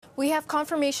We have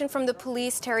confirmation from the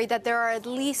police, Terry, that there are at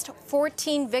least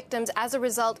 14 victims as a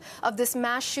result of this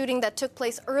mass shooting that took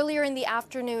place earlier in the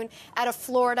afternoon at a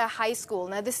Florida high school.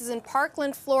 Now, this is in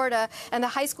Parkland, Florida, and the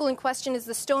high school in question is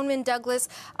the Stoneman Douglas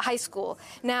High School.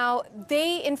 Now,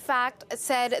 they, in fact,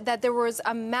 said that there was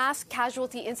a mass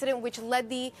casualty incident, which led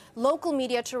the local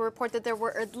media to report that there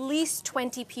were at least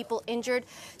 20 people injured.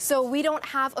 So we don't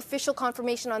have official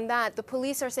confirmation on that. The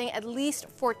police are saying at least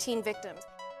 14 victims.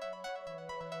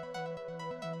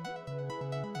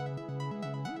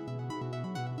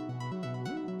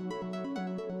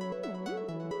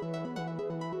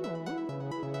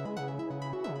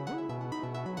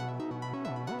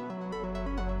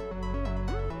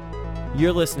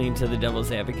 You're listening to The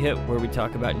Devil's Advocate, where we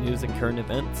talk about news and current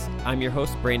events. I'm your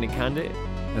host, Brandon Condit.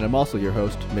 And I'm also your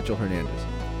host, Mitchell Hernandez.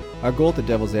 Our goal at The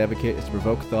Devil's Advocate is to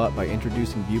provoke thought by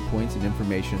introducing viewpoints and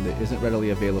information that isn't readily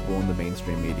available in the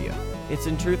mainstream media. It's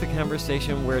in truth a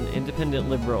conversation where an independent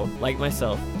liberal, like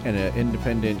myself, and an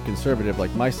independent conservative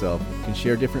like myself can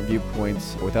share different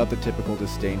viewpoints without the typical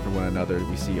disdain for one another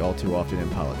we see all too often in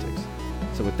politics.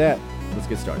 So with that, let's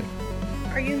get started.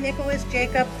 Are you Nicholas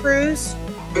Jacob Cruz?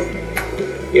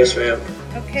 Yes, ma'am.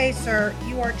 Okay, sir.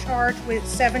 You are charged with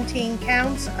 17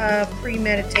 counts of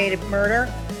premeditated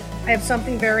murder. I have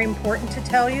something very important to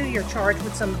tell you. You're charged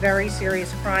with some very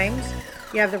serious crimes.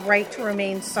 You have the right to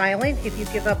remain silent. If you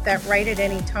give up that right at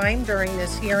any time during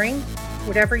this hearing,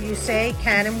 whatever you say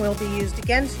can and will be used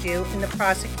against you in the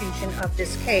prosecution of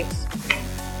this case.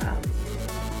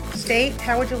 State,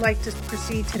 how would you like to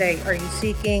proceed today? Are you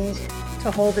seeking to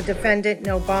hold the defendant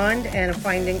no bond and a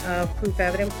finding of proof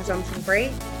evident presumption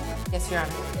great? Yes, Your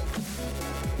Honor.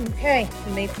 Okay,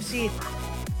 you may proceed.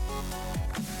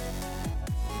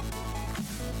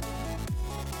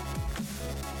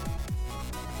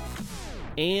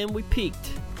 and we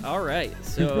peaked. All right,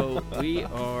 so we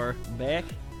are back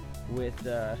with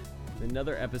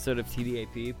another episode of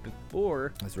TDAP.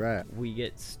 Before That's right. we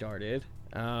get started,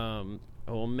 I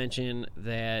will mention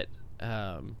that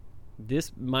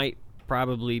this might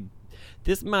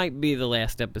be the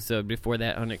last episode before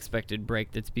that unexpected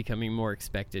break that's becoming more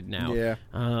expected now. Yeah.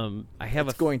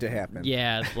 It's going to happen.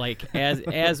 Yeah, like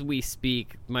as we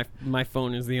speak, my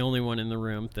phone is the only one in the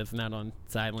room that's not on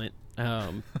silent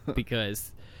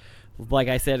because, like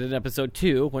I said in episode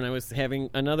 2 when I was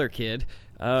having another kid,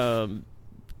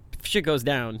 if shit goes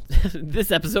down,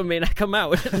 this episode may not come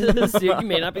out. So you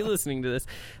may not be listening to this.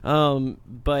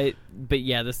 But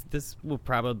yeah, this will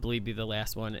probably be the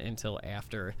last one until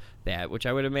after that, which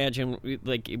I would imagine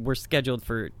we're scheduled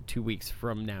for 2 weeks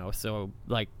from now. So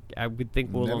I would think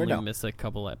we'll only miss a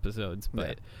couple episodes,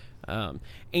 but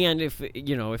and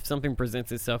if something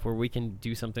presents itself where we can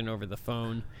do something over the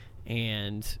phone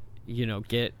and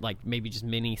get maybe just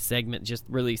mini segment, just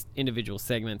release individual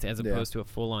segments as opposed to a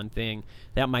full-on thing,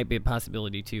 that might be a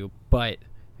possibility too. But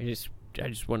I just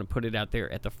want to put it out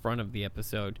there at the front of the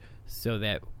episode so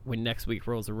that when next week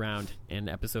rolls around and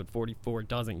episode 44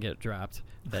 doesn't get dropped,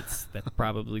 that's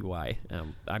probably why.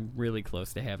 I'm really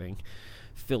close to having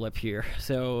Philip here.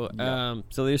 So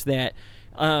so there's that.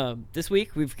 This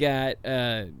week we've got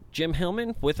Jim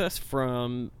Hellmann with us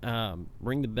from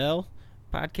Ring the Bell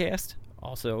podcast,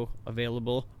 also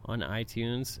available on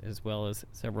iTunes as well as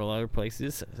several other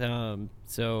places.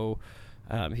 So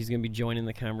he's going to be joining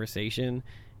the conversation,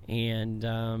 and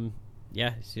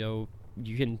so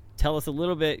you can tell us a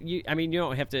little bit. You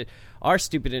don't have to. Our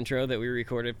stupid intro that we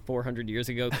recorded 400 years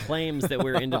ago claims that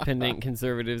we're independent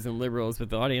conservatives and liberals, but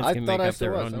the audience can make up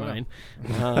their own mind.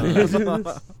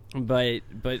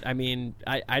 But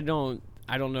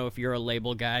I don't know if you're a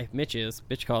label guy. Mitch is.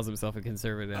 Mitch calls himself a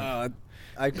conservative.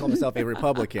 I call myself a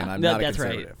Republican. I'm not a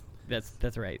conservative. Right.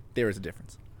 That's right. There is a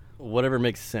difference. Whatever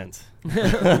makes sense.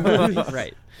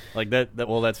 Right. Like that.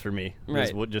 Well, that's for me.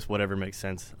 Right. Just whatever makes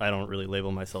sense. I don't really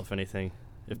label myself anything.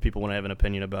 If people want to have an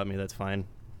opinion about me, that's fine.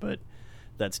 But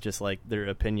that's just like their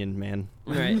opinion, man.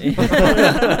 Right.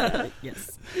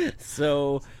 Yes.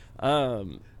 So,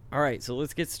 all right. So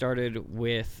let's get started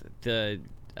with the.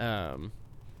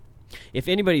 If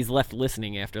anybody's left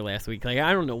listening after last week,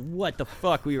 I don't know what the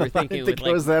fuck we were thinking. I didn't think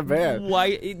it was that bad.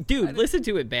 Why, dude? Listen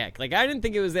to it back. I didn't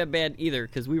think it was that bad either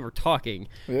because we were talking,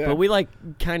 but we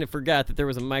kind of forgot that there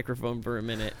was a microphone for a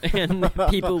minute and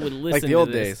people would listen. Like the old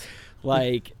to this. days.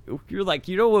 Like, you're like,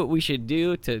 you know what we should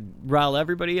do to rile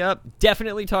everybody up?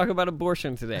 Definitely talk about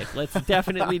abortion today. Let's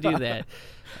definitely do that.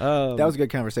 That was a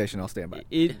good conversation. I'll stand by.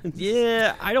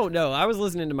 Yeah, I don't know. I was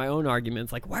listening to my own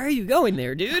arguments. Like, why are you going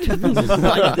there, dude? This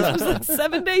was like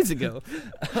 7 days ago.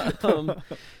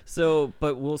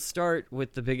 But we'll start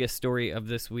with the biggest story of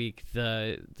this week: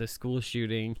 the school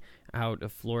shooting out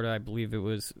of Florida. I believe it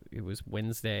was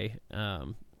Wednesday.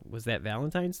 Was that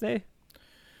Valentine's Day?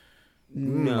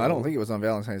 No, I don't think it was on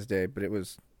Valentine's Day, but it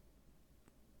was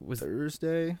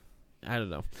Thursday. I don't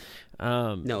know.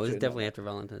 No, it was definitely after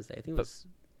Valentine's Day. I think it was.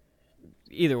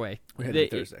 Either way, we had it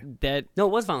Thursday. No,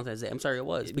 it was Valentine's Day. I'm sorry, it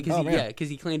was because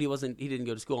he claimed he didn't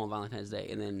go to school on Valentine's Day,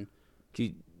 and then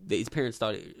his parents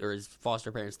thought or his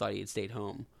foster parents thought he had stayed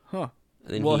home. Huh.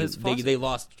 And then they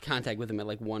lost contact with him at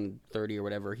like 1:30 or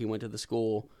whatever. He went to the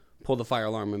school, pulled the fire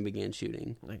alarm, and began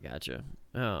shooting. I gotcha.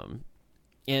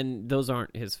 And those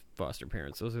aren't his foster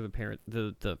parents. Those are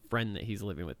the friend that he's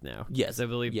living with now. Yes, I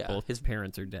believe both his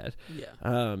parents are dead.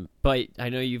 Yeah. But I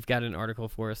know you've got an article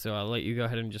for us, so I'll let you go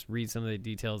ahead and just read some of the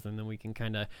details, and then we can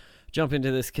kind of jump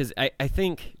into this, because I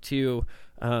think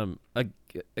a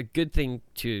good thing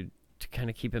to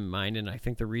kind of keep in mind, and I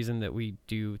think the reason that we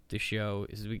do the show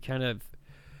is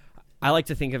I like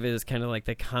to think of it as kind of like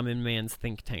the common man's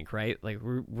think tank, right? Like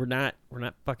we're not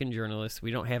fucking journalists. We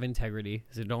don't have integrity,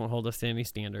 so don't hold us to any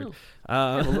standard.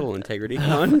 I have a little integrity. Dude,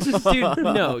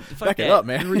 no, fuck back that. it up,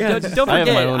 man. Don't forget.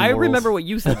 I morals. remember what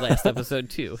you said last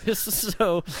episode too.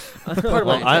 So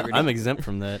I'm exempt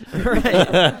from that.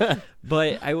 Right.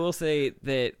 But I will say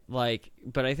that,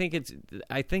 I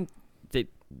think that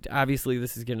obviously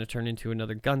this is going to turn into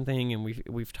another gun thing, and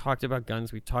we've talked about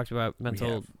guns, we've talked about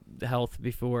mental health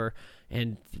before,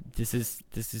 and this is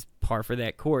par for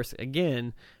that course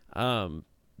again.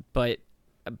 But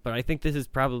I think this is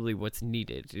probably what's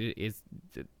needed is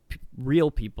real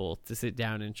people to sit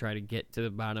down and try to get to the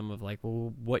bottom of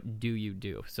what do you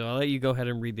do? So I'll let you go ahead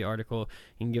and read the article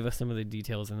and give us some of the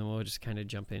details, and then we'll just kind of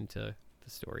jump into the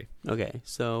story. Okay,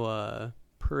 so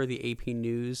per the AP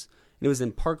News, it was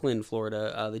in Parkland,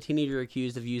 Florida. The teenager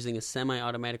accused of using a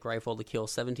semi-automatic rifle to kill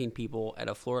 17 people at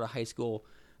a Florida high school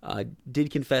did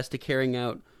confess to carrying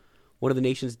out one of the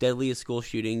nation's deadliest school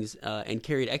shootings and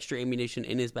carried extra ammunition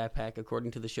in his backpack, according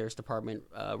to the Sheriff's Department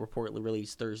report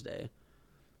released Thursday.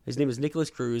 His name is Nicholas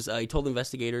Cruz. He told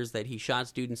investigators that he shot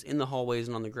students in the hallways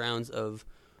and on the grounds of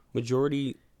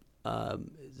Majority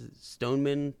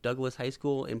Stoneman Douglas High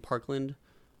School in Parkland,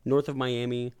 north of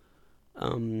Miami.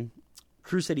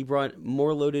 Cruz said he brought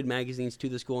more loaded magazines to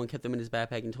the school and kept them in his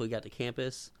backpack until he got to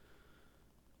campus.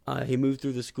 He moved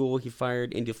through the school. He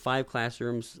fired into 5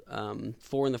 classrooms,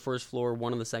 4 on the first floor,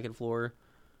 1 on the second floor.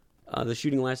 The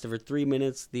shooting lasted for 3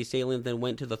 minutes. The assailant then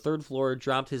went to the 3rd floor,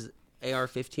 dropped his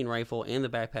AR-15 rifle and the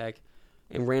backpack,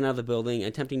 and ran out of the building,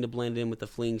 attempting to blend in with the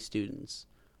fleeing students.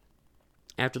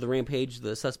 After the rampage,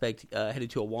 the suspect headed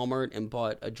to a Walmart and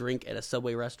bought a drink at a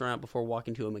Subway restaurant before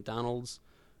walking to a McDonald's.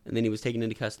 And then he was taken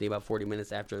into custody about 40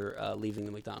 minutes after leaving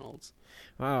the McDonald's.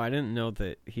 Wow, I didn't know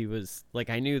that he was...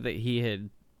 I knew that he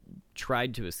had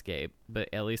tried to escape, but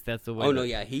at least that's the way... Oh, no,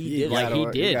 yeah, he did. He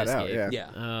did escape. Out, yeah.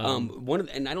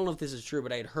 And I don't know if this is true,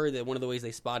 but I had heard that one of the ways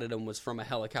they spotted him was from a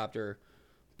helicopter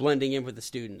blending in with the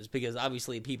students, because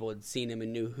obviously people had seen him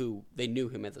and they knew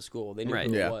him at the school. They knew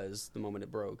who he was the moment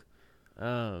it broke.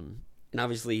 And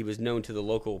obviously he was known to the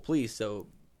local police, so...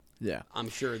 Yeah, I'm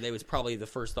sure they was probably the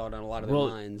first thought on a lot of their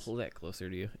minds. Pull that closer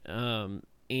to you.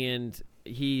 And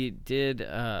he did.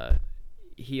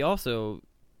 He also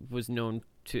was known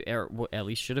to, at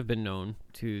least should have been known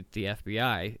to the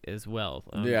FBI as well.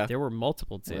 There were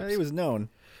multiple tips. Well, he was known.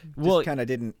 Just kind of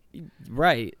didn't.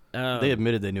 Right. They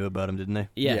admitted they knew about him, didn't they?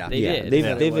 Yeah, they did.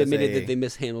 They've admitted that they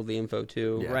mishandled the info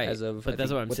too. Right. But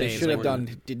that's what I'm saying. What they should have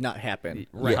done did not happen.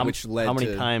 Right. How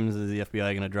many times is the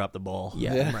FBI going to drop the ball?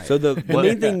 Yeah. Right. So the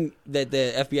main thing that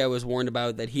the FBI was warned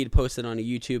about, that he had posted on a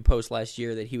YouTube post last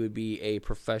year, that he would be a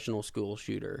professional school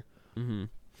shooter. Mm-hmm.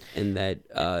 And that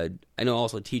I know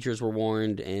also teachers were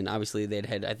warned, and obviously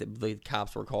the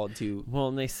cops were called to. Well,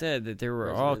 and they said that there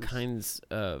were all kinds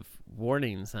of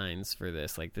warning signs for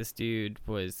this. Like, this dude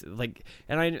was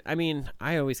and I mean,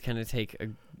 I always kind of take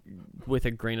with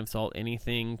a grain of salt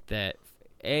anything that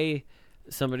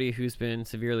somebody who's been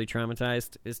severely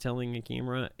traumatized is telling a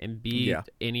camera, and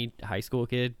any high school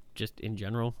kid just in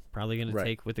general probably going to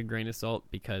take with a grain of salt,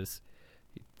 because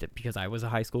I was a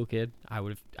high school kid, I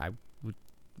would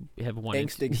have wanted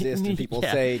angst exists and people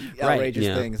say outrageous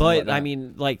things. But I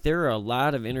mean, there are a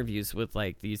lot of interviews with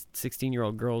these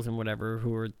 16-year-old girls and whatever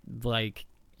who are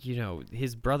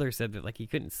his brother said that like he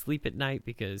couldn't sleep at night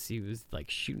because he was like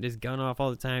shooting his gun off all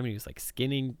the time, and he was like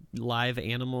skinning live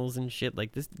animals and shit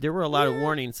like this. There were a lot of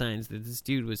warning signs that this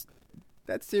dude was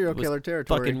That's serial killer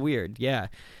territory. fucking weird. Yeah.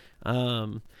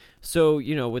 So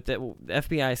with the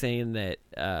FBI saying that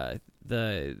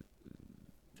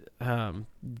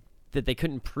that they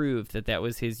couldn't prove that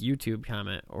was his YouTube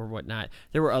comment or whatnot,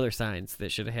 there were other signs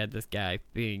that should have had this guy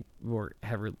being more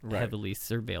heavily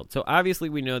surveilled. So obviously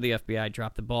we know the FBI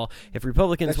dropped the ball. If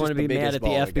Republicans want to be mad at the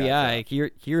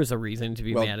FBI, here's a reason to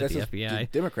be mad at the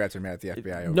FBI. Democrats are mad at the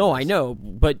FBI over No, this. I know,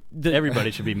 but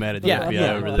everybody should be mad at the FBI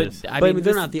over this. I mean,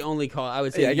 they're not the only call. I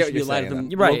would say you should be allowed to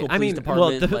the right. local I police mean,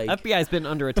 department. the FBI's been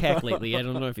under attack lately. I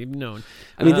don't know if you've known.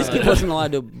 I mean, this kid wasn't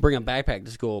allowed to bring a backpack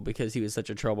to school because he was such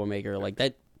a troublemaker. Like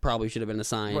that probably should have been a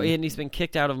sign. Well, and he's been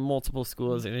kicked out of multiple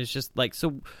schools, and it's just like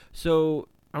so.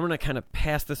 I'm gonna kind of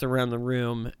pass this around the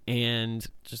room and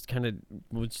just kind of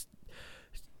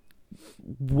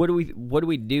what do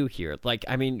we do here? Like,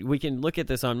 I mean, we can look at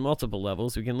this on multiple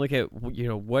levels. We can look at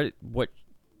what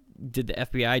did the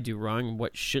FBI do wrong?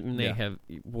 What shouldn't they have?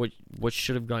 What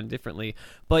should have gone differently?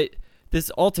 But this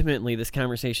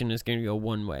conversation is going to go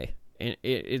one way. And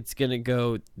it's going to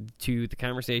go to the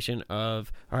conversation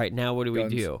of, all right, now what do we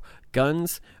do?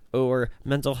 Guns or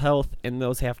mental health, and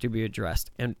those have to be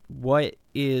addressed. And what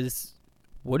do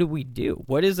we do?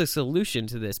 What is a solution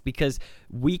to this? Because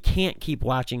we can't keep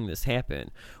watching this happen.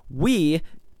 We,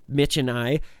 Mitch and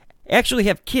I, actually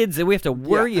have kids that we have to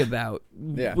worry about.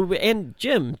 Yeah. And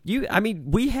Jim,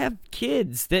 we have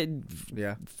kids that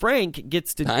Frank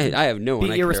gets to I have no one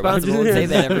be I care irresponsible about. and say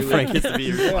that every Frank week. gets to be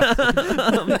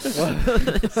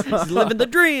irresponsible. He's living the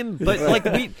dream. But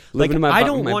I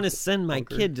don't want to send my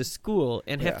bunker. kid to school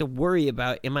and have to worry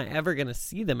about, am I ever going to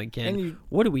see them again?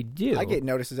 What do we do? I get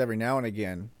notices every now and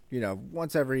again,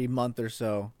 once every month or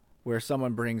so, where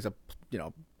someone brings a,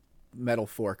 metal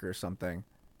fork or something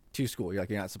to school, you're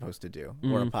not supposed to do,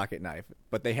 or a pocket knife,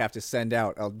 but they have to send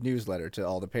out a newsletter to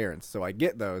all the parents. So I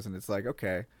get those, and it's like,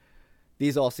 okay,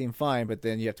 these all seem fine, but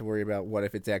then you have to worry about what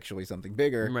if it's actually something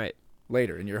bigger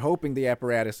later, and you're hoping the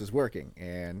apparatus is working,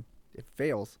 and it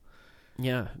fails.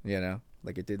 Yeah.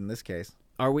 Like it did in this case.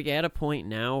 Are we at a point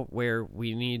now where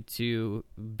we need to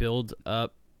build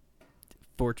up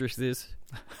fortresses?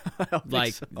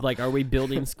 Like, are we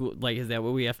building school? Like, is that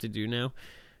what we have to do now?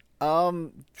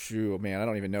 True, man. I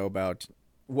don't even know about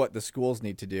what the schools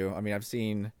need to do. I mean, I've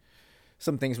seen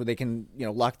some things where they can,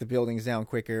 lock the buildings down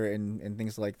quicker and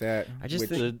things like that. I just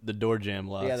think the door jam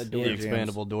locks. Yeah, the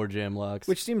expandable door jam locks.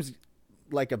 Which seems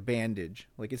like a bandage.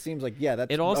 Like, it seems like,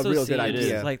 that's it also a real good seems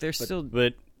idea. like there's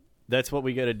But that's what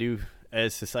we got to do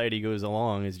as society goes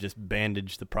along, is just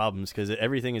bandage the problems, because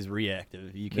everything is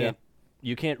reactive. You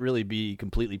can't really be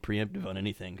completely preemptive on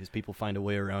anything, because people find a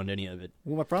way around any of it.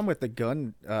 Well, my problem with the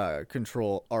gun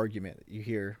control argument that you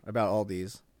hear about all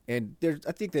these, and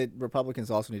I think that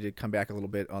Republicans also need to come back a little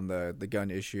bit on the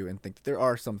gun issue and think that there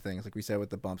are some things, like we said with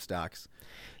the bump stocks.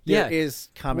 There is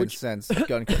common sense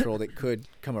gun control that could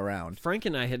come around. Frank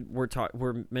and I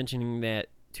were mentioning that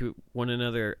to one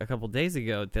another a couple days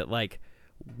ago, that like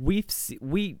we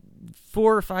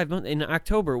 4 or 5 months in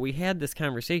October we had this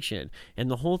conversation, and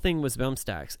the whole thing was bump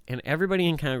stocks, and everybody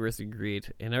in Congress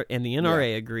agreed, and the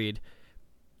NRA agreed.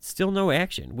 Still no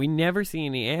action. We never see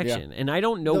any action, and I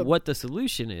don't know what the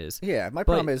solution is. Yeah, my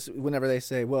problem is whenever they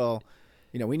say, well,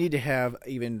 we need to have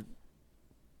even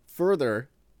further,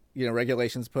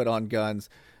 regulations put on guns.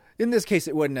 In this case,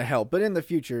 it wouldn't have helped, but in the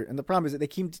future, and the problem is that they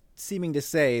keep seeming to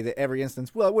say that every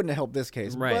instance, well, it wouldn't have helped this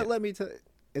case, but let me tell you.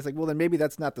 It's like, well, then maybe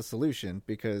that's not the solution,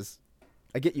 because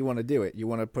I get you want to do it. You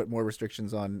want to put more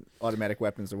restrictions on automatic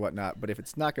weapons or whatnot, but if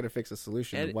it's not going to fix a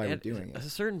solution, then why are we doing it? At a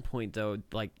certain point, though,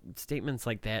 like, statements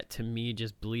like that, to me,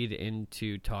 just bleed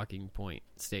into talking point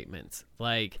statements.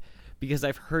 Like, because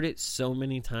I've heard it so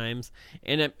many times,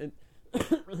 and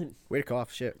way to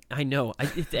cough, shit. I know.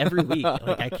 It's every week.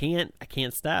 Like, I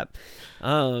can't stop.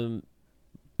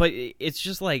 But it's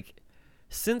just like,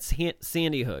 since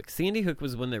Sandy Hook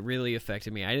was one that really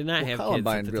affected me. I did not have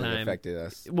Columbine kids at the really time. affected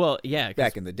us. Well, yeah,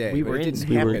 back in the day, we but were it didn't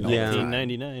in happen all the time.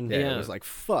 1999. Yeah, it was like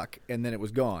fuck, and then it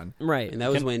was gone. Right, and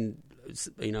that was when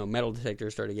metal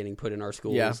detectors started getting put in our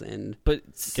schools. Yeah. And but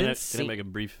can I make a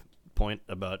brief point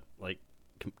about like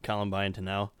Columbine to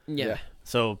now? Yeah.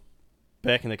 So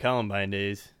back in the Columbine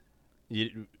days,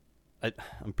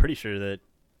 I'm pretty sure that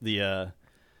the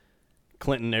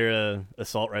Clinton era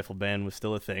assault rifle ban was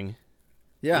still a thing.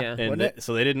 Yeah. And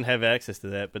so they didn't have access to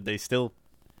that, but they still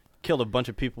killed a bunch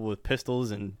of people with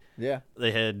pistols, and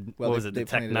they had the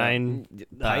Tech 9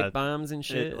 pipe bombs and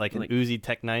shit, like an Uzi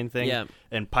Tech 9 thing,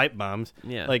 and pipe bombs.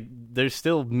 Yeah, like there's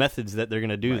still methods that they're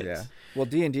gonna do this. Yeah. Well,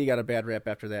 D&D got a bad rap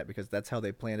after that because that's how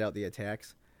they planned out the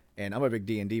attacks. And I'm a big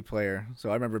D&D player, so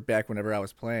I remember back whenever I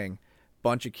was playing,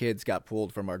 bunch of kids got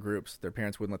pulled from our groups. Their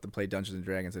parents wouldn't let them play Dungeons and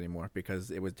Dragons anymore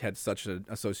because it had such an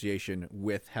association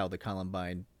with how the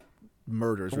Columbine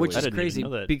murders. Which is crazy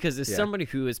because as Yeah. somebody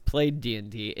who has played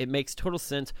D&D, it makes total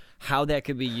sense how that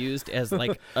could be used as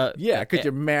like because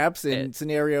your maps and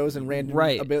scenarios and random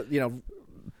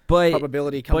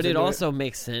probability comes but it into also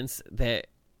makes sense that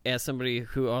as somebody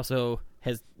who also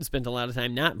has spent a lot of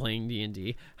time not playing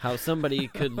D&D, how somebody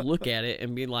could look at it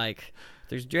and be like,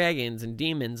 there's dragons and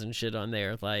demons and shit on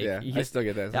there. Like, I still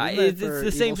get that. It's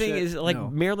the same thing as like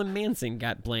Marilyn Manson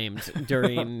got blamed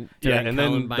during and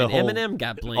Columbine. then Eminem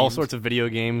got blamed. All sorts of video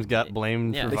games got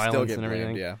blamed for they violence still get and everything.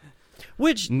 blamed, yeah.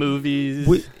 Which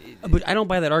movies? But I don't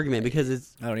buy that argument because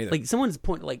it's I don't either. Like someone's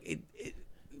point, like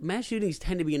mass shootings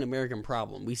tend to be an American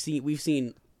problem. We've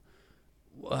seen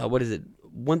what is it?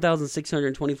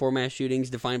 1,624 mass shootings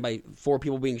defined by 4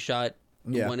 people being shot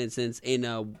in one instance in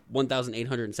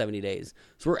 1,870 days.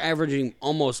 So we're averaging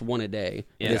almost one a day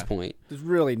at this point. There's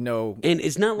really and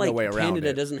it's not like Canada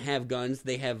it. doesn't have guns.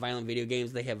 They have violent video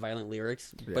games. They have violent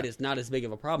lyrics. But it's not as big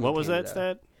of a problem. What was Canada.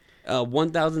 that stat?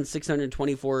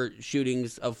 1,624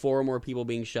 shootings of 4 or more people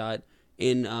being shot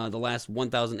in the last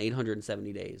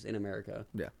 1,870 days in America.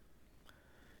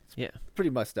 Yeah. Pretty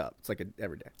messed up. It's like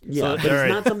every day. Yeah, but it's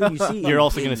not something you see. You're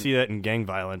also going to see that in gang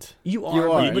violence. You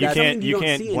are. You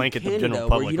can't blanket the general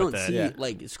public you don't with that. see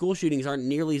like school shootings aren't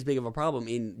nearly as big of a problem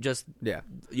in just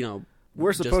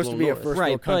we're supposed to be a north. first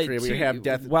world country. We have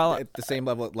death at the same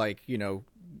level like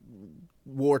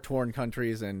war torn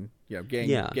countries and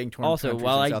gang torn. Also, countries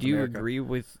while in I South do America.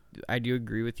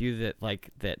 agree with you that like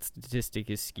that statistic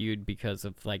is skewed because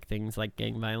of like things like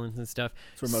gang violence and stuff.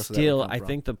 That's where most of that Still, would come I from.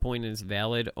 think the point is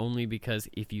valid only because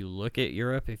if you look at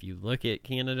Europe, if you look at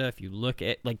Canada, if you look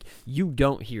at like you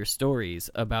don't hear stories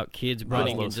about kids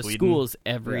running Oslo, into Sweden. schools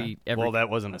every. Well, that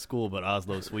wasn't a school, but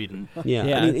Oslo, Sweden. Yeah.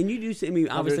 Yeah. I mean, and you do see. I mean,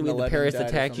 obviously with the 111 Paris died or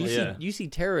attacks, something you see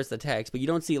terrorist attacks, but you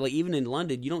don't see like even in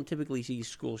London, you don't typically see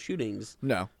school shootings.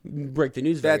 No, break the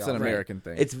news. Very that's an often. American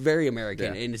thing. It's very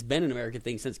American, Yeah. and it's been an American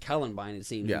thing since Columbine. It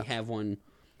seems Yeah. we have one.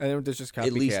 and there's just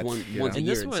At least copycats, once you know? a And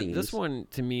year. this one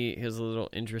to me is a little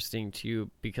interesting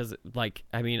too because like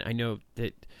I mean I know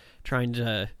that trying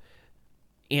to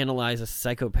analyze a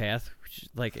psychopath which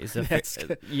like is a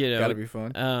gotta be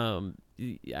fun.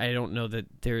 I don't know that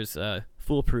there's a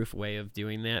foolproof way of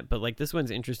doing that, but like this one's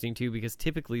interesting too because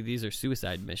typically these are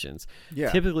suicide missions.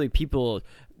 Yeah. Typically people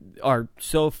are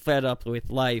so fed up with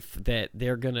life that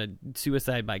they're gonna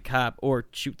suicide by cop or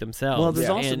shoot themselves. Well, there's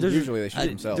also And- usually they shoot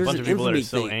themselves. A There's bunch an of people that are infamy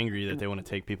so thing. angry that they want to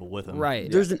take people with them.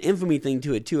 right. There's an infamy thing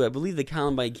to it too. I believe the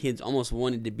Columbine kids almost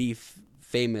wanted to be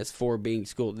famous for being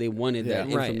school. They wanted that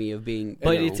Yeah. Right. infamy of being.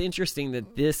 But it's interesting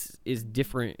that this is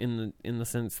different in the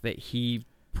sense that he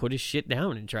put his shit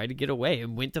down and tried to get away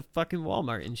and went to fucking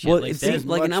Walmart and shit Well, like it that. seems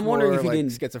like- and Much I'm wondering more, if he like,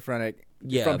 didn't- schizophrenic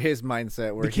Yeah. from his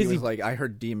mindset where Because he was he- like, I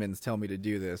heard demons tell me to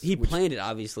do this. He which- planned it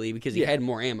obviously because he Yeah. had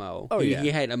more ammo. Oh, he, yeah.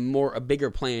 he had a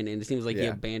bigger plan, and it seems like he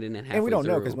Yeah. abandoned it halfway and we don't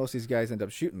know through. because most of these guys end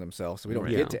up shooting themselves, so we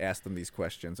don't Yeah. get to ask them these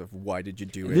questions of why did you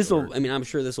do it. This or- will. I mean, I'm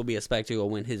sure this will be a spectacle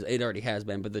when it already has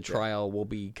been, but the trial will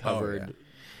be covered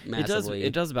massively.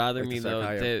 It does bother like me the though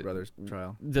Sakaya that brothers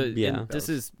trial. Yeah. and this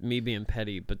is me being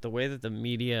petty, but the way that the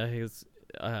media has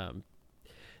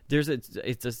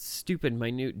it's a stupid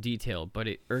minute detail, but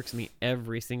it irks me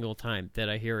every single time that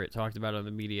I hear it talked about on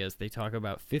the media. As they talk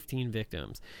about 15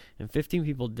 victims and 15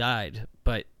 people died,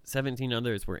 but 17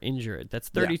 others were injured. That's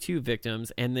 32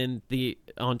 victims, and then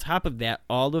on top of that,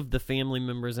 all of the family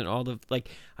members and all the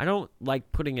I don't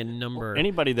like putting a number.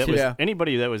 Anybody that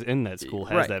was in that school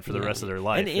has Right. that for the rest of their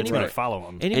life. And It's going to follow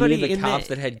them. Anybody Any of the in cops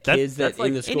that had kids that's that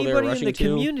in the school they were anybody rushing in the to.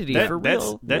 community for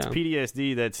real. That's Yeah.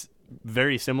 PTSD. That's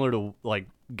very similar to like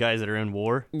guys that are in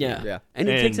war. Yeah. And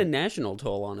it And- takes a national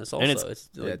toll on us. Also, and it's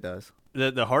Yeah, it does.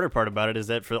 The harder part about it is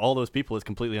that for all those people, it's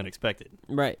completely unexpected.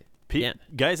 Right. Yeah.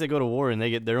 Guys that go to war and they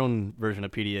get their own version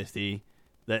of PTSD,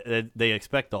 that they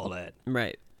expect all that.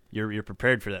 Right. You're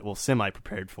prepared for that. Well,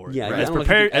 semi-prepared for it. Yeah, Right. I As don't know if you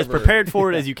prepared could as ever- prepared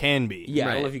for it as you can be. Yeah, I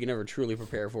Right. don't know if you can ever truly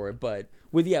prepare for it, but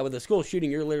with the school shooting,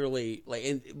 you're literally like.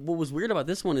 And what was weird about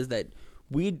this one is that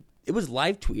it was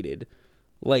live tweeted.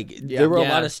 Like there were a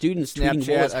lot of students tweeting Snapchat,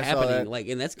 what was I saw happening. that. Like,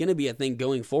 and that's going to be a thing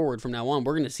going forward from now on.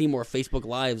 We're going to see more Facebook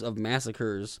Lives of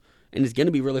massacres, and it's going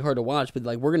to be really hard to watch. But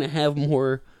like, we're going to have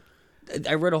more.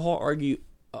 I read a whole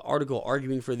article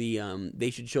arguing for they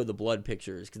should show the blood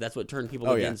pictures because that's what turned people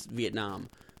against Vietnam.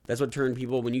 That's what turned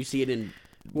people when you see it in.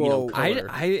 Well, color.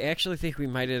 I actually think we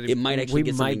might It might actually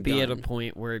get something be at a done.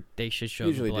 point where they should show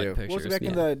usually the blood do. pictures. What was it back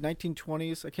in the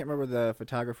 1920s? I can't remember the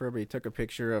photographer, but he took a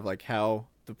picture of like how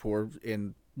the poor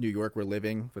in New York were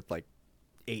living with like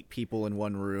 8 people in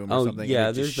one room or something. Yeah,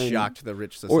 and it just there's been shocked the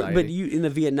rich society. But in the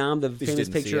Vietnam, the famous didn't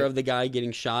see picture it. of the guy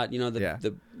getting shot,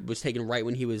 the was taken right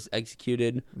when he was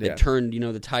executed. That Yeah. turned,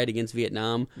 the tide against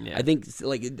Vietnam. Yeah. I think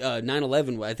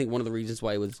 9/11. I think one of the reasons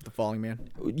why it was. The Falling Man.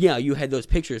 Yeah, you had those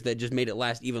pictures that just made it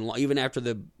last even after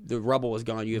the rubble was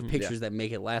gone. You have pictures that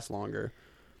make it last longer.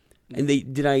 And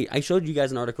I showed you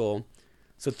guys an article.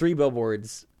 So 3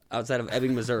 billboards outside of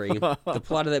Ebbing, Missouri. The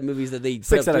plot of that movie is that they put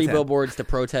 6 up out of 3 10. billboards to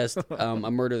protest a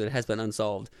murder that has been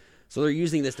unsolved. So they're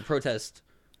using this to protest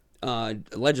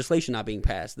legislation not being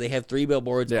passed. They have 3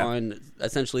 billboards on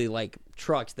essentially like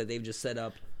trucks that they've just set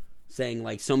up saying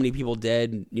like so many people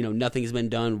dead, nothing has been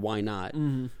done, why not?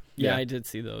 Mm-hmm. Yeah, I did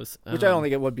see those. Which I don't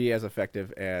think it would be as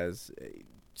effective as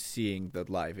seeing the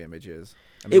live images.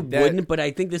 I mean, It wouldn't, but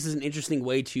I think this is an interesting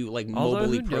way to like Although,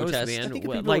 mobily who knows, protest. man? I think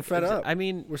Well, people are fed up. I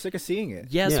mean, we're sick of seeing it.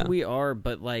 yes, Yeah. we are,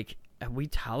 but like we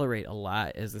tolerate a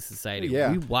lot as a society.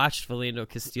 Yeah. We watched Philando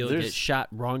Castile get There's- shot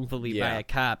wrongfully by Yeah. a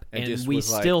cop, And and just we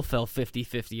was like- still fell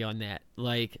 50-50 on that.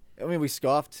 Like, I mean, we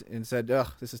scoffed and said,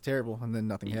 "Ugh, this is terrible," and then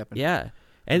nothing happened. yeah.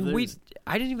 And There's-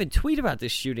 I didn't even tweet about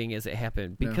this shooting as it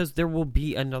happened because there will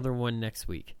be another one next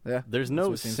week. Yeah. There's That's no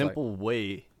what it seems simple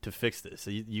way to fix this.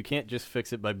 So you can't just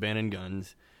fix it by banning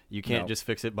guns. You can't No. just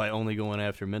fix it by only going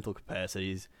after mental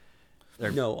capacities.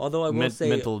 Or No, although I will say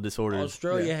mental disorders.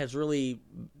 Australia Yeah. has really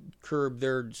curbed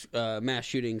their mass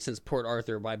shooting since Port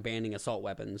Arthur by banning assault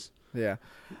weapons. Yeah.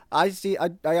 I see. I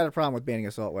got a problem with banning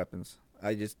assault weapons.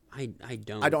 I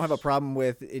don't. I don't have a problem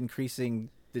with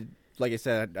increasing the, like I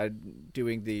said,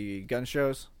 doing the gun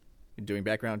shows, doing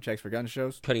background checks for gun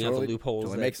shows, Cutting out the loopholes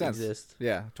totally that makes sense. exist.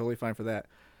 Yeah, totally fine for that.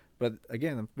 But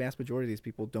again, the vast majority of these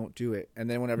people don't do it. And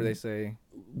then whenever they say,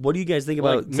 What do you guys think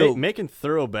Like, about making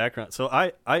thorough background. So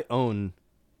I own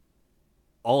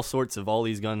all sorts of all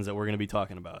these guns that we're going to be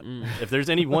talking about. If there's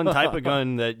any one type of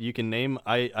gun that you can name,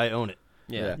 I own it.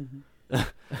 Yeah.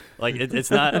 Like it's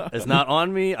not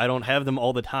on me. I don't have them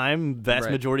all the time. Vast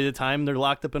Right. majority of the time, they're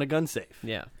locked up in a gun safe.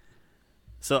 Yeah.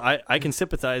 So I can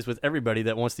sympathize with everybody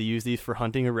that wants to use these for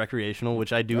hunting or recreational,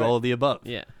 which I do Right. all of the above.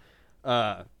 Yeah.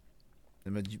 the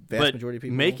vast But majority of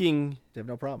people making have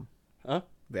no problem. Huh?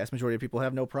 Vast majority of people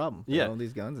have no problem. They Yeah. own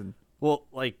these guns, and Well,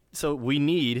 so we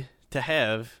need to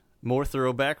have more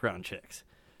thorough background checks.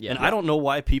 Yeah. And I don't know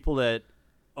why people that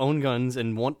own guns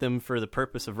and want them for the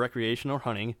purpose of recreational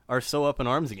hunting are so up in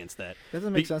arms against that.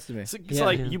 doesn't make sense to me. It's Yeah.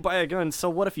 like Yeah. you buy a gun, so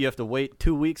what if you have to wait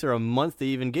 2 weeks or a month to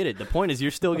even get it? The point is you're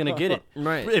still going to get it.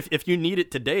 Right. If you need it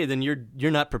today, then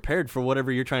you're not prepared for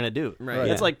whatever you're trying to do. Right.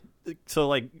 It's Yeah.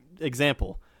 like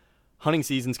example, hunting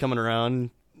season's coming around.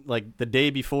 Like the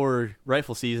day before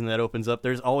rifle season that opens up,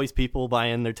 there's always people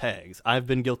buying their tags. I've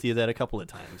been guilty of that a couple of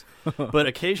times. But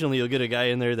occasionally you'll get a guy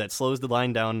in there that slows the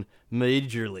line down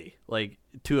majorly, like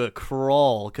to a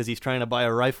crawl because he's trying to buy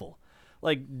a rifle.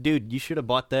 Like, dude, you should have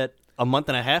bought that a month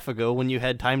and a half ago when you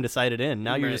had time to sight it in.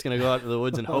 Now you're Right. just going to go out to the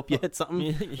woods and hope you hit something?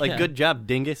 Yeah. Like, good job,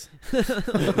 dingus.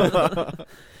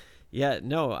 Yeah,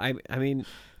 no, I mean,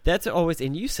 that's always,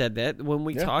 and you said that when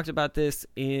we Yeah. talked about this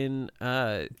in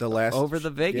the last over the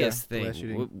Vegas yeah, thing, the last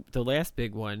shooting. the last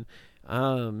big one,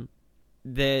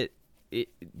 that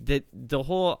the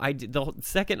whole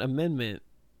Second Amendment,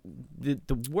 the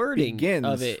wording begins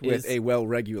of it with is a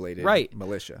well-regulated Right.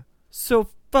 militia. so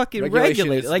fucking Regulation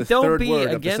regulated. is Like, the don't third be word of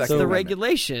the against Second the Amendment.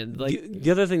 regulation. Like,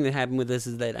 the other thing that happened with this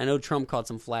is that I know Trump caught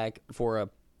some flack for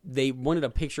they wanted a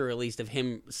picture at least of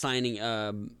him signing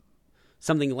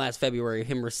something last February,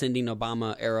 him rescinding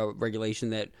Obama era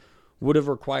regulation that would have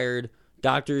required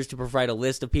doctors to provide a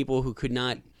list of people who could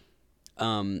not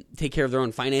take care of their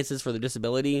own finances for their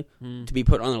disability to be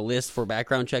put on a list for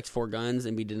background checks for guns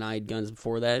and be denied guns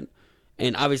before that.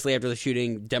 And obviously after the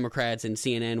shooting, Democrats and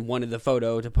CNN wanted the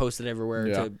photo to post it everywhere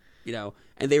Yeah. to,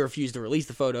 and they refused to release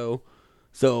the photo.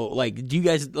 So, like, do you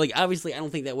guys, like, obviously I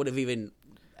don't think that would have even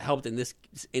helped in this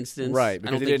instance. Right, I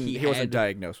because don't he think wasn't had-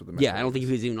 diagnosed with the mental Yeah, I don't think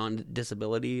he was even on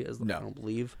disability, No. I don't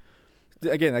believe.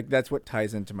 Again, like, that's what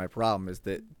ties into my problem is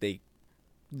that they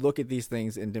look at these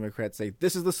things and Democrats say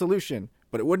this is the solution,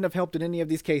 but it wouldn't have helped in any of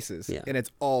these cases. Yeah. And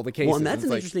it's all the cases. Well, and that's it's an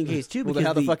like, interesting case, too, Well, because then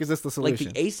how the fuck is this the Like,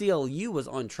 solution? the ACLU was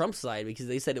on Trump's side because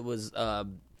they said it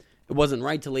wasn't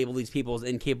right to label these people as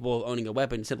incapable of owning a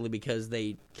weapon simply because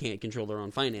they can't control their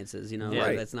own finances, Yeah.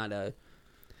 Right. That's not a...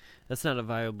 that's not a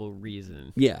viable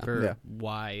reason Yeah. for Yeah.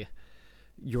 why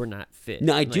you're not fit.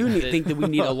 No, I Like, do think that we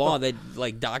need a law that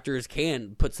like doctors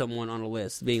can put someone on a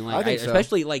list, being like, I think so.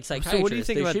 especially like psychiatrists. So what do you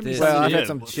think there about should be this? Well, something- I've Yeah, had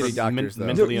some for shitty doctors though.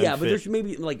 mentally yeah, but unfit. there's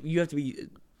maybe like you have to be,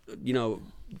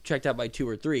 checked out by 2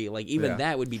 or 3. Like even Yeah.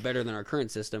 that would be better than our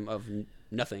current system of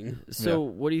nothing. So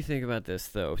what do you think about this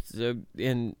though? So,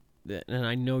 and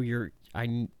I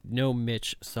know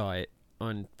Mitch saw it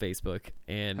on Facebook,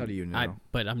 and How do you know?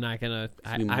 but I'm not gonna.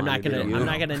 We I'm not gonna. monitored you. I'm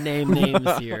not gonna name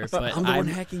names here. But I'm the one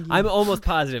hacking you. I'm almost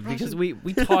positive because we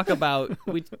talk about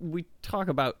we talk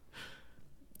about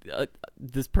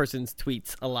this person's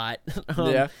tweets a lot.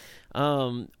 Yeah.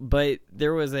 But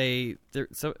there was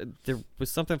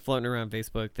something floating around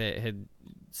Facebook that had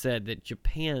said that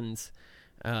Japan's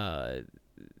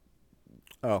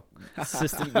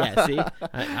system. Yeah, see,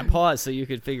 I paused so you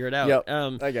could figure it out.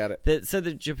 Yep, I got it. That said,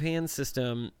 the Japan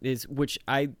system is, which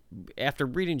after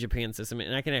reading Japan system,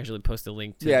 and I can actually post a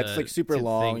link to. Yeah, the, it's like super to the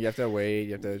long. thing. You have to wait.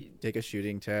 You have to take a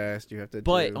shooting test. You have to.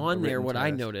 But do a on there, written what I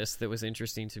test. noticed that was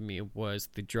interesting to me was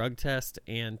the drug test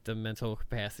and the mental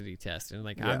capacity test. And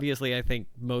like, Yeah. obviously, I think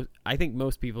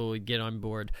most people would get on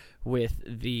board with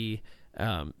the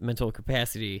mental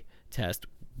capacity test.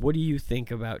 What do you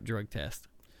think about drug test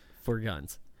for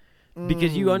guns?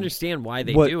 Because you understand why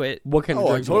they do it. What kind of Oh,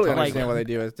 I drugs? totally we're talking understand about? why they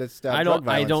do it. That's I drug don't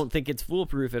violence. think it's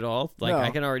foolproof at all. Like, No. I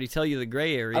can already tell you the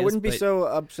gray areas. I wouldn't be but so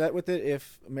upset with it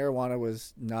if marijuana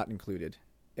was not included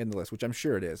in the list, which I'm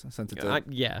sure it is, since it's a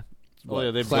yeah. Well,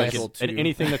 yeah, they Class blanket two.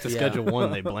 anything that's a Yeah. Schedule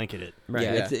 1, they blanket it. Right.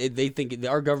 Yeah, they think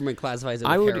our government classifies it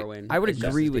I as would heroin. I would It's just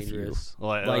agree as with you. dangerous.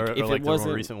 Like, Like, or if like it the more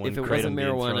wasn't recent one, if it kratom wasn't being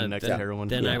thrown marijuana, next then, to heroin.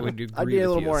 then I Yeah. would agree I'd be a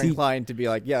little with you. more See, inclined to be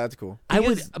like, yeah, that's cool. I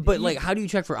would, Because but like, how do you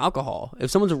check for alcohol? If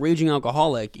someone's a raging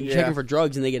alcoholic, you Yeah. check them for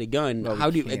drugs and they get a gun. No, we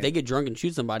how do you, can't. if they get drunk and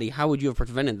shoot somebody? How would you have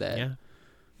prevented that? Yeah.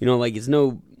 You know, like it's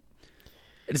no.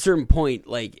 At a certain point,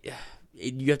 like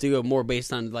you have to go more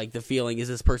based on like the feeling: is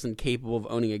this person capable of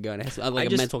owning a gun? It has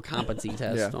like a mental competency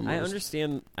test. Yeah. Almost.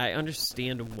 I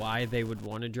understand why they would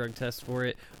want a drug test for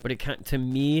it, but to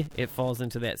me it falls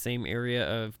into that same area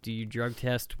of, do you drug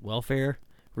test welfare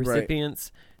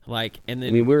recipients? Like, and then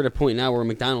I mean, we're at a point now where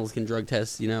McDonald's can drug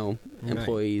test,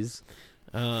 employees.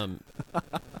 and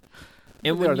They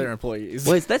are when their you, employees.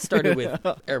 Well, that started with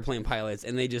airplane pilots,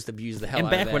 and they just abused the hell and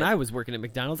out of back that. when I was working at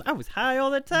McDonald's, I was high all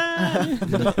the time.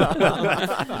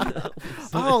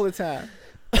 all the time.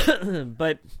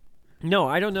 But no,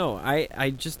 I don't know.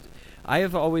 I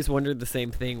have always wondered the same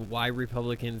thing, why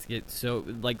Republicans get so,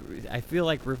 like, I feel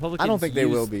like Republicans I don't think they use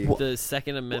will be. the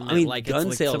Second Amendment I mean, like gun it's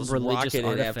like sales some religious rocketed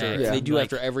artifact. after Yeah. they do Like,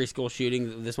 after every school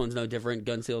shooting. This one's no different.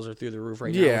 Gun sales are through the roof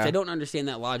right now. Yeah. Which I don't understand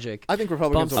that logic. I think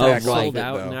Republicans bumps will that back off sold it,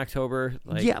 out though. in October.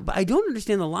 Like, Yeah, but I don't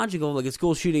understand the logic of like a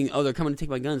school shooting. Oh, they're coming to take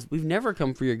my guns. We've never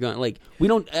come for your gun. Like we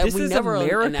don't. this we is never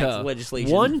America. enact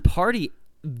legislation. One party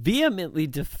vehemently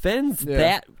defends Yeah.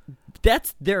 that.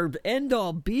 That's their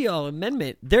end-all, be-all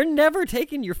amendment. They're never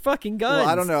taking your fucking guns. Well,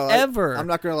 I don't know. Ever. I'm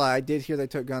not gonna lie. I did hear they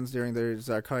took guns during their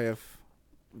Zarkayev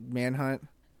manhunt.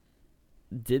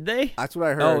 Did they? That's what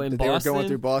I heard. Oh, in that they were Boston? going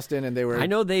through Boston and they were. I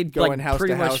know they going like house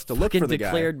pretty to much house to look fucking for the guy.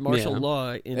 declared martial Yeah.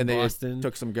 law in and they Boston.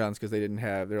 took some guns because they didn't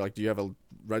have. They're like, "Do you have a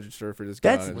register for this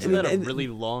gun?" That's- And Wasn't that a And- really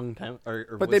long time? Or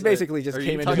But was they that- basically just are you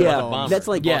came into talking the about homes. bomber? That's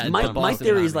like Yeah, my Boston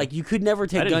theory is bombing. like you could never I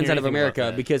take didn't guns hear out of anything about America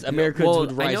that. because Americans Well,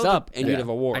 would I rise know up that- and yeah. you'd have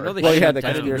a war. I know they Well, you shut had the down-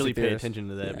 I didn't conspiracy really pay theorists. attention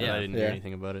to that, but Yeah. I didn't Yeah. hear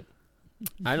anything about it.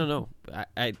 I don't know.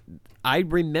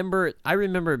 I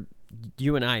remember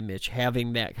you and I, Mitch,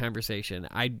 having that conversation.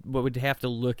 I would have to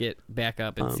look it back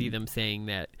up and see them saying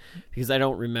that, because I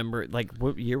don't remember. Like,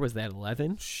 what year was that?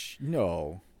 11?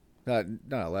 No, not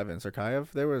 11.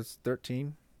 Zarkayev. There was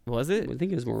 13, Was I it?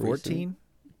 think it was more 14.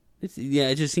 recent.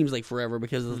 It just seems like forever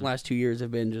because the last 2 years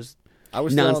have been just I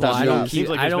was still on Nonstop the I don't job. keep- Seems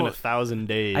like I there's been don't- 1,000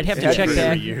 days. I'd have It to had check to be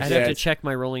that. 3 years. I'd have Yeah. to check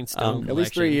my Rolling Stone. At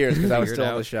least 3 collection years because I to was figure still it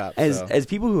in the out. shop. as so. as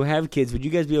people who have kids. Would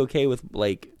you guys be okay with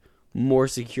like more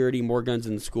security, more guns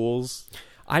in schools?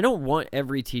 I don't want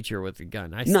every teacher with a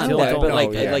gun. I Not still that, don't. but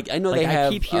like yeah. I know Like, they have. I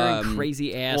keep hearing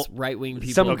crazy ass well, right wing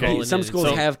people. Some calling some it- schools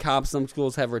So- have cops. Some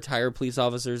schools have retired police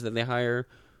officers that they hire.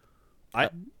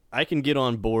 I can get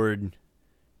on board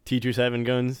teachers having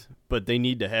guns, but they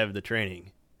need to have the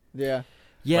training. yeah.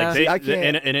 Yeah, Like they, I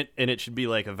can't- and it should be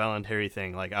like a voluntary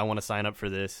thing. Like I want to sign up for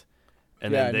this,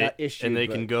 and Yeah, then not they issued, and they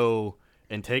but- can go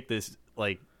and take this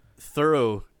like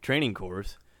thorough training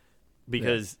course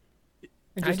because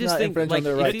And I just not think, infringe like, on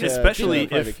their if right you- to especially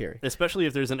private carry.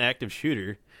 if there's an active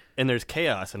shooter and there's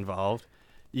chaos involved,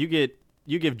 you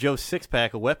give Joe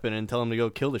Sixpack a weapon and tell him to go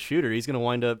kill the shooter. He's going to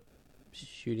wind up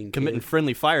shooting, committing kid.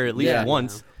 friendly fire at least Yeah.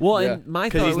 once. Well, Yeah. and my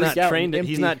Because thought he's was not trained.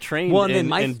 He's not trained Well, and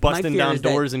then in busting fear down is that-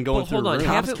 doors and going Well, through hold on, rooms.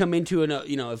 Cops come into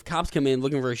if cops come in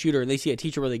looking for a shooter and they see a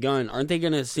teacher with a gun, aren't they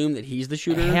going to assume that he's the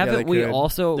shooter? Haven't they we could.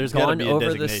 also There's gotta gone be a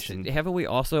over this? designation. Haven't we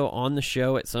also on the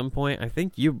show at some point? I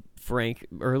think you, Frank,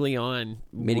 early on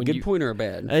Made a when good you- point or a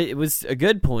bad? It was a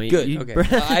good point. Good. You Okay. br-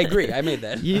 I agree. I made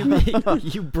that.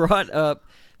 you brought up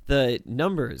the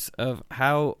numbers of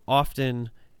how often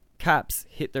cops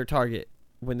hit their target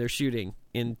when they're shooting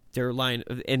in their line,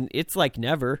 and it's like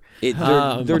never.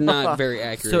 They're not very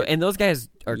accurate. So, and those guys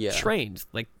are Yeah. trained.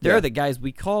 Like they're Yeah. the guys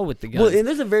we call with the guns. well, and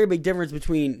there's a very big difference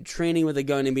between training with a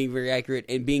gun and being very accurate,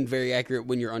 and being very accurate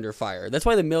when you're under fire. That's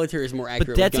why the military is more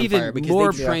accurate but that's with gunfire even because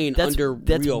more they train that's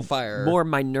real fire. More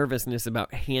my nervousness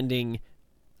about handing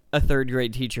a third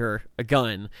grade teacher a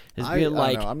gun is I being don't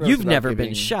like, know. I'm nervous you've about never been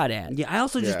giving- shot at. Yeah, I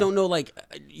also just Yeah. don't know. Like,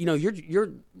 you're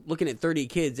looking at 30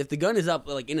 kids. If the gun is up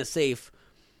like in a safe,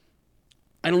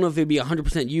 I don't know if it'd be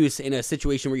 100% use in a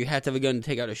situation where you have to have a gun to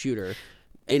take out a shooter.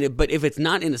 But if it's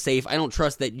not in a safe, I don't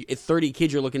trust that if 30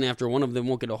 kids you're looking after, one of them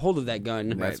won't get a hold of that gun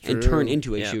That's and true. turn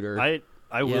into a Yeah. shooter.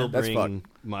 I will That's bring fun.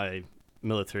 my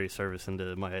military service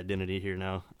into my identity here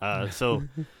now. So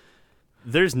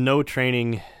there's no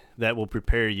training that will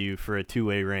prepare you for a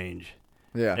two-way range.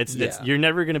 Yeah. It's Yeah. you're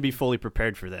never going to be fully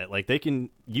prepared for that. Like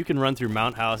you can run through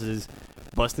mount houses,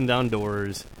 busting down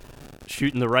doors,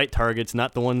 shooting the right targets,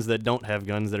 not the ones that don't have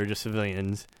guns that are just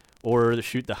civilians, or to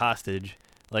shoot the hostage.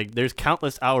 Like there's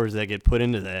countless hours that get put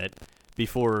into that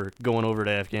before going over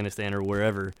to Afghanistan or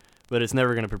wherever, but it's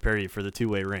never going to prepare you for the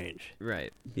two-way range.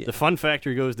 Right. Yeah. The fun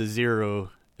factor goes to zero,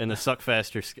 and the suck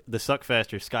faster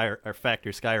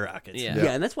factor skyrockets. Yeah.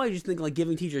 Yeah, and that's why I just think like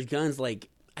giving teachers guns. Like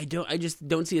I just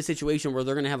don't see a situation where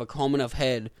they're going to have a calm enough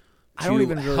head to I don't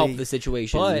even really- help the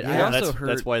situation. But I also that's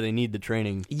heard why they need the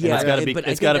training. And Yeah, it's got to be but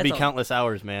I it's think got to that's be a- countless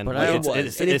hours, man. But Like, I it's, was.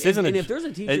 it's, And if- this isn't and a, if there's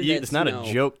a teacher it's that's, not you a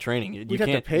know- joke training. You We'd have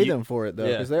to can't pay them for it though,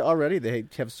 Yeah. because they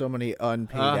have so many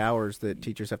unpaid hours that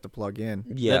teachers have to plug in.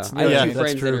 Yeah, That's- I have yeah, two that's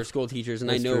friends that true. are school teachers, and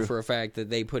That's I know true. for a fact that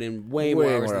they put in way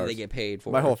more hours than they get paid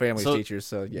for. My whole family's So- teachers,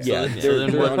 so yeah. Yeah, So they're,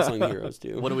 then they're what- unsung heroes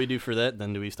too. What do we do for that?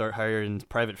 Then do we start hiring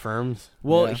private firms?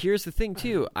 Well, Yeah. here's the thing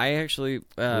too. I actually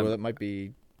Well, that might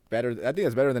be better. I think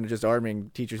it's better than just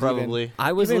arming teachers. Probably.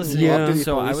 I was even listening. off-duty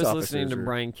So I police was listening to officers are-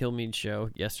 Brian Kilmeade's show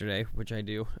yesterday, which I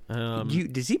do.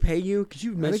 Does he pay you? Because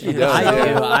you mentioned he him. does. I do.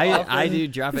 Yeah. I do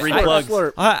drop it. Free I- plugs.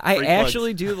 I Free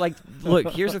actually do like.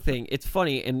 Look, here's the thing. It's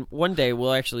funny, and one day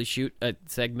we'll actually shoot a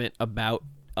segment about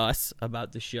us,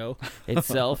 about the show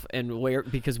itself, and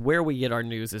because where we get our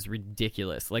news is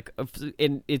ridiculous. Like,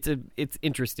 and it's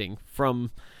interesting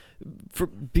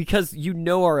because you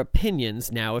know our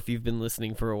opinions now if you've been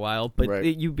listening for a while, but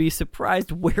Right. you'd be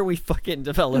surprised where we fucking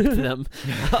developed them.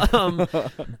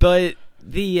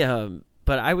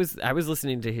 But I was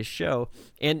listening to his show,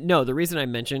 and no, the reason I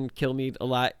mentioned Kilmeade a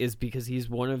lot is because he's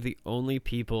one of the only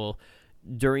people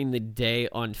during the day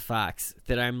on Fox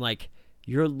that I'm like,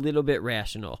 you're a little bit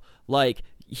rational. Like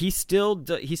he still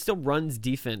runs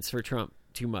defense for Trump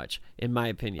too much, in my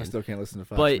opinion. I still can't listen to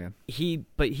Fox, but man.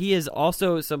 he is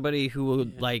also somebody who will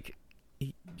like.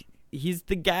 He's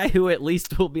the guy who at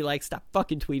least will be like, stop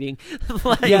fucking tweeting.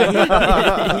 Like,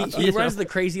 He you runs know? the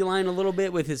crazy line a little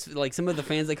bit with his some of the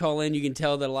fans that call in. You can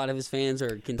tell that a lot of his fans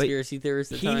are conspiracy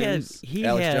theorists at times. He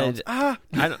Alex had Jones. I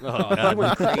don't, He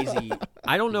went crazy.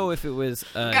 I don't know if it was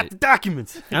Got the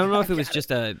documents. I don't know if it was just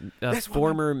a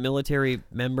former military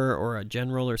member or a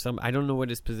general or some. I don't know what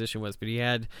his position was, but he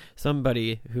had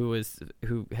somebody who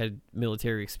had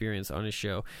military experience on his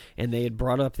show, and they had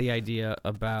brought up the idea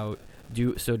about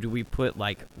do we put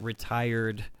like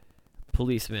retired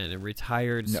policemen and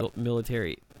retired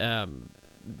military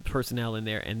personnel in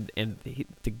there, and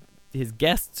his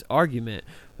guest's argument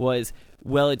was,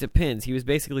 well, it depends. He was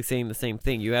basically saying the same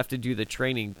thing. You have to do the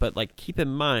training, but like keep in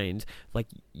mind, like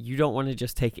you don't want to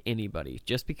just take anybody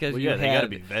just because Well, you yeah, they had. gotta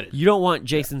be vetted. You don't want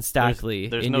Jason Stockley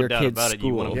There's in no your doubt kid's about it. You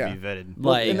school. want them Yeah. to be vetted.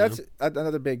 Like, And that's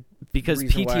another big because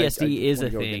reason why PTSD is a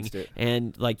wanna go thing, against it.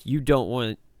 and like you don't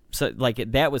want. So like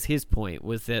that was his point,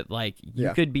 was that like you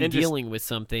Yeah. could be And just dealing with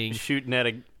something. shooting at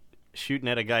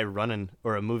a guy running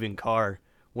or a moving car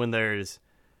when there's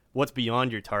what's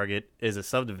beyond your target is a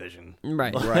subdivision.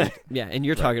 Right. Right. Yeah, and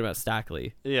you're talking about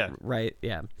Stockley. Yeah. Right.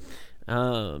 Yeah.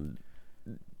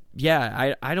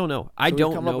 Yeah, I don't know. I So we've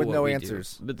don't come know up with what no we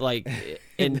answers. do. But like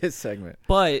in and this segment.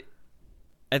 but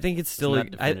I think it's still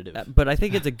not definitive. but I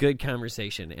think it's a good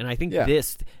conversation, and I think Yeah.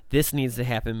 this needs to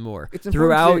happen more It's important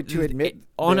throughout to admit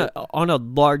on that- a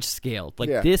large scale. Like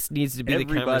Yeah. this needs to be the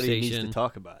Everybody conversation. needs to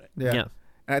talk about it. Yeah. Yeah.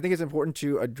 And I think it's important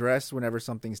to address whenever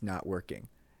something's not working.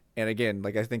 And again,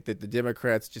 like I think that the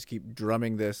Democrats just keep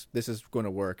drumming this is going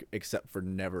to work, except for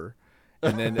never.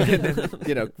 And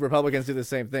then, Republicans do the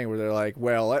same thing where they're like,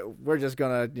 well, we're just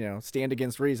going to, stand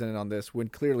against reason on this, when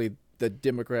clearly the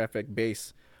demographic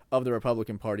base of the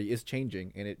Republican Party is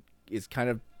changing, and it is kind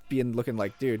of looking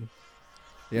like, dude,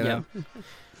 Yeah.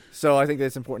 So I think that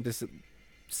it's important to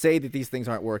say that these things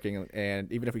aren't working,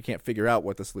 and even if we can't figure out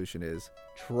what the solution is,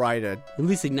 try to at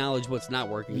least acknowledge what's not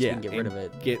working so you can get rid of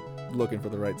it. Get looking for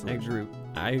the right solution.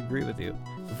 I agree with you.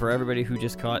 For everybody who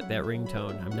just caught that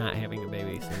ringtone, I'm not having a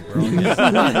baby, so we're all good.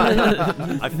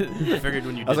 I figured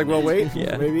when you I was like, well, wait,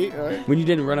 Yeah. maybe. All right. When you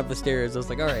didn't run up the stairs, I was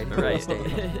like, all right, Right.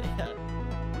 stay.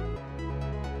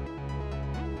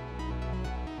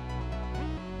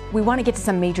 We want to get to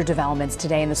some major developments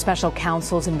today in the special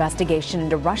counsel's investigation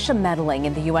into Russia meddling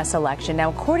in the U.S. election. Now,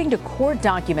 according to court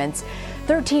documents,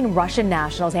 13 Russian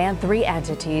nationals and 3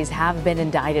 entities have been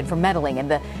indicted for meddling in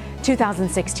the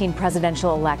 2016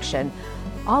 presidential election.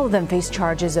 All of them face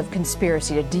charges of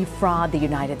conspiracy to defraud the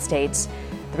United States.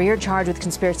 3 are charged with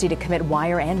conspiracy to commit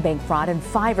wire and bank fraud, and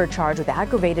 5 are charged with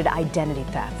aggravated identity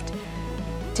theft.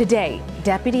 Today,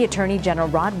 Deputy Attorney General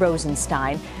Rod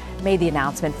Rosenstein made the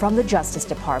announcement from the Justice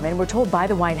Department. We're told by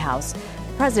the White House the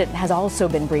president has also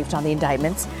been briefed on the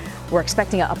indictments. We're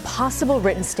expecting a possible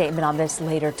written statement on this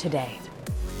later today.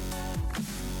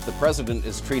 The president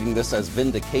is treating this as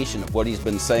vindication of what he's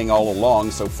been saying all along.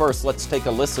 So first, let's take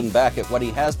a listen back at what he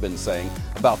has been saying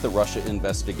about the Russia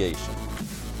investigation.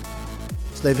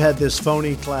 They've had this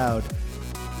phony cloud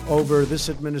over this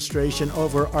administration,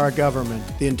 over our government.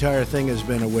 The entire thing has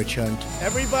been a witch hunt.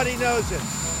 Everybody knows it.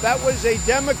 That was a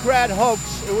Democrat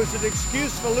hoax. It was an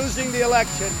excuse for losing the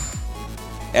election.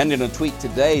 And in a tweet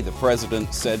today, the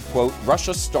president said, quote,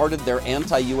 Russia started their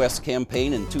anti-U.S.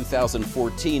 campaign in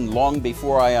 2014, long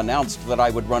before I announced that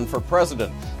I would run for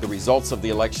president. The results of the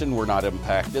election were not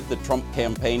impacted. The Trump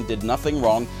campaign did nothing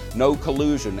wrong, no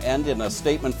collusion. And in a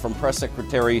statement from Press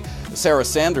Secretary Sarah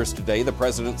Sanders today, the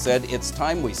president said, it's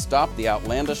time we stop the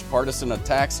outlandish partisan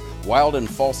attacks, wild and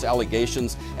false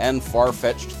allegations, and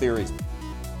far-fetched theories.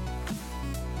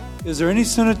 Is there any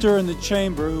senator in the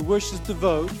chamber who wishes to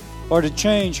vote or to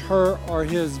change her or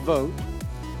his vote?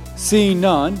 Seeing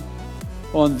none,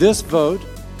 on this vote,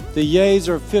 the yeas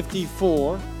are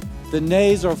 54, the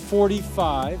nays are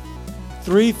 45,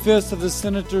 3/5 of the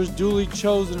senators duly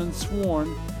chosen and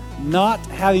sworn not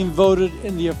having voted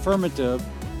in the affirmative,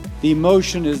 the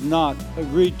motion is not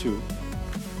agreed to.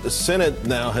 The Senate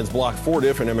now has blocked 4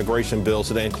 different immigration bills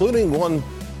today, including one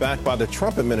backed by the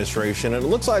Trump administration, and it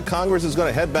looks like Congress is going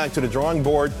to head back to the drawing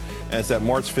board as that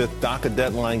March 5th DACA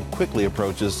deadline quickly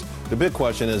approaches. The big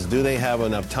question is, do they have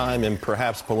enough time and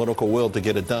perhaps political will to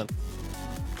get it done?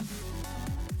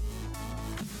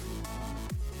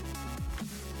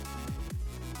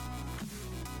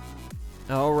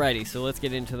 Alrighty, so let's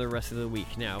get into the rest of the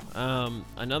week now.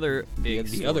 Another big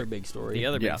The other big story. The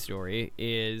other big story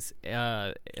is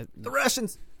The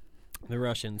Russians. The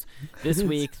Russians. This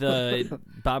week, the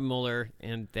Bob Mueller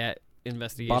and that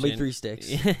investigation. Bobby Three Sticks.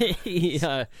 It's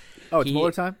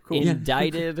Mueller time? Cool.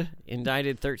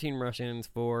 Indicted 13 Russians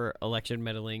for election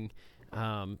meddling,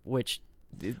 which...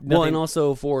 Well, and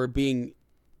also for being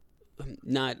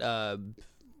not...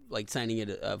 like signing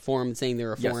a form saying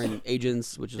they're foreign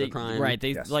agents, which is a crime. Right.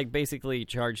 They basically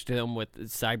charged them with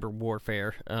cyber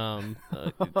warfare.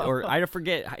 Or I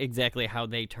forget exactly how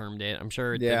they termed it. I'm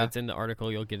sure that it's in the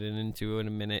article. You'll get it into in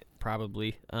a minute,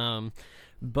 probably.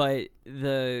 But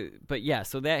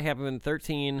so that happened.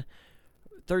 13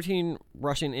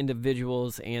 Russian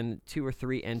individuals and 2 or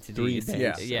 3 entities.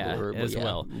 As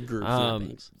well.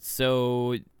 Groups,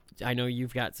 so I know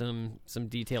you've got some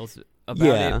details about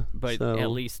it, but at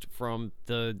least from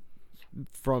the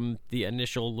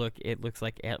initial look, it looks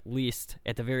like at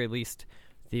the very least,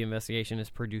 the investigation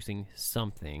is producing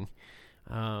something.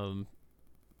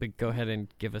 But go ahead and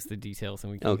give us the details,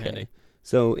 and we can Okay.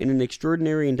 So, in an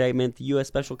extraordinary indictment, the U.S.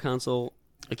 Special Counsel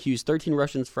accused 13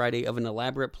 Russians Friday of an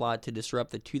elaborate plot to disrupt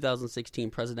the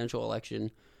 2016 presidential election,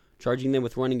 charging them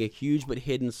with running a huge but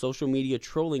hidden social media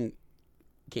trolling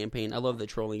campaign. I love that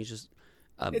trolling is just...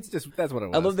 that's what it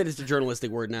was. I love that it's a journalistic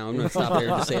word now. I'm going to stop there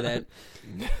to say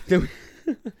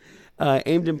that.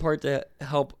 Aimed in part to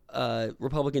help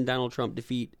Republican Donald Trump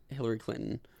defeat Hillary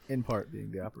Clinton. In part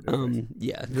being the operative.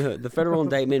 The federal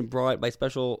indictment brought by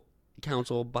special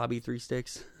counsel Bobby Three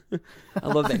Sticks. I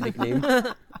love that nickname.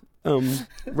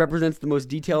 Represents the most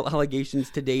detailed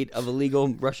allegations to date of illegal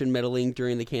Russian meddling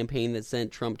during the campaign that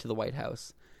sent Trump to the White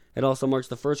House. It also marks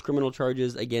the first criminal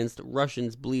charges against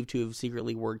Russians believed to have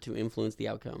secretly worked to influence the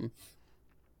outcome.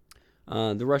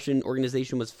 The Russian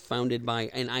organization was founded by,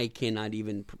 and I cannot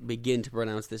even begin to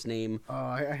pronounce this name.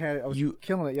 I was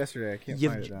killing it yesterday. I can't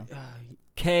find it now.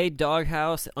 K,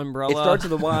 Doghouse, Umbrella. It starts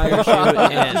with a Y.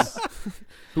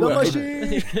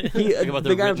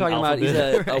 The guy I'm talking about, he's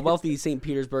a wealthy St.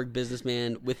 Petersburg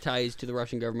businessman with ties to the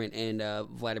Russian government and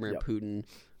Vladimir Putin.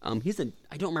 I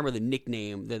don't remember the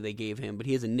nickname that they gave him, but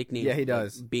he has a nickname. Yeah, he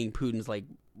does. Being Putin's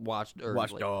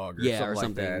watchdog or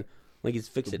something. Like he's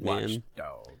Fix-It Man.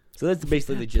 Watchdog. So that's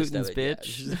basically the gist Putin's of it.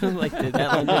 bitch. Like, did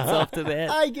that lend itself to that?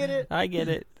 I get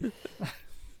it.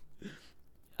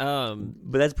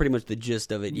 But that's pretty much the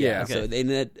gist of it. Yeah. Okay. So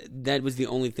and that was the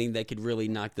only thing that could really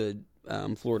knock the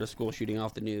Florida school shooting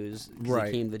off the news. Right.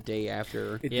 It came the day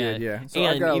after. It did, yeah. So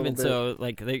and even so,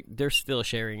 like they're still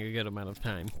sharing a good amount of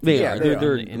time. They are.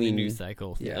 They're in the news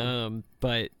cycle. Yeah.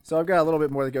 But so I've got a little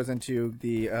bit more that goes into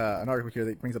the an article here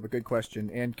that brings up a good question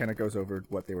and kind of goes over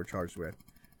what they were charged with.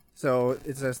 So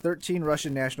it says 13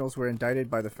 Russian nationals were indicted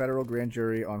by the federal grand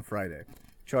jury on Friday,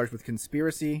 charged with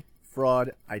conspiracy,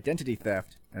 fraud, identity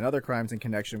theft, and other crimes in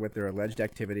connection with their alleged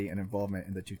activity and involvement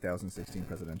in the 2016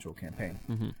 presidential campaign.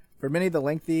 Mm-hmm. For many, the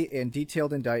lengthy and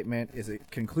detailed indictment is a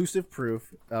conclusive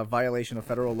proof of violation of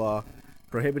federal law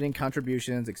prohibiting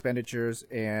contributions, expenditures,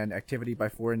 and activity by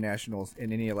foreign nationals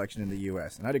in any election in the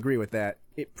U.S. And I'd agree with that.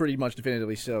 It pretty much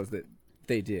definitively shows that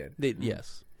they did.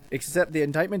 Yes. Except the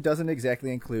indictment doesn't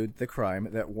exactly include the crime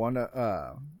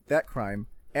that crime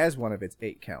as one of its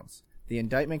 8 counts. The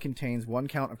indictment contains 1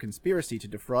 count of conspiracy to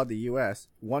defraud the U.S.,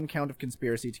 1 count of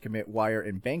conspiracy to commit wire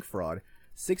and bank fraud,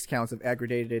 6 counts of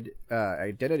aggravated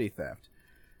identity theft.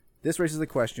 This raises the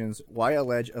questions, why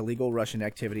allege illegal Russian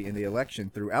activity in the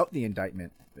election throughout the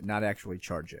indictment, but not actually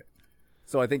charge it?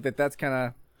 So I think that's kind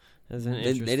of... It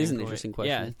is an interesting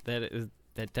question. Yeah,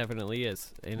 that definitely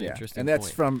is an interesting and that's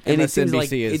point. from and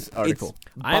MSNBC's article.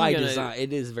 It's by design.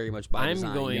 It is very much by design.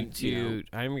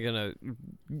 I'm going to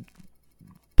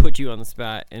put you on the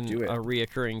spot in a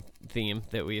reoccurring theme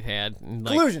that we've had.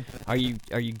 Like, collusion. Are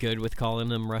you good with calling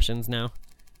them Russians now?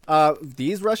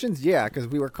 These Russians, yeah, because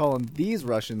we were calling these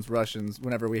Russians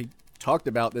whenever we talked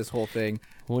about this whole thing.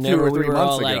 Whenever 2 or 3 we were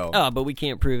months all ago. like, but we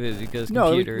can't prove it because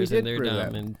computers we and they're prove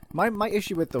dumb. that. And my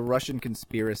issue with the Russian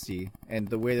conspiracy and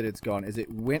the way that it's gone is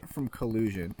it went from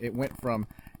collusion. It went from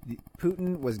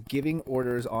Putin was giving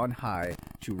orders on high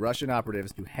to Russian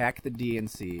operatives to hack the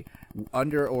DNC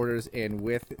under orders and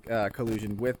with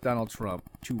collusion with Donald Trump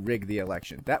to rig the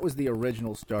election. That was the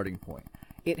original starting point.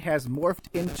 It has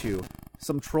morphed into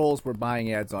some trolls were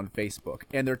buying ads on Facebook,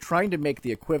 and they're trying to make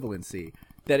the equivalency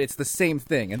that it's the same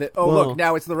thing, and that look,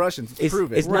 now it's the Russians.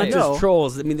 Prove it. It's not just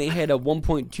trolls. I mean, they had a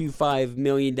 $1.25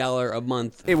 million a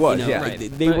month. It was,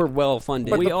 They were well funded.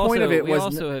 But we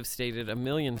also have stated a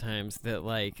million times that,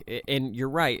 like, and you're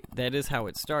right, that is how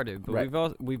it started.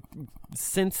 But we've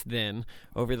since then,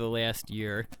 over the last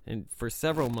year and for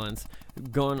several months,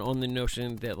 gone on the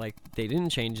notion that, like, they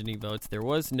didn't change any votes. There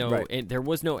was no, and there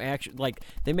was no action. Like,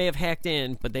 they may have hacked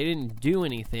in, but they didn't do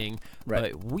anything.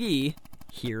 Right. But we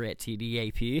here at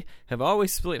TDAP have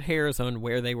always split hairs on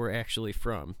where they were actually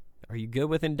from. Are you good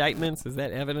with indictments? Is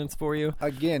that evidence for you?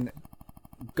 Again,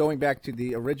 going back to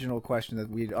the original question that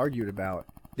we'd argued about,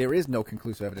 there is no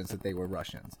conclusive evidence that they were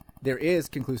Russians. There is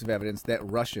conclusive evidence that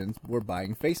Russians were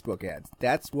buying Facebook ads.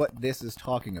 That's what this is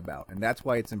talking about, and that's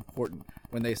why it's important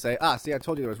when they say, see, I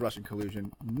told you there was Russian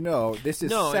collusion. No, this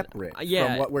is separate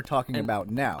from what we're talking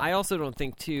about now. I also don't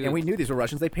think, too... And we knew these were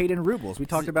Russians. They paid in rubles. We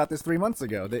talked about this 3 months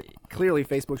ago, that clearly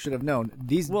Facebook should have known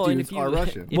these dudes are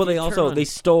Russian. Well, they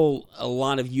stole a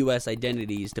lot of U.S.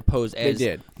 identities to pose as...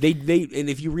 They did. They and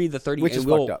if you read the 30... Which is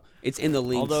fucked up. It's in the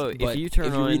links. Although, if you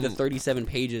read the 37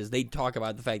 pages, they talk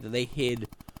about the fact that they hid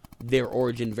their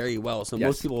origin very well. So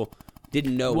most people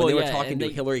didn't know when they were talking to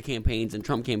Hillary campaigns and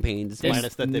Trump campaigns.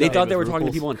 They thought they were talking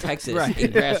to people in Texas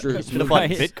in grassroots.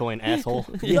 Bitcoin, asshole.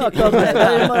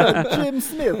 Jim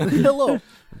Smith. Hello.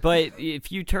 But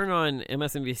if you turn on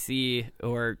MSNBC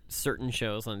or certain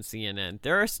shows on CNN,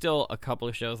 there are still a couple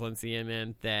of shows on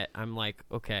CNN that I'm like,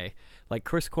 okay. Like,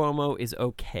 Chris Cuomo is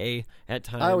okay at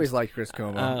times. I always like Chris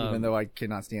Cuomo, even though I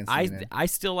cannot stand CNN. I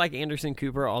still like Anderson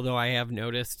Cooper, although I have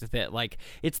noticed that, like,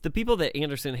 it's the people that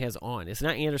Anderson has on. It's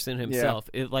not Anderson himself.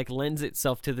 Yeah. It, like, lends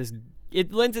itself to this...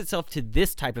 It lends itself to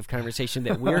this type of conversation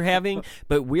that we're having,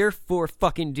 but we're 4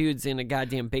 fucking dudes in a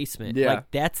goddamn basement. Yeah.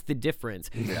 Like, that's the difference.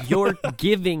 Yeah. You're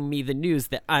giving me the news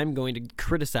that I'm going to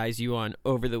criticize you on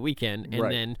over the weekend and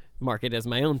then mark it as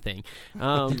my own thing.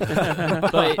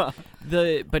 But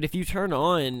if you turn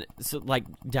on, like,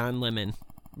 Don Lemon,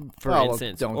 for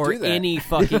instance, or any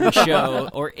fucking show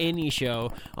or any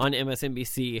show on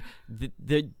MSNBC,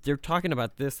 they're talking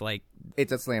about this like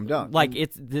it's a slam dunk. Like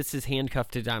this is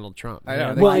handcuffed to Donald Trump. I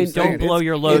know. Well, don't blow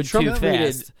your load too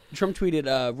fast. Trump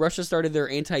tweeted, Russia started their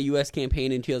anti-U.S.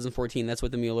 campaign in 2014. That's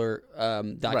what the Mueller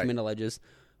document alleges.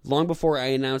 Long before I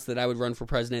announced that I would run for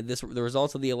president, the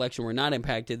results of the election were not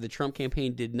impacted. The Trump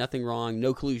campaign did nothing wrong.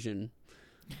 No collusion.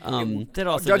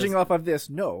 Judging off of this,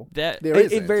 no.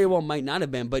 It very well might not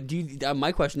have been. But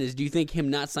my question is, do you think him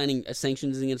not signing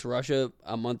sanctions against Russia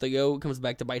a month ago comes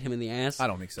back to bite him in the ass? I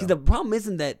don't think so. The problem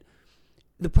isn't that.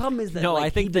 The problem is that I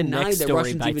think he the denied next that story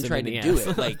Russians bites even him tried in to the do ass.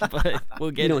 it. Like, but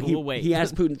we'll wait. He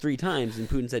asked Putin 3 times, and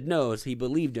Putin said no, so he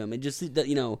believed him. And just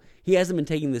he hasn't been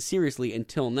taking this seriously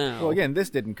until now. Well, again, this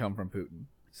didn't come from Putin.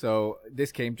 So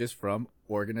this came just from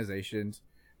organizations.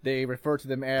 They refer to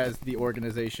them as the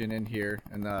organization in here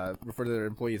and refer to their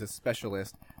employees as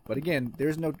specialists. But again,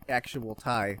 there's no actual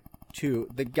tie to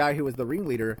the guy who was the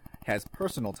ringleader has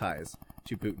personal ties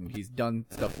to Putin. He's done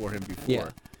stuff for him before. Yeah.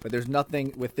 But there's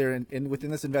nothing within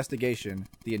this investigation,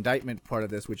 the indictment part of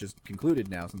this, which is concluded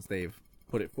now since they've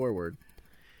put it forward,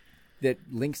 that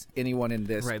links anyone in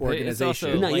this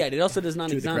organization. Not yet. It also does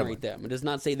not exonerate them. It does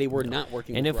not say they were not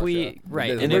working with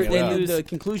Russia. And the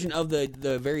conclusion of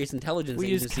the various intelligence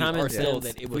agencies are still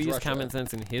that it was we use Russia. common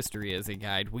sense and history as a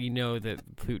guide. We know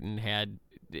that Putin had.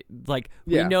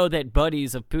 We know that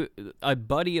a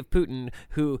buddy of Putin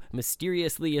who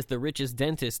mysteriously is the richest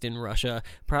dentist in Russia,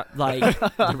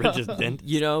 the richest dentist.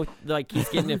 He's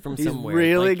getting it from He's somewhere.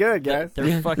 really good, guys.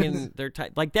 They're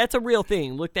tight. Like, that's a real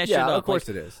thing. Look that shit up. Yeah, of course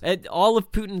it is. All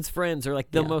of Putin's friends are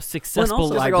like the most successful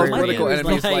librarians. librarians. All his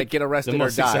political enemies get arrested the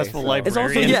most or die. successful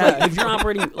librarians. It's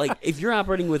also if you're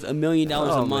operating with $1 million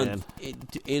a month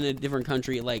in a different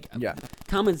country,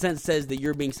 common sense says that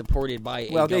you're being supported by a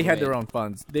government. They had their own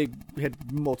funds. They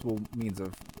had multiple means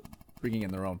of bringing in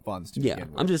their own funds to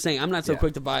begin with. I'm just saying, I'm not so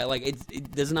quick to buy it.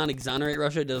 It does not exonerate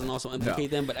Russia. It doesn't also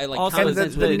implicate them. But also, common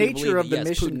sense the would nature of believe the that,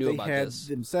 yes, mission Putin knew they about had this.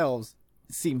 themselves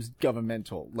seems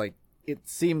governmental. It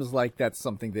seems like that's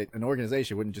something that an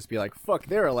organization wouldn't just be like, fuck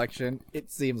their election.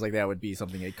 It seems like that would be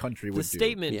something a country would do. The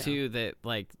statement, too, that,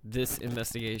 this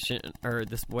investigation, or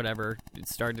this whatever, it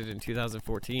started in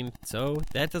 2014, so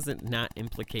that doesn't not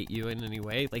implicate you in any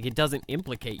way. It doesn't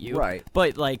implicate you. Right.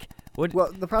 But, what...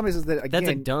 Well, the problem is that,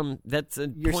 again... That's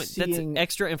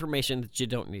extra information that you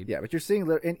don't need. Yeah, but you're seeing...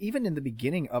 And even in the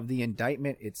beginning of the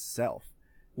indictment itself,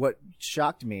 what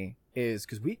shocked me is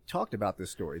because we talked about this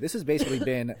story. This has basically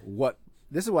been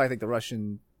this is why I think the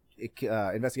Russian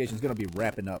investigation is going to be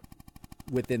wrapping up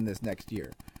within this next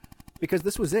year, because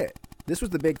this was it. This was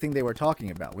the big thing they were talking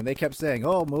about when they kept saying,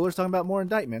 "Oh, Mueller's talking about more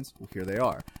indictments." Well, here they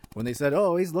are. When they said,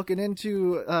 "Oh, he's looking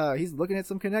at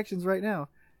some connections right now."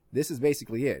 This is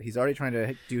basically it. He's already trying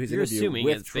to do his interview with Trump. You're assuming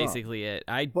it's basically it.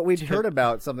 But we've heard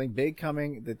about something big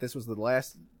coming, that this was the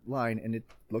last line, and it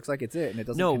looks like it's it, and it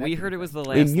doesn't No, connect we heard anything. it was the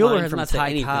last Mueller line has from not said Ty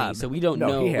anything, Cobb. so we don't No,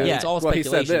 know. he has. It's all Well, he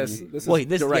speculation. said this. This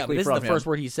is directly this is from the first him.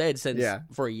 word he said since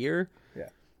for a year. Yeah.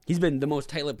 He's been the most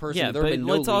tight-lipped person. Yeah, There have but been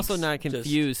no let's also leaks. not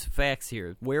confuse facts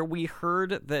here. Where we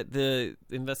heard that the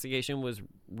investigation was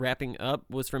wrapping up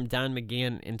was from Don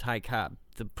McGahn and Ty Cobb,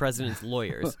 the president's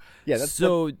lawyers. Yeah,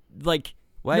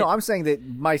 What? No, I'm saying that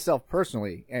myself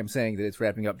personally am saying that it's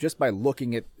wrapping up just by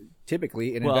looking at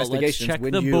typically in investigations let's check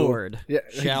when the you board,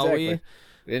 shall exactly.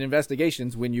 we? In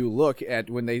investigations, when you look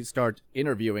at when they start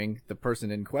interviewing the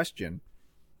person in question,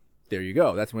 there you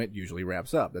go. That's when it usually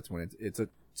wraps up. That's when it's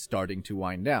starting to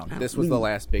wind down. This was the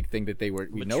last big thing that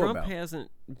we know Trump about.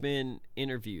 hasn't been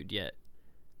interviewed yet.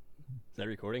 Is that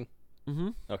recording? Mm-hmm.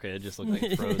 Okay, it just looked like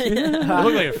it froze. It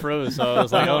looked like it froze, so I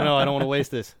was like, oh no, I don't want to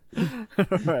waste this.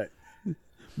 Right.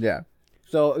 Yeah.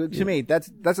 So to me, that's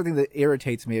the thing that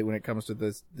irritates me when it comes to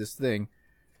this thing.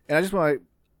 And I just want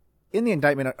to, in the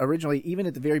indictment originally, even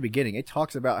at the very beginning, it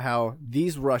talks about how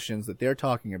these Russians that they're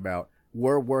talking about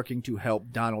were working to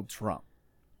help Donald Trump.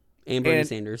 And Bernie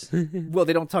Sanders. Well,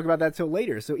 they don't talk about that till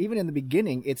later. So even in the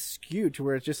beginning, it's skewed to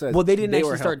where it just says. Well, they didn't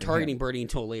actually start targeting Bernie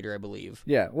until later, I believe.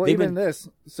 Yeah. Well, this.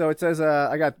 So it says,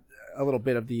 I got a little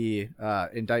bit of the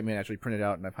indictment actually printed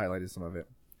out, and I've highlighted some of it.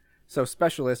 So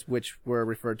specialists, which were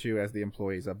referred to as the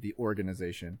employees of the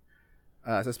organization.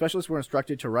 So specialists were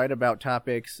instructed to write about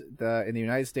topics in the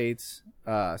United States,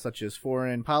 such as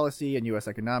foreign policy and U.S.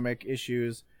 economic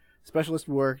issues. Specialists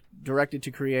were directed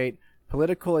to create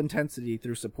political intensity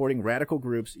through supporting radical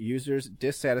groups, users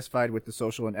dissatisfied with the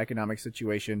social and economic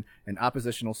situation, and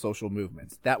oppositional social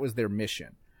movements. That was their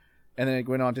mission. And then it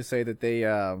went on to say that they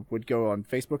would go on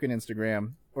Facebook and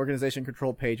Instagram. Organization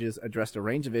control pages addressed a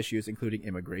range of issues, including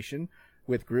immigration,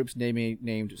 with groups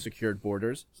named Secured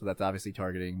Borders. So that's obviously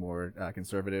targeting more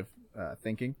conservative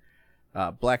thinking.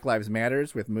 Black Lives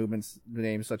Matters, with movements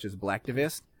named such as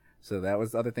Blacktivist. So that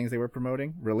was other things they were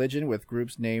promoting. Religion with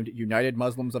groups named United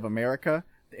Muslims of America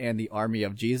and the Army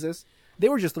of Jesus. They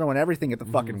were just throwing everything at the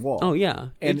fucking wall. Oh, yeah.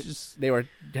 And they were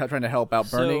trying to help out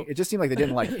Bernie. It just seemed like they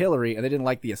didn't like Hillary and they didn't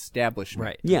like the establishment.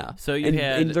 Right. Yeah. So you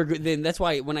then that's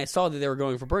why when I saw that they were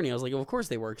going for Bernie, I was like, well, of course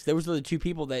they were. 'Cause those were the two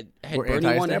people that had Were Bernie won and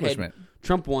had anti-establishment.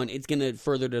 Trump won. It's going to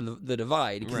further the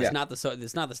divide because Right.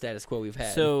 it's not the status quo we've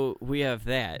had. So we have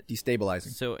that.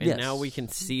 Destabilizing. So Yes. now we can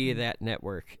see that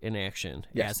network in action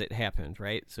Yes. as it happened,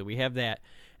 right? So we have that,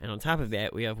 and on top of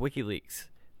that, we have WikiLeaks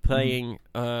playing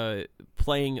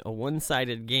a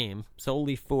one-sided game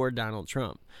solely for Donald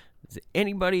Trump. Does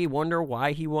anybody wonder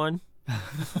why he won?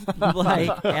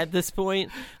 Like at this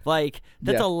point, like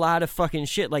that's Yeah. a lot of fucking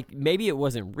shit. Like maybe it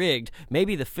wasn't rigged,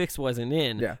 maybe the fix wasn't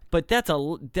in. Yeah. But that's a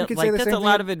could say the that's same a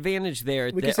lot thing- of advantage there.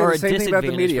 We that, could say or the a same thing about the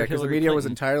disadvantage media for because the Hillary media was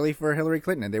Clinton. entirely for Hillary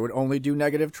Clinton and they would only do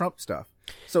negative Trump stuff.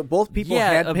 So both people Yeah,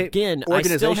 had again, I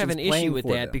organizations still have an playing issue with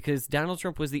for that them. because Donald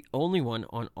Trump was the only one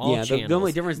on all channels. The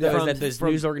only difference though is From- that those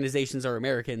from- news organizations are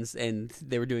Americans and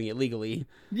they were doing it legally.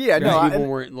 Yeah, no, Those I, people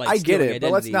weren't, like, I get stealing it,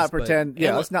 but let's not identities, but- pretend. Yeah,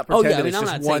 and let's not oh, pretend yeah, that I mean, it's I'm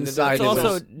just not saying one that side. It's they're that's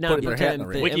also just not putting their hat in the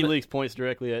pretend ring. that- WikiLeaks points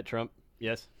directly at Trump.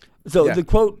 Yes. So Yeah. the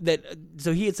quote that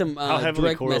so he had some How heavily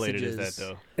direct correlated messages. is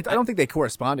that, though? I don't think they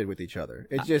corresponded with each other.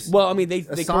 It just Well, I mean, they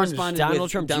Assange- corresponded Donald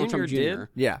with Trump Donald Jr. Trump Jr. did?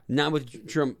 Yeah. Not with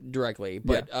Trump directly,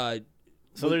 but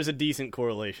So there's a decent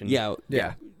correlation. yeah.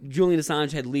 Yeah. Julian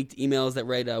Assange had leaked emails that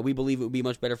read, "We believe it would be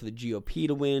much better for the GOP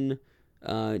to win.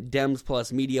 Dems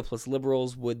plus media plus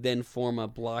liberals would then form a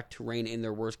bloc to rein in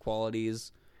their worst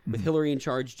qualities. With Hillary in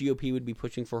charge, GOP would be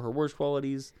pushing for her worst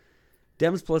qualities.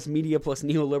 Dems plus media plus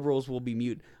neoliberals will be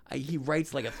mute." He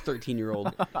writes like a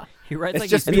 13-year-old. He writes It's like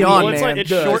just he's beyond, Well, it's man. like it's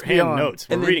Duh, it's shorthand beyond. notes.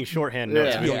 We're And then- reading shorthand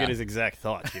notes. Yeah. We don't Yeah. get his exact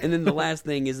thoughts here. And then the last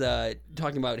thing is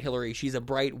talking about Hillary. She's a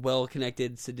bright,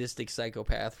 well-connected, sadistic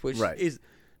psychopath, which Right. is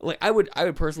like I would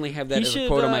personally have that He as a should,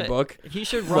 quote on my book. He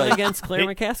should run But- against Claire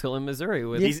McCaskill in Missouri.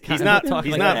 With He's kind of not talk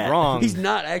he's like not that. wrong. He's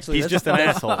not actually. He's That's just an the-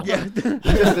 asshole. Yeah.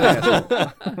 Just an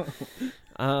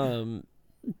asshole.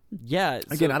 Yeah.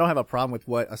 Again, so- I don't have a problem with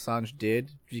what Assange did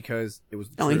because it was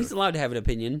the No, truth. he's allowed to have an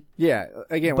opinion, Yeah,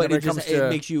 again, but whenever it it comes just to it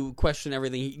makes you question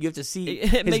everything. You have to see It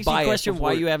his makes you bias question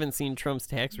why before- you haven't seen Trump's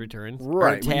tax returns. or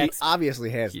right, when he tax. obviously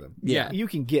has them. Yeah. You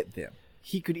can get them.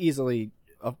 He could easily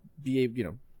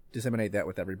disseminate that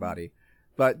with everybody.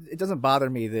 But it doesn't bother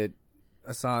me that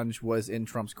Assange was in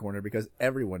Trump's corner because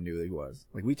everyone knew that he was.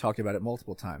 Like, we talked about it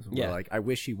multiple times. We're Yeah. like, I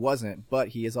wish he wasn't, but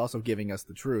he is also giving us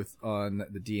the truth on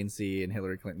the DNC and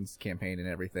Hillary Clinton's campaign and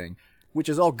everything, which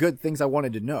is all good things I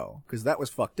wanted to know because that was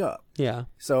fucked up. Yeah.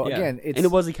 So Yeah. again, it's And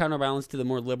it was a counterbalance to the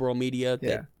more liberal media. yeah,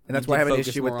 that and that's you why I did have an focus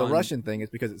issue with more the on. Russian thing is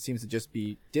because it seems to just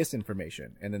be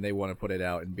disinformation, and then they want to put it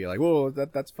out and be like, "Whoa,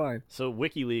 that's fine." So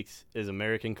WikiLeaks is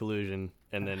American collusion,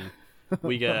 and then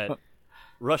we got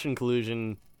Russian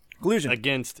collusion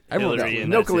against Everyone Hillary. does. And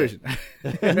No that's collusion. I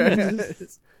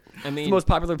It's mean, the most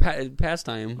popular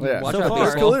pastime. Yeah. Watch so out, far,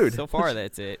 baseball. collude. so far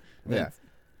that's it. Yeah.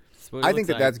 That's what it I think looks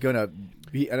that like. that's gonna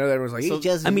be. I know everyone's like, So- "He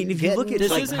just I mean, if you look at This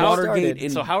like isn't Watergate started.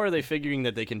 and So how are they figuring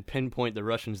that they can pinpoint the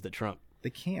Russians to Trump? They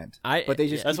can't." I- but they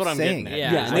just That's keep what I'm saying getting it.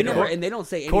 at. yeah, and I they know. never and they don't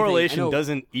say anything. Correlation I know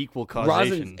doesn't equal Rosen-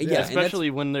 causation, yeah, and especially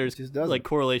when there's just doesn't. like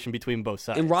correlation between both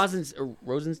sides. And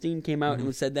Rosenstein came out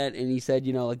and said that, and he said,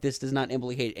 like this does not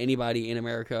implicate anybody in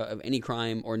America of any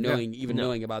crime or knowing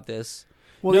knowing about this.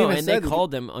 Well, no, even and they said- called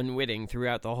them unwitting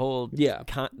throughout the whole. Yeah.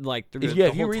 Through If, the if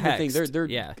you whole read text. the thing, they're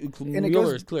yeah. And it Mueller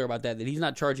goes- is clear about that he's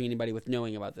not charging anybody with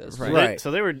knowing about this. Right. Right. So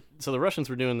the Russians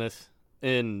were doing this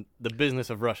in the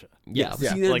business of Russia. Yeah,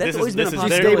 Yeah. See, Like, that's this always is- been this a is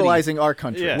possibility. Destabilizing our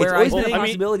country. Yeah. It's Where always I been a think-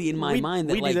 possibility in my mind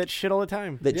that we like do that shit all the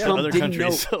time. that in Trump other didn't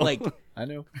countries. know, so- like, I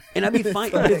know. and I'd be fine.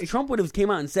 But if Trump would have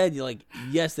came out and said, like,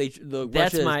 yes,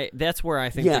 that's where I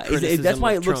think yeah, the criticism that's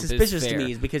why of it looks Trump is suspicious to fair.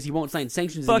 me is because he won't sign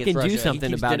sanctions Fucking against do Russia. something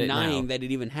he keeps about it denying now. that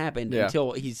it even happened Yeah.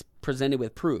 until he's presented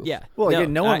with proof. Yeah. Well,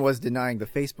 again, no one I- was denying the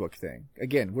Facebook thing.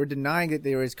 Again, we're denying that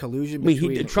there is collusion I mean,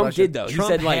 between Trump Russia. did though.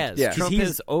 Trump he said like has. Yeah. Trump he's,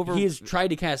 has over. he has tried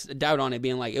to cast doubt on it,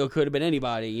 being like it could have been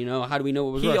anybody. How do we know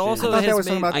it was He Russian? also I thought has that was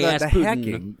talking made- about I the asked Putin.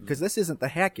 hacking because this isn't the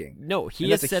hacking. No, he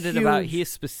And has that's a said it about. huge- He has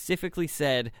specifically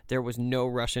said there was no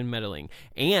Russian meddling,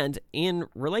 and in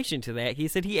relation to that, he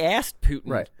said he asked Putin.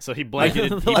 Right. So he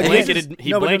blanketed Like,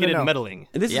 blanketed meddling.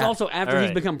 And this is Yeah. also after All he's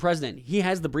right. become president. He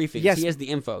has the briefings. Yes. He has the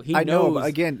info. He I know, knows but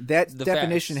again, that the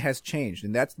definition facts. has changed,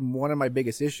 and that's one of my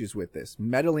biggest issues with this.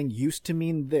 Meddling used to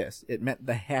mean this; it meant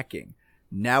the hacking.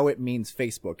 Now it means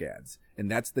Facebook ads, and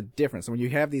that's the difference. So when you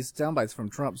have these soundbites from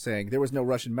Trump saying there was no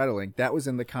Russian meddling, that was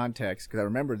in the context because I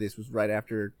remember this was right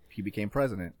after he became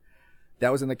president.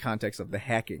 That was in the context of the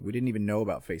hacking. We didn't even know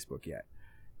about Facebook yet,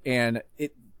 and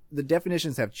the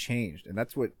definitions have changed, and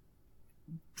that's what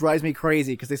drives me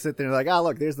crazy because they sit there and like, oh,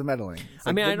 look, there's the meddling. It's I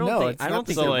like, mean, I don't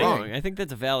think they're like, wrong. I think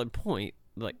that's a valid point.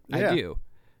 Like, I do.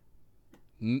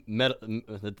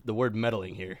 The word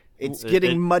meddling here. It's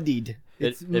getting muddied.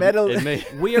 It's we are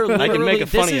literally. I can make a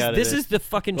funny out of this is the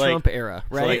fucking Trump era,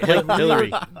 right? Like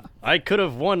Hillary. I could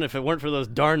have won if it weren't for those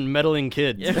darn meddling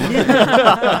kids.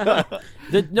 But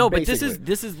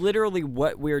this is literally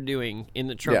what we're doing in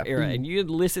the Trump era, and you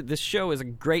elicit this show as a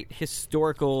great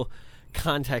historical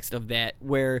context of that,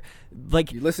 where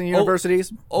like you listen to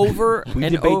universities over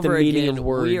and over again,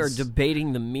 words. we are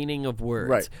debating the meaning of words.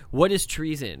 Right. What is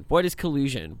treason? What is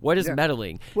collusion? What is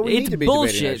meddling? Well, we it's need to be debating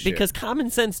that bullshit shit. because common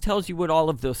sense tells you what all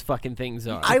of those fucking things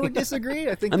are. I would disagree.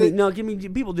 I think.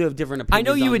 People do have different opinions. I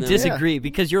know you would disagree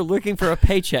because you're looking for a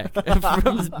paycheck. But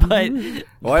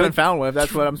I haven't found one. If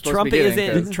that's what I'm supposed to be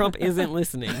getting. Trump isn't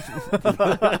listening.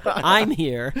 I'm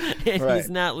here, and he's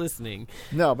not listening.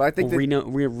 No, but I think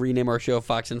we rename our show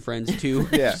Fox and Friends 2.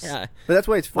 Yeah, but that's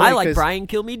why it's funny. I like Brian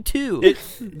Kilmeade too.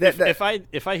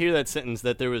 If I hear that sentence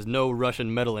that there was no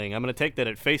Russian meddling, I'm going to take that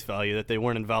at face value that they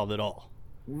weren't involved at all.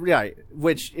 Right.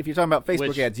 Which, if you're talking about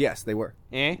Facebook ads, yes, they were.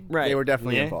 Right. They were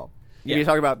definitely involved. If you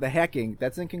talk about the hacking,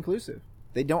 that's inconclusive.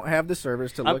 They don't have the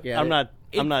servers to look at it.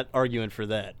 I'm not arguing for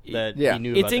that. He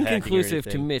knew it's about the inconclusive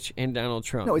hacking or to Mitch and Donald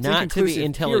Trump. No, it's not to the inconclusive,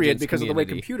 intelligence period, because of the way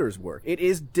community. computers work. It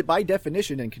is, by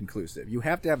definition, inconclusive. You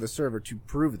have to have the server to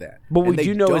prove that. But what And we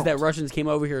do know don't. is that Russians came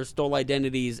over here, stole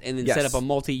identities, and then set up a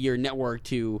multi-year network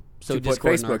to sow put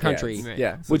discord in our Facebook country. ads.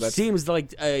 Yeah, so which that's- seems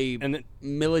like a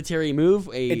military move,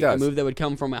 a move that would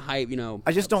come from a high,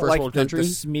 I just don't first like world the country.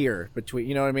 smear between,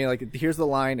 you know what I mean? Like, here's the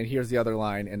line and here's the other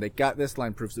line, and they got this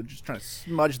line proof, so they're just trying to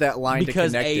smudge that line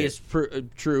because to connect A it. is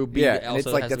true, B and also it's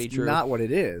like has to that's be true. not what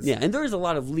it is. Yeah, and there is a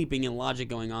lot of leaping in logic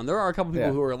going on. There are a couple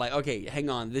people who are like, okay, hang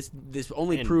on, this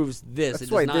only proves this.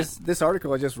 That's it why does not. this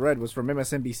article I just read was from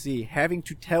MSNBC, having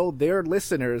to tell their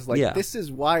listeners, like, this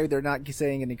is why they're not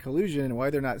saying any collusion and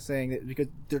why they're not saying it, because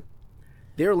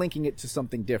they're linking it to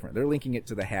something different. They're linking it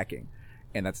to the hacking,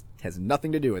 and that has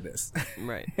nothing to do with this.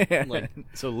 Right.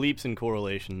 So leaps and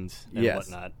correlations and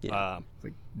whatnot. Yeah.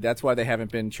 That's why they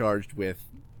haven't been charged with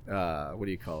what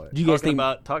do you call it? Do you guys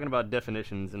talking about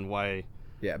definitions and why?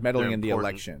 Yeah, meddling in the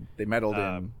important. election. They meddled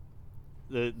in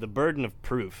the burden of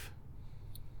proof.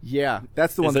 Yeah,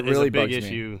 that's the one that really bugs me. Is a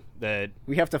big issue that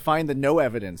we have to find the no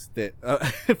evidence that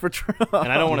for Trump.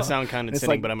 And I don't want to sound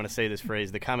condescending, but I'm going to say this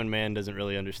phrase: the common man doesn't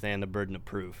really understand the burden of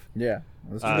proof. Yeah,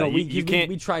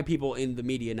 we try people in the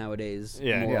media nowadays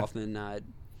more often than not.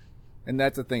 And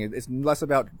that's the thing; it's less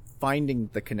about finding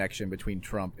the connection between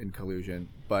Trump and collusion,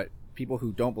 but people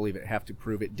who don't believe it have to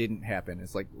prove it didn't happen.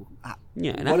 It's like,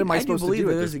 and what am I do supposed believe to do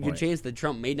that at there's this a good point? chance that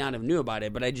Trump may not have knew about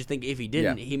it, but I just think if he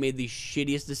didn't, he made the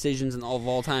shittiest decisions of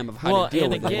all time of how to deal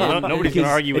with it. Nobody's going to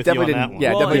argue with you on that one.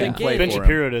 Yeah, definitely didn't play Ben for him.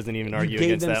 Shapiro doesn't even argue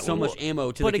against that one. You gave them so much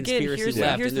ammo to the conspiracy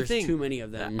left, here's and the there's thing. too many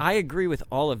of them. I agree with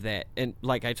all of that, and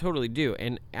like I totally do,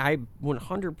 and I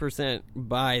 100%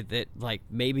 buy that. Like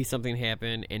maybe something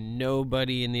happened, and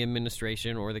nobody in the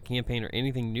administration or the campaign or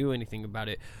anything knew anything about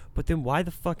it. But then why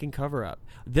the fucking cover up?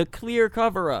 The clear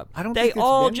cover up. I don't They think it's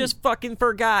all been- just fucking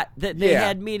forgot that they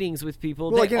had meetings with people.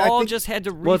 Well, They again, I all think- just had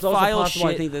to Well, it's also refile possible,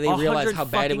 shit. I think, that they realized how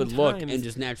bad it 100 would look fucking and times.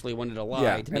 just naturally wanted to lie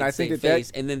Yeah, to and make I a think safe that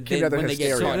face. And then came out of when they get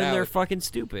hysteria. caught So then they're out, fucking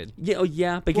stupid.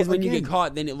 because when you again- get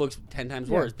caught, then it looks 10 times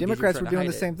Yeah, worse. because you Democrats try were to doing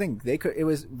hide the it. same thing. They could. It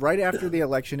was right after the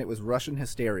election. It was Russian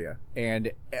hysteria, and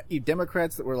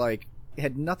Democrats that were like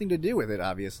had nothing to do with it.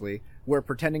 Obviously, were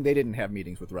pretending they didn't have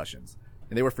meetings with Russians,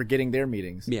 and they were forgetting their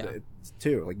meetings.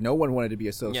 Too. Like no one wanted to be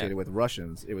associated with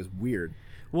Russians. It was weird.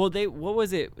 Well, what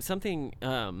was it? Something.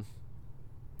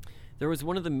 There was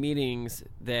one of the meetings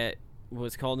that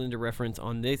was called into reference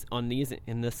in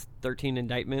this 13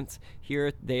 indictments.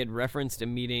 Here they had referenced a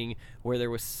meeting where there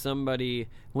was somebody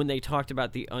when they talked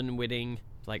about the unwitting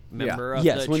member of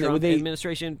the Trump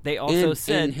administration. They also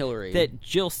said Hillary. that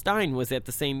Jill Stein was at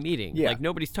the same meeting. Yeah. Like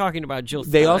nobody's talking about Jill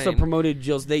Stein. They also promoted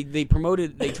Jill's. They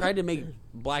tried to make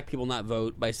black people not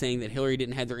vote by saying that Hillary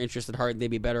didn't have their interests at heart. They'd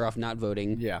be better off not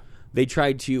voting. Yeah. They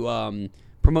tried to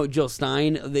promote Jill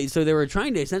Stein. So they were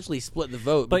trying to essentially split the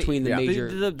vote between the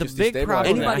major. The big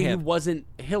problem. Anybody who wasn't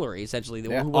Hillary, essentially, who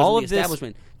wasn't All the of this-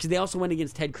 establishment. Because they also went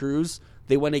against Ted Cruz.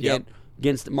 They went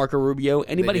against Marco Rubio.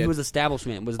 Anybody who was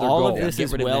establishment was their all goal. of this Get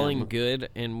is rid of well them. and good,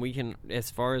 and we can,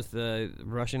 as far as the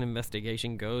Russian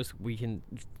investigation goes, we can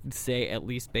say, at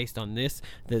least based on this,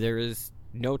 that there is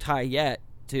no tie yet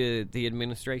to the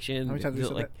administration. How many times have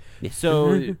you said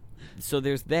that? So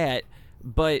there's that,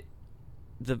 but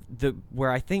the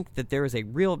where I think that there is a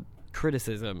real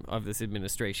criticism of this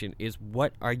administration is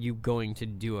what are you going to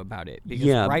do about it?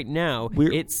 Because right now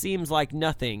it seems like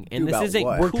nothing, and this isn't.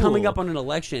 We're coming up on an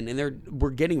election, and we're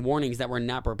getting warnings that we're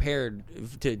not prepared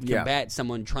to combat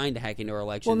someone trying to hack into our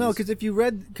elections. Well, no,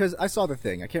 because I saw the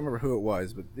thing. I can't remember who it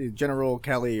was, but General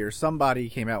Kelly or somebody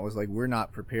came out and was like, "We're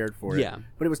not prepared for it." Yeah,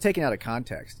 but it was taken out of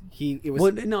context.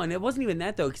 No, and it wasn't even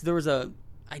that though, because there was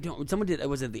someone did,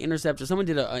 was it The Intercept, or someone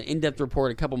did an in-depth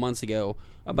report a couple months ago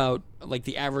about like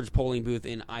the average polling booth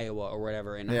in Iowa or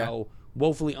whatever, and how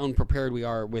woefully unprepared we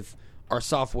are with our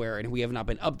software, and we have not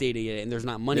been updating it, and there's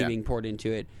not money being poured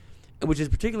into it, which is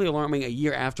particularly alarming a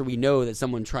year after we know that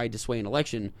someone tried to sway an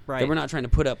election, that we're not trying to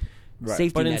put up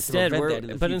safety nets to prevent that in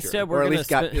the future. Instead we're at least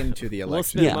got into the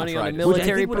election. We'll spend money on a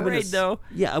military parade, though.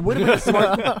 Yeah, it would have been a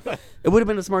smart. It would have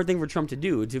been a smart thing for Trump to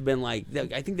do. To have been like,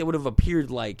 I think that would have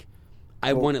appeared like,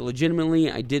 I won it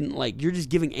legitimately. I didn't you're just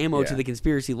giving ammo to the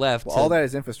conspiracy left. Well, all that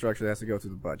is infrastructure that has to go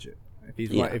through the budget.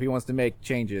 If he wants to make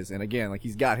changes, and again, like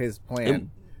he's got his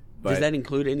plan. Does that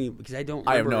include any? Because I don't.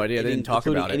 I have no idea. They didn't talk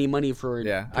about any money for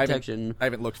protection. I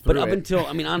haven't looked through it.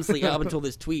 But honestly, up until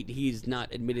this tweet, he's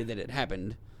not admitted that it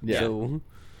happened. Yeah. So,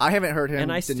 I haven't heard him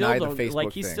and I deny still the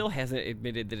Facebook he thing. still hasn't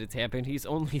admitted that it's happened. He's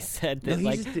only said that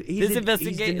this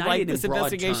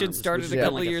investigation started a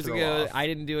couple like years ago. I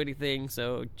didn't do anything,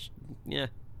 so yeah.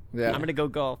 I'm gonna go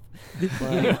golf. For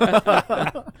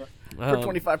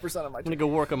 25% of my. I'm gonna go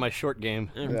work on my short game.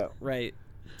 Right.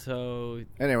 So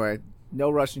anyway,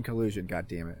 no Russian collusion. God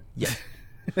damn it. Yeah.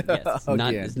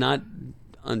 It's not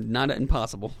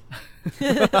impossible.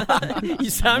 You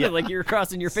sounded like you were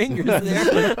crossing your fingers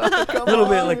there. A little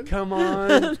bit like, come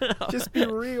on. Just be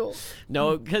real.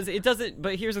 No, because it doesn't.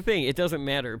 But here's the thing: it doesn't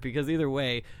matter because either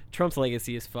way, Trump's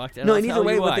legacy is fucked. And no, and either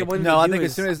way, what they want I think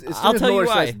as soon as Mueller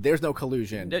says there's no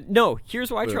collusion. No,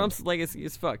 here's why Trump's legacy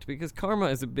is fucked: because karma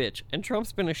is a bitch, and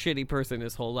Trump's been a shitty person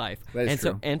his whole life. That is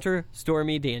true. So enter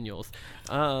Stormy Daniels.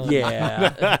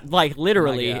 Like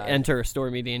literally enter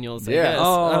Stormy Daniels.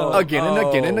 Yeah. Again and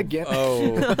again and again.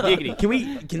 Giggity.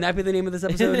 Can that be the name of this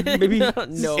episode? Maybe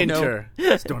no. Enter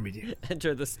Stormy Daniels.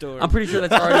 Enter the storm. I'm pretty sure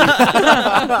that's already.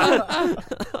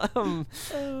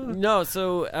 No,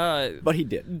 so but he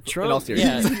did. Trump, in all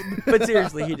seriousness. But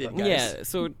seriously, he did. Guys. Yeah,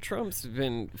 so Trump's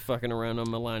been fucking around on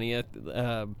Melania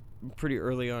pretty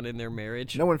early on in their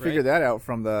marriage. No one figured that out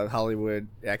from the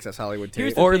Access Hollywood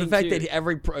tape. Or the fact that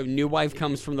every new wife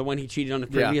comes from the one he cheated on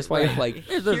his previous wife. Like,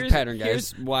 there's a pattern, guys.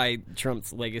 Here's why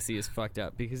Trump's legacy is fucked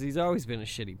up, because he's always been a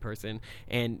shitty person,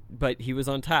 but he was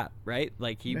on top, right?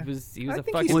 Like he was a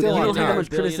fucking. You don't have that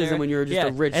much criticism when you're just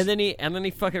a rich. And then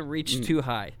he fucking reached too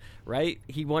high, right?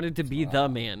 He wanted to be the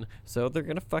man, so they're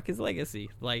gonna fuck his legacy.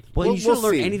 Like, you should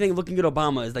learn anything looking at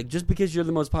Obama is like, just because you're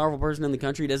the most powerful person in the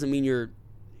country doesn't mean you're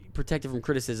protected from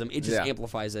criticism. It just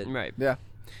amplifies it. Right. Yeah.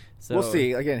 So we'll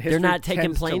see. Again, they're not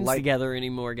taking planes together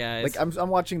anymore, guys. Like I'm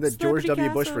watching the George W.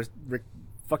 Bush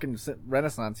fucking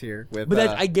renaissance here. But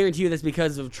I guarantee you that's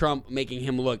because of Trump making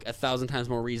him look 1,000 times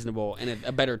more reasonable and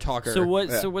a better talker. So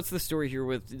what's the story here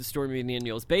with Stormy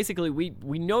Daniels? Basically,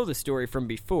 we know the story from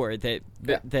before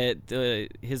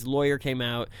that his lawyer came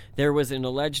out. There was an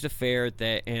alleged affair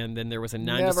and then there was a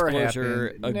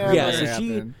non-disclosure agreement. Yeah,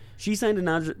 so she signed a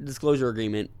non-disclosure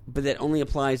agreement, but that only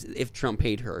applies if Trump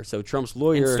paid her. So Trump's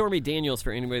lawyer... And Stormy Daniels,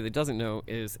 for anybody that doesn't know,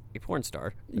 is a porn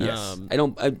star. Yes.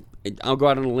 I'll go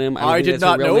out on a limb. I did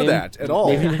not know that at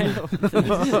all.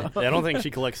 I don't think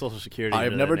she collects Social Security. I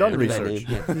have never done research.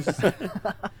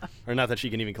 Or not that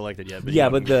she can even collect it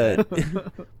yet. But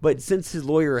but since his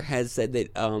lawyer has said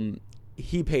that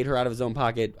he paid her out of his own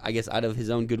pocket, I guess out of his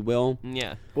own goodwill.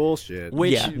 Yeah. Bullshit.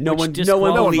 No one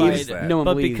believes that. No one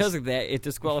but believes. Because of that, it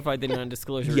disqualified the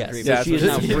non-disclosure agreement. So she is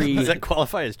now free. Does that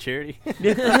qualify as charity?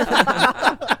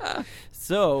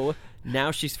 So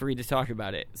now she's free to talk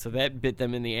about it. So that bit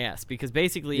them in the ass, because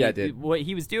basically what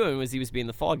he was doing was he was being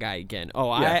the fall guy again.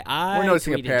 Oh, yeah. We're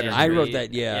noticing a pattern. I wrote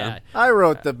that. Yeah. I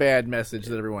wrote the bad message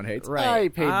that everyone hates.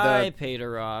 Right. I paid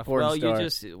her off. Well,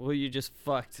 you just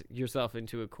fucked yourself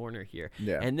into a corner here.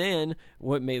 Yeah. And then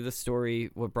what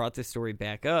brought this story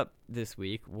back up this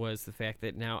week was the fact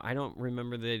that now I don't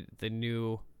remember the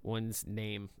new one's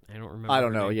name. I don't remember. I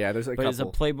don't know. Yeah, there's a couple. But it's a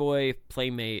Playboy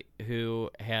playmate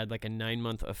who had like a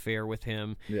 9-month affair with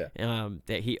him. Yeah.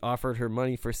 That he offered her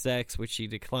money for sex, which she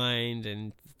declined,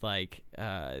 and like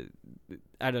I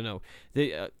don't know,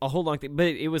 a whole long thing. But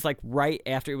it was like right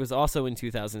after. It was also in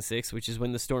 2006, which is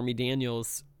when the Stormy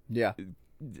Daniels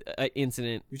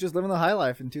incident. He was just living the high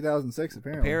life in 2006,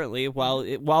 apparently.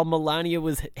 While Melania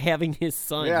was having his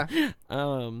son. Yeah.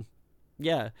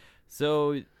 Yeah.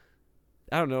 So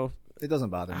I don't know. It doesn't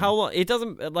bother me. How long? It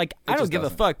doesn't, like, I don't give a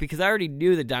fuck because I already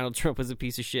knew that Donald Trump was a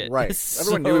piece of shit. Right. So,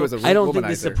 Everyone knew he was a I don't think womanizer.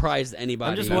 this surprised anybody.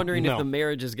 I'm just wondering if the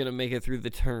marriage is going to make it through the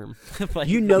term. Like,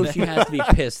 You know she has to be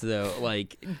pissed, though.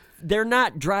 Like, they're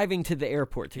not driving to the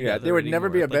airport together. Yeah, there would never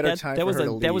be a better time that for was her a,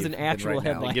 to That was leave an than actual right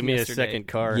now. headline. Give me yesterday. a second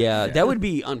car. yeah, that would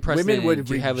be unprecedented Women would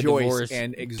to have a rejoice divorce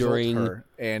and exalt during. her,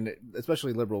 and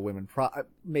especially liberal women.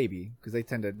 Maybe, because they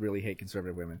tend to really hate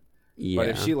conservative women. Yeah. But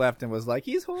if she left and was like,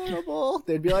 he's horrible,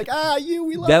 they'd be like,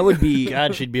 we love that you. would be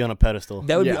God, she'd be on a pedestal.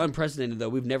 That would be Yeah. unprecedented, though.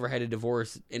 We've never had a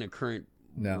divorce in a current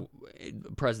No.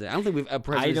 president. I don't think a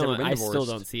president's ever been I divorced. still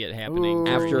don't see it happening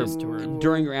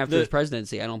during or after his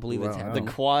presidency. I don't believe it's The happening.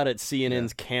 quad at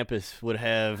CNN's campus would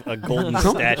have a golden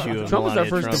Trump, statue of Trump was our Melania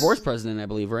first Trump. divorce president, I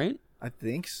believe, right? I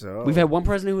think so. We've had one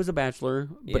president who was a bachelor,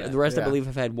 but Yeah. the rest, I Yeah. believe,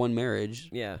 have had one marriage.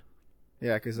 Yeah.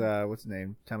 Yeah, because what's his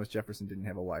name? Thomas Jefferson didn't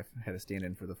have a wife. Had to stand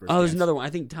in for the first. Oh, there's dance. another one. I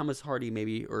think Thomas Hardy,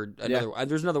 maybe, or another.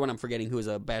 There's another one I'm forgetting who was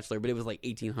a bachelor, but it was like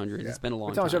 1800s. Yeah. It's been a long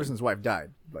But time. Thomas Jefferson's wife died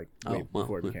like way Oh, well,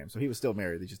 before it became, so he was still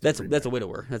married. They just That's didn't a remarry.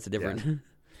 widower. That's a different.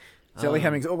 Yeah. Sally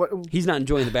Hemings. Oh, what? He's not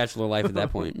enjoying the bachelor life at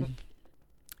that point.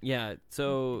 Yeah.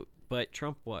 So, but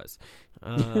Trump was.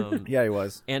 Yeah, he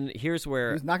was. And here's where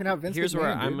He was knocking out Vince Here's where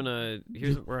McMahon, I'm dude. gonna.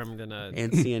 Here's where I'm gonna.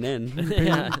 And CNN.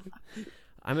 Yeah.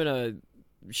 I'm gonna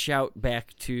shout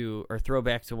back to or throw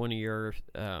back to one of your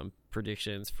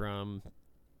predictions from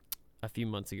a few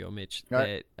months ago, Mitch. All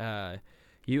right. That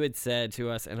you had said to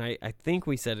us, and I think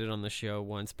we said it on the show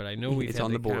once, but I know we've It's had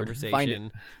on the the board. conversation. Find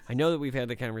it. I know that we've had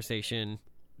the conversation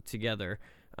together.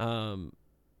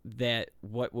 That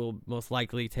what will most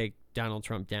likely take Donald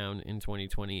Trump down in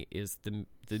 2020 is the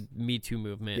Me Too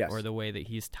movement, Yes. or the way that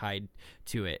he's tied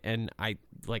to it. And I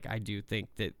do think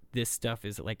that this stuff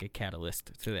is like a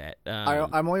catalyst to that.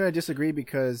 I'm only going to disagree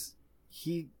because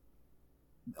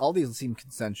all these seem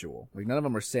consensual. Like none of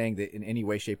them are saying that in any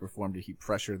way, shape, or form did he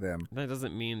pressure them. That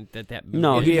doesn't mean that.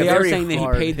 No, It'd be a they are very saying that he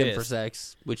hard paid them for piss.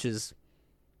 sex, which is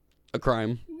a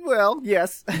crime. Well,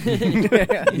 yes.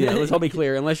 Yeah, let's all be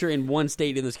clear. Unless you're in one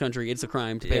state in this country, it's a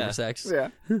crime to pay Yeah. for sex. Yeah,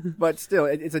 but still,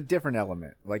 it's a different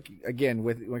element. Like again,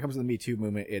 when it comes to the Me Too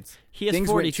movement, it's He has things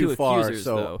 42 went too far. accusers,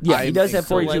 So though. Yeah, he I'm does have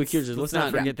thinking- 42 let's- accusers. Let's Let's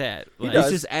not forget that. Like,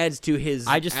 This just adds to his.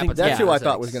 I just think appetite That's for who I sex.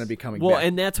 thought was going to be coming. well, back,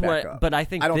 and that's back what. up. But I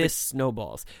think don't this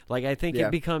snowballs. Like I think Yeah.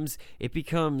 it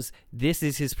becomes this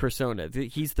is his persona.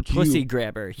 He's the Do pussy you-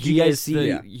 grabber. do He you guys is see- the,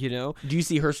 Yeah. you know, Do you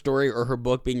see her story or her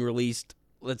book being released?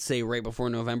 Let's say right before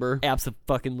November.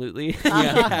 abso-fucking-lutely.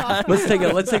 Yeah. let's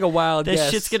take a wild That guess.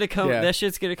 shit's gonna come. Yeah. That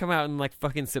shit's gonna come out in like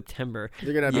fucking September.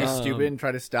 They're gonna be Yeah. stupid and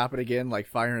try to stop it again, like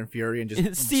Fire and Fury, and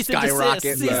just Cease and skyrocket.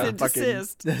 desist, the cease and fucking-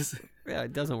 desist. Yeah,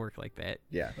 it doesn't work like that.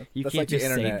 Yeah, You that's can't like the just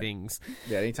say internet. things.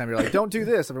 Yeah, anytime you're like, "Don't do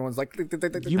this," everyone's like,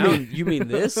 You mean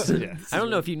this? I don't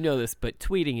know if you know this, but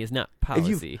tweeting is not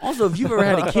policy. If you've ever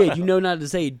had a kid, you know not to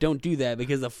say "don't do that"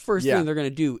 because the first Yeah. thing they're going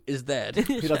to do is that.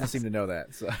 He doesn't seem to know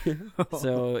that. So,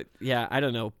 So yeah, I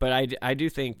don't know, but I do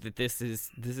think that this is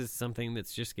something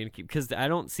that's just going to keep, because I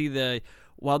don't see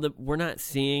we're not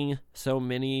seeing so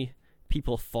many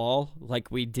people fall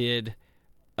like we did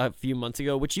a few months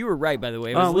ago, which you were right, by the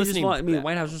way. I was listening.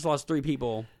 White House just lost 3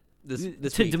 people this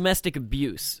to week. domestic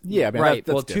abuse. Yeah, I mean, right.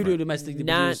 that's Well, 2 to different. domestic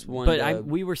Not, abuse. One, but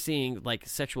we were seeing like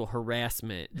sexual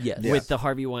harassment Yes. with Yes. the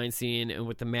Harvey Weinstein and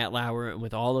with the Matt Lauer and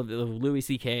with all of the Louis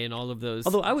C.K. and all of those.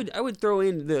 Although I would throw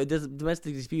in the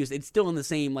domestic abuse, it's still in the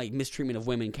same like mistreatment of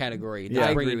women category. Yeah, I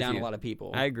That's agree bringing with down you. a lot of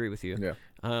people. I agree with you. yeah.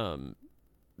 Yeah,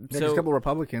 'cause So a couple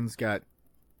Republicans got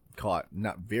caught,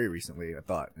 not very recently, I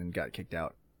thought, and got kicked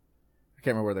out. I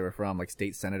can't remember where they were from, like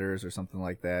state senators or something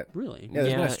like that. Really? Yeah,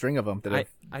 there's been Yeah, a string of them that have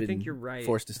I been think you're right.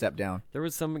 forced to step down. there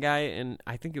was some guy, and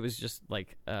I think it was just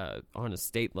like on a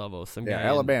state level. Some Yeah, guy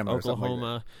Alabama in or something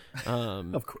like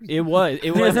Oklahoma. Of course. It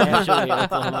was actually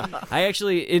Oklahoma. I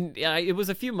actually it was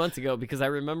a few months ago, because I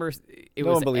remember it No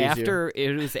was one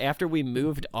believes after we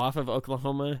moved off of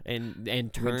Oklahoma and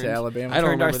Went turned to Alabama. I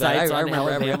don't turned our remember that. sights I on remember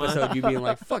every Alabama. episode you being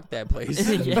like, "Fuck that place."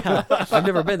 Yeah. I've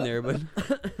never been there, but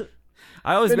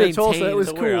I always Been to maintained Tulsa, it was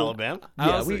So cool. we're Alabama.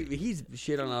 yeah, he's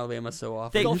shit on Alabama so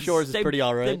often. Gulf Shores is pretty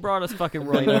all right. They brought us fucking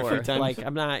Roy Been there a few Moore. times. Like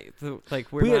I'm not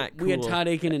like we're we not had, cool. we had Todd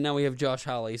Aiken, and now we have Josh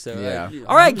Hawley. So Yeah.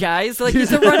 All right, guys, like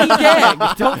it's a running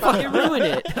gag. Don't fucking ruin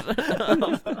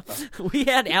it. We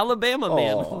had Alabama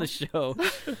Man Aw. on the show.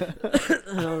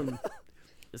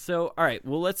 So, all right,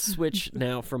 well, let's switch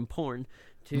now from porn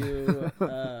to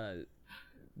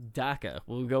DACA.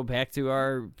 We'll go back to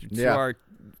our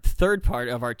third part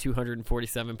of our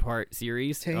 247 part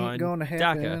series Ain't on gonna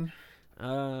happen.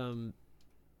 DACA.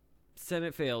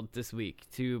 Senate failed this week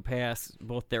to pass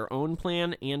both their own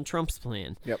plan and Trump's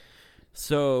plan. Yep.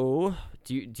 So,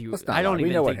 do you? Let's not I don't lie. We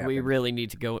even know what think we happened. really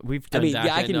need to go. We've done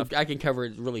DACA I can cover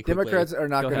it really quickly. Democrats are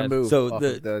not Go going to ahead. move So off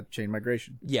of the chain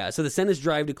migration. Yeah, so the Senate's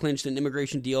drive to clinch an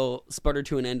immigration deal sputtered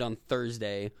to an end on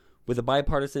Thursday, with a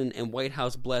bipartisan and White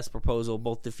House blessed proposal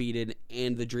both defeated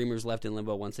and the Dreamers left in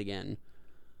limbo once again.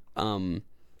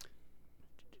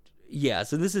 Yeah,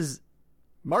 so this is...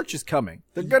 March is coming.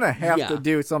 They're going to have to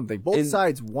do something. Both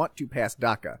sides want to pass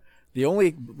DACA. The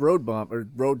only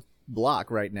roadblock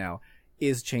right now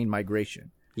is chain migration.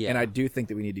 Yeah. And I do think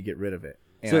that we need to get rid of it.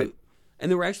 And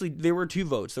there were two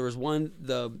votes. There was one,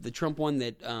 the Trump one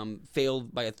that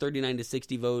failed by a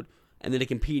 39-60 vote, and then a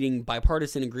competing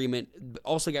bipartisan agreement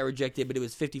also got rejected, but it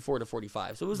was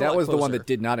 54-45. So it was a lot the one closer. that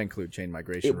did not include chain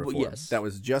migration reform. Yes. That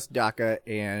was just DACA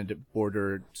and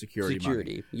border security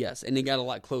money. Yes, and it got a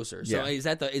lot closer. So is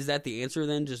that the answer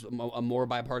then? Just a more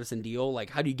bipartisan deal? Like,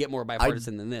 how do you get more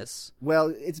bipartisan than this?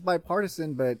 Well, it's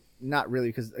bipartisan, but not really,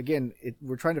 because again,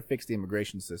 we're trying to fix the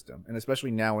immigration system, and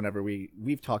especially now, whenever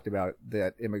we've talked about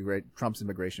that Trump's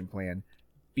immigration plan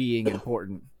being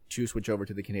important to switch over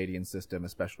to the Canadian system,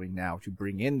 especially now to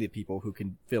bring in the people who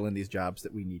can fill in these jobs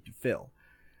that we need to fill.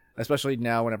 Especially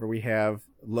now, whenever we have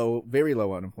very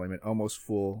low unemployment, almost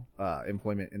full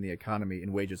employment in the economy,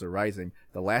 and wages are rising,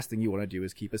 the last thing you want to do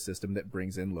is keep a system that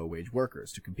brings in low-wage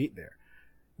workers to compete there.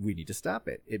 We need to stop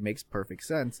it. It makes perfect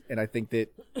sense, and I think that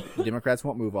Democrats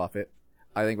won't move off it.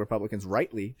 I think Republicans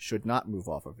rightly should not move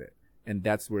off of it, and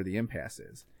that's where the impasse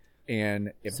is.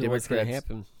 And if So Democrats, what's going to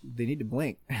happen? They need to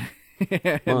blink.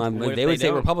 Well, they would say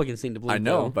Republicans need to blink. I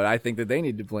know, though. but I think that they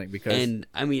need to blink because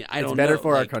it's better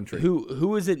for our country.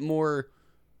 Who is it more?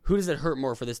 Who does it hurt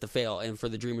more for this to fail and for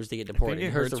the Dreamers to get deported?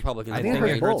 It hurts the Republicans. I think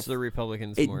it hurts the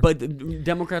Republicans more. But the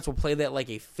Democrats will play that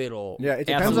like a fiddle. Yeah, it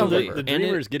depends on the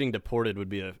Dreamers getting deported would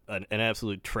be an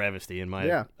absolute travesty in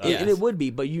my and it would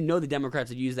be. But the Democrats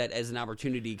would use that as an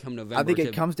opportunity come November. I think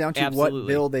it comes down to what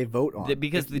bill they vote on.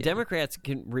 Because the Democrats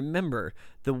can remember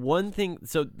the one thing.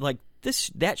 So like.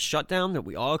 That shutdown that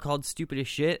we all called stupid as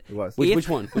shit. It was. Which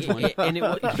one? And it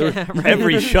was, right.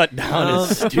 Every shutdown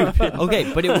is stupid.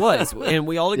 Okay, but it was, and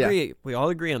we all agree. Yeah. We all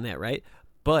agree on that, right?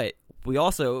 But we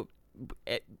also,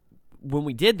 when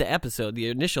we did the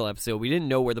initial episode, we didn't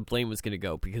know where the blame was going to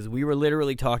go because we were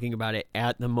literally talking about it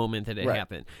at the moment that it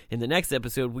happened. In the next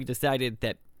episode, we decided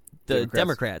that the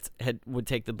Democrats would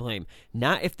take the blame.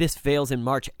 Not if this fails in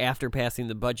March after passing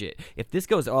the budget. If this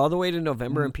goes all the way to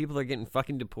November and people are getting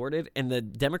fucking deported and the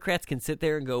Democrats can sit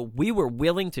there and go, we were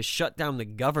willing to shut down the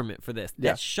government for this.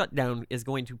 That shutdown is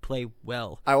going to play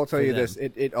well. I will tell you this.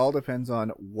 It all depends on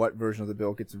what version of the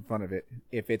bill gets in front of it.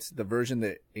 If it's the version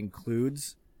that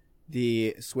includes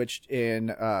the switch in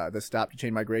the stop to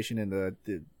chain migration and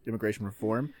the immigration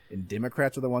reform, and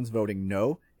Democrats are the ones voting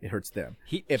no, it hurts them.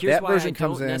 If that version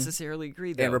comes in, necessarily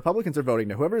agree, though. And Republicans are voting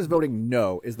no, whoever is voting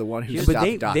no is the one who stopped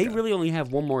DACA. They really only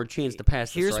have one more chance to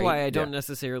pass this. Here's why I don't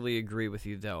necessarily agree with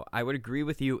you, though. I would agree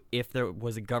with you if there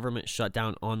was a government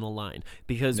shutdown on the line,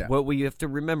 because what we have to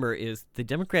remember is the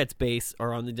Democrats' base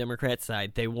are on the Democrat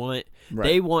side. They want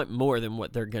more than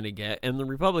what they're going to get, and the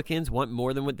Republicans want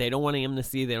more than what they don't want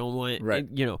amnesty. They don't want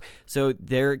so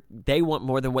they want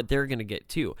more than what they're going to get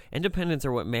too. Independents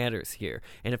are what matters here,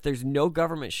 and if there's no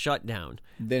government shutdown,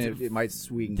 then it might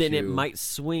swing. Then it might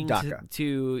swing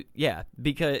to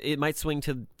because it might swing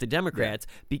to the Democrats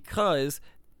because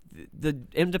the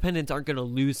independents aren't going to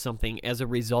lose something as a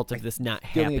result of this not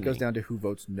happening. It goes down to who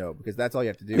votes no, because that's all you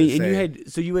have to do. You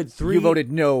had three. You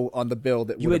voted no on the bill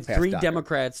that you had passed three DACA.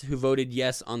 Democrats who voted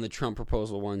yes on the Trump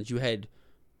proposal ones. You had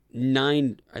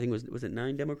 9. I think was it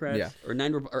 9 Democrats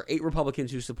or 8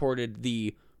 Republicans who supported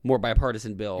the more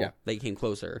bipartisan bill that came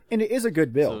closer. And it is a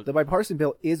good bill. The bipartisan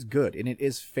bill is good, and it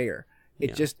is fair.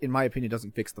 It just, in my opinion,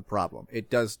 doesn't fix the problem. It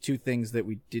does two things that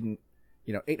we didn't,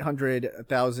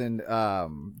 800,000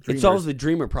 Dreamers. It solves the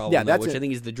Dreamer problem, I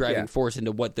think is the driving force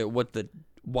into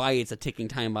why it's a ticking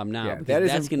time bomb now. Yeah, because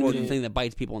that's going to be the thing that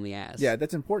bites people in the ass. Yeah,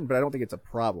 that's important, but I don't think it's a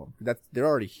problem. They're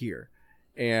already here.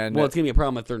 And it's going to be a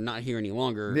problem if they're not here any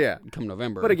longer come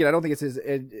November. But again, I don't think it's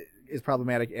as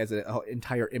problematic as an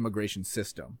entire immigration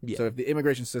system. Yeah. So if the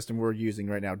immigration system we're using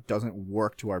right now doesn't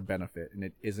work to our benefit and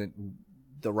it isn't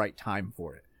the right time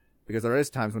for it, because there is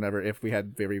times whenever if we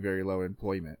had very, very low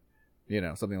employment,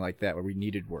 something like that where we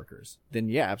needed workers,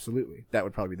 then absolutely, that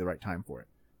would probably be the right time for it.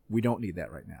 We don't need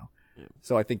that right now. Yeah.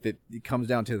 So I think that it comes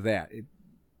down to that.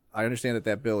 I understand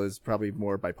that bill is probably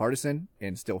more bipartisan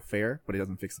and still fair, but it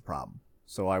doesn't fix the problem.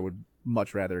 So I would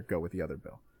much rather go with the other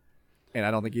bill. And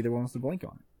I don't think either one wants to blink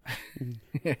on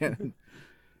it. So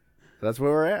that's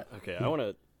where we're at. Okay, I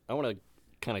want to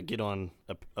kind of get on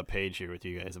a page here with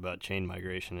you guys about chain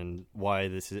migration and why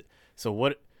this is.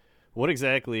 So What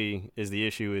exactly is the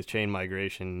issue with chain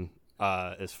migration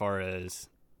as far as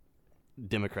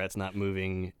Democrats not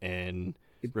moving and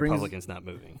Republicans not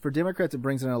moving? For Democrats, it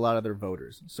brings in a lot of their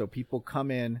voters. So people come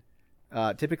in,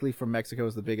 typically from Mexico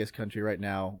is the biggest country right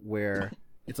now, where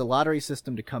it's a lottery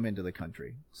system to come into the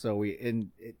country. So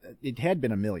it had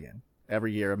been 1 million.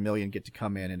 Every year, 1 million get to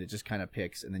come in, and it just kind of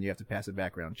picks, and then you have to pass a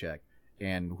background check.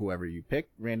 And whoever you pick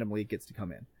randomly gets to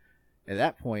come in. At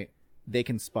that point, they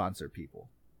can sponsor people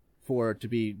to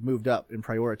be moved up and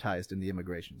prioritized in the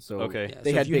immigration. So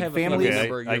they had big families.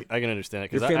 I can understand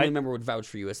it. Your family member would vouch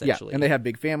for you, essentially. Yeah, and they have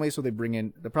big families, so they bring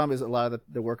in. The problem is a lot of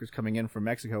the workers coming in from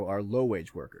Mexico are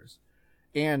low-wage workers.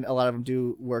 And a lot of them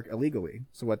do work illegally.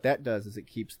 So what that does is it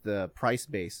keeps the price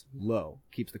base low,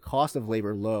 keeps the cost of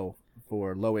labor low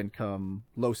for low-income,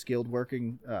 low-skilled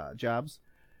working jobs.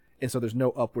 And so there's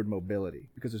no upward mobility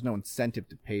because there's no incentive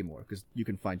to pay more because you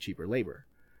can find cheaper labor.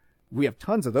 We have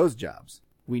tons of those jobs.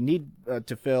 We need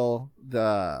to fill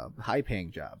the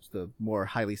high-paying jobs, the more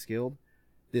highly skilled.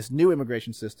 This new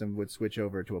immigration system would switch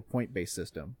over to a point-based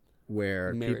system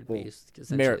where merit-based,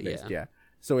 yeah.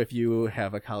 So if you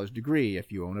have a college degree,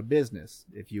 if you own a business,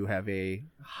 if you have a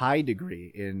high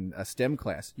degree in a STEM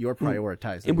class, you're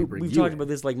prioritized. And we've talked about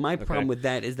this. Like my problem with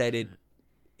that is that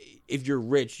if you're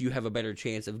rich, you have a better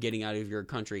chance of getting out of your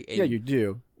country. And, yeah, you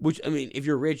do. Which, I mean, if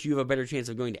you're rich, you have a better chance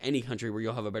of going to any country where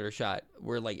you'll have a better shot.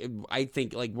 Where, like, I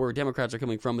think, like, where Democrats are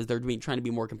coming from is they're trying to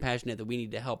be more compassionate, that we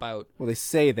need to help out. Well, they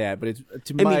say that, but it's,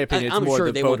 to my opinion, it's more sure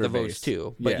the they voter want the base. votes,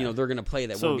 too. But, you know, they're going to play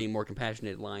that we're being more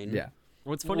compassionate line. Yeah.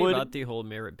 What's funny about the whole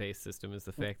merit-based system is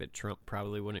the fact that Trump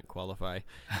probably wouldn't qualify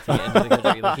to get into the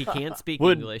country. Like, he can't speak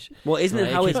English. Well, isn't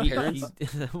it how his parents...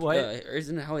 what?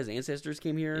 Isn't it how his ancestors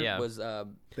came here? Yeah.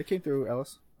 They came through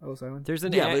Ellis Island? There's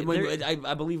an...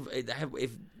 I believe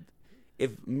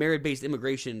if merit-based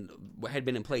immigration had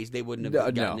been in place, they wouldn't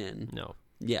have gotten in. No.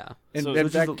 Yeah. And so in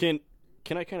fact, can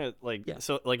I kind of, like... Yeah.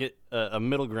 So, like, a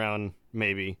middle ground,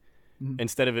 maybe,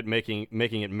 instead of it making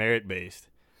it merit-based...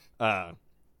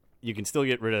 you can still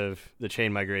get rid of the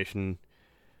chain migration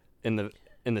in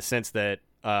the sense that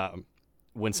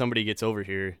when somebody gets over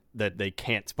here, that they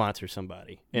can't sponsor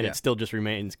somebody, and it still just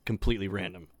remains completely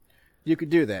random. You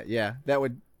could do that, yeah. That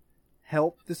would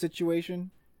help the situation,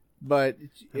 but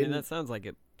I mean, that sounds like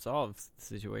it solves the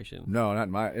situation. No,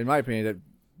 not in my opinion. It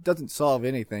doesn't solve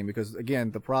anything because,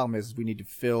 again, the problem is we need to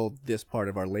fill this part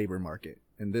of our labor market.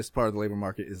 And this part of the labor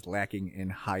market is lacking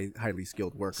in highly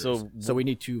skilled workers. So we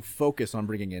need to focus on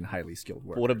bringing in highly skilled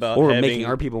workers. What about making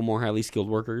our people more highly skilled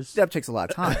workers? That takes a lot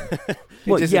of time.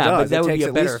 Well, yeah, but that would be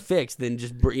a better fix than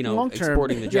just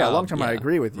exporting the job. Yeah, long term, I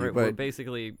agree with you. We're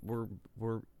basically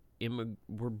we're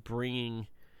bringing.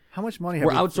 How much money have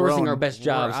we're we outsourcing thrown? our best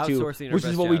jobs too, which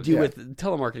is what we do with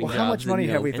telemarketing jobs. How much money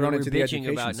have we thrown into the bitching education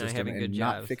about system and jobs.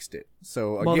 not fixed it?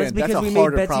 So again, well, that's because a we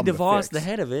harder made Betsy problem DeVos to the fix.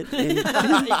 head of it.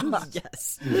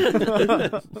 Yes.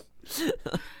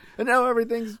 And now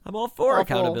everything's. I'm all for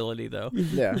accountability, though.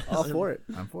 Yeah, all for it.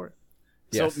 I'm for it.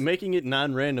 Yes. So making it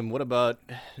non-random. What about,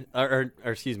 or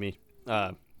excuse me,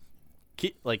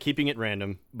 keeping it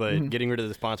random, but getting rid of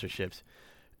the sponsorships,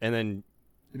 and then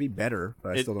it'd be better,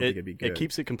 but I still don't think it'd be good. It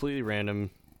keeps it completely random,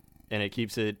 and it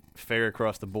keeps it fair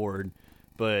across the board.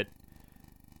 But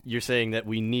you're saying that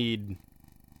we need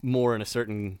more in a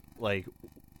certain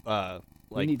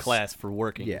class for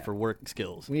working for work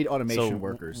skills. We need automation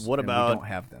workers. What about we don't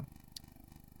have them?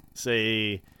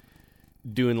 Say,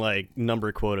 doing like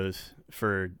number quotas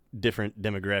for different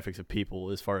demographics of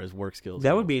people as far as work skills.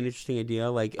 That would be an interesting idea.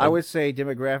 Like I would say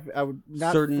demographic. I would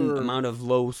not certain amount of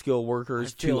low skill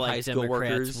workers to high skill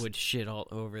workers would shit all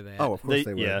over that. Oh, of course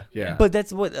they would. Yeah. But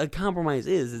that's what a compromise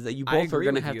is that you both are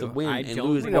going to have to win and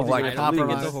lose. I don't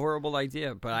think it's a horrible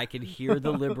idea, but I can hear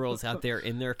the liberals out there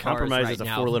in their cars compromise right is a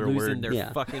now four-letter losing word.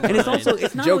 their fucking and it's minds. also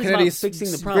it's not Joe always Kennedy's about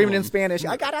fixing the problem. Screaming in Spanish.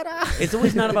 I got it. It's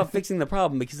always not about fixing the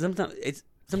problem because sometimes it's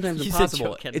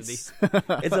impossible.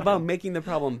 It's about making the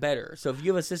problem better. So if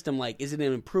you have a system like, is it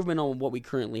an improvement on what we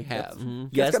currently have?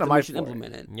 Yes, then we should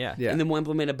implement it. Yeah. And then we'll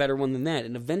implement a better one than that,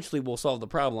 and eventually we'll solve the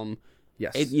problem.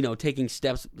 Yes. Taking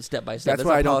step by step. That's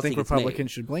why I don't think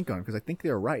Republicans should blink on because I think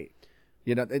they're right.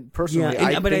 Personally,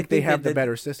 I think they have the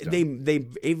better system. They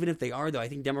even if they are though, I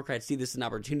think Democrats see this as an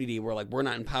opportunity where like we're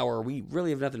not in power, we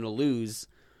really have nothing to lose.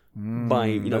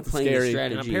 By playing the strategy.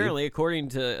 And apparently, according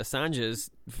to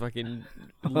Assange's fucking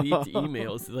leaked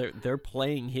emails, they're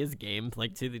playing his game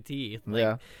like to the T.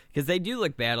 Because they do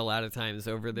look bad a lot of times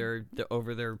over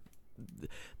their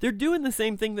they're doing the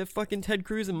same thing that fucking Ted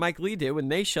Cruz and Mike Lee did when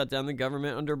they shut down the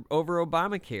government over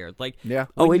Obamacare. Like, yeah.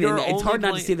 It's hard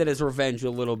not to see that as revenge a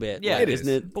little bit. Yeah, like, isn't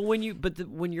it? But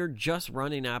when you're just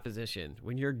running opposition,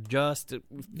 when you're just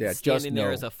standing just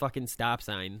there as a fucking stop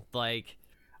sign, like.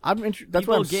 That's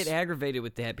people why get aggravated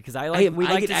with that because we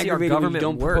like get to see our aggravated government when you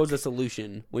don't work. propose a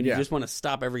solution when you just want to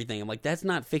stop everything. I'm like, that's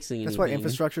not fixing anything. That's why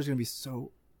infrastructure is going to be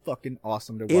so fucking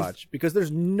awesome to watch because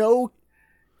there's no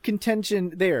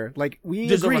contention there. Like we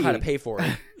just agree over how to pay for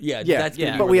it. Yeah, yeah, that's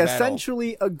gonna be but where we the battle.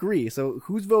 essentially agree. So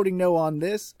who's voting no on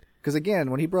this? Because again,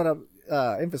 when he brought up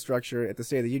infrastructure at the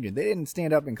State of the Union, they didn't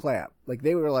stand up and clap. Like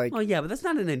they were like, "Oh yeah, but that's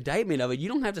not an indictment of it. You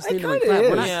don't have to stand up and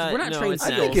kinda clap. is. We're not trained I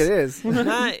seals. think it is.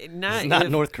 not It's not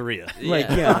North Korea. Like,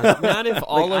 not if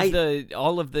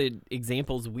all of the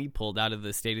examples we pulled out of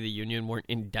the State of the Union weren't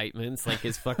indictments, like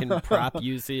his fucking prop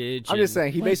usage. I'm just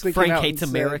saying he basically Frank came out hates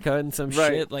and America said, and some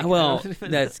right. shit. Like, Well,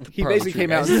 that's he partly basically true,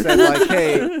 came out guys. and said like,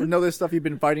 "Hey, we know this stuff you've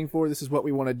been fighting for. This is what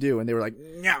we want to do," and they were like,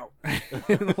 "No."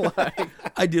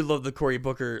 I did love the Cory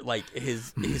Booker, like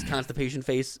his constipation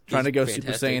face, trying to go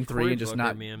fantastic. Super Saiyan 3 Cory and just Booker,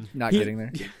 not man. getting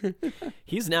there.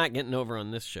 He's not getting over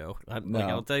on this show. No.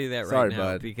 I'll tell you that Sorry, right now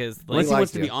bud. because Unless he like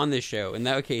wants to you. be on this show. In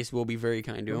that case, we'll be very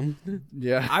kind to him.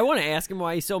 Yeah, I want to ask him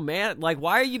why he's so mad. Like,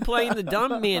 why are you playing the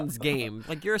dumb man's game?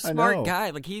 Like, you're a smart know. guy.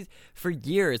 Like, for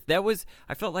years,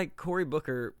 I felt like Cory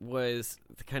Booker was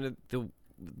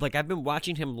like, I've been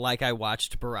watching him like I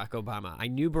watched Barack Obama. I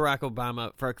knew Barack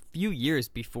Obama for a few years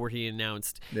before he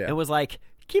announced and was like,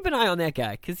 keep an eye on that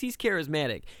guy because he's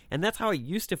charismatic. And that's how I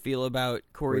used to feel about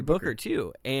Cory Booker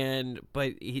too.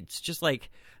 But it's just like,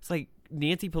 it's like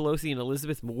Nancy Pelosi and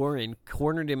Elizabeth Warren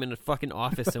cornered him in a fucking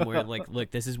office somewhere. Like, look,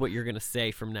 this is what you're going to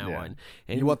say from now on.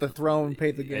 And you want the throne,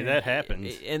 pay the game. Hey, that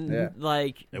happens. And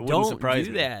like, It wouldn't don't surprise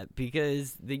do me. that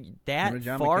because Remember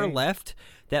John far McCain? left.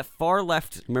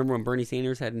 Remember when Bernie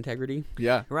Sanders had integrity?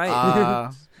 Yeah, Right.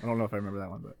 I don't know if I remember that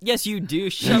one, but Yes, you do.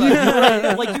 Shut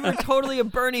up. You were totally a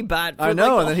Bernie bot. For I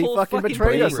know, like and then he whole fucking betrayed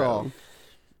Bernie us row. all.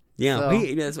 Yeah,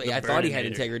 So- I thought he had Burninator.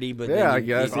 integrity, but Yeah, then I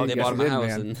guess. they I guess bought him he a did, house.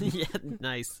 man. And Yeah,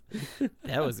 nice.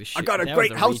 That was a shit. got a that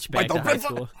great was house reach by back the to high river.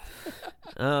 school.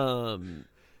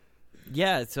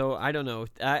 Yeah. So I don't know.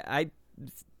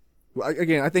 Well,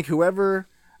 again, I think whoever,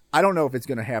 I don't know if it's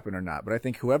going to happen or not, but I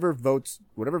think whoever votes,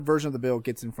 whatever version of the bill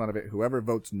gets in front of it, whoever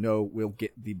votes no will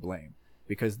get the blame.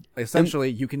 Because essentially,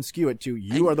 you can skew it to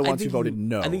you are the ones who voted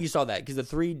no. I think you saw that because the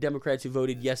 3 Democrats who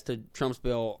voted yes to Trump's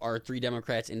bill are 3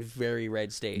 Democrats in very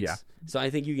red states. Yeah. So I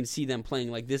think you can see them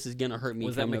playing like this is going to hurt me.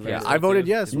 Was that come McCaskill? November. I voted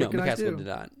yes. No, What can I do? McCaskill did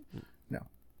not. No,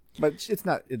 but it's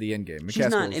not the end game. She's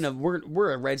not McCaskill's- in a.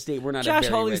 We're a red state. We're not. Josh a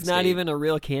very Hawley's red not state. even a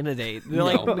real candidate. They're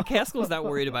like McCaskill's not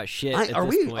worried about shit. At Are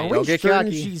this we? point. Are we Don't get certain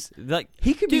cocky. she's Like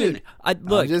he could dude, be?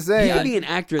 look, just saying. He could be an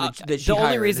actor that she the only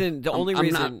hired. reason- the only I'm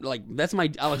reason- not, like that's my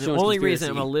Alex the Jones only conspiracy. reason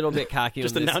I'm a little bit cocky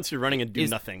Just on this announce you're running and do is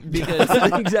nothing. because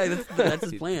exactly that's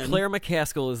his plan. Claire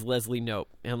McCaskill is Leslie Knope,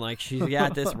 and like she's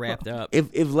got this wrapped up.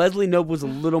 If Leslie Knope was a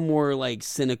little more like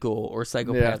cynical or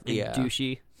psychopath, and yeah,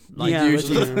 douchey. Like,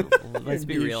 Yeah, let's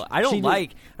be real. I don't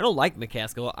like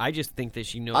McCaskill. I just think that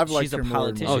she knows I've liked she's a her more and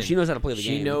politician. more. Oh, she knows how to play the She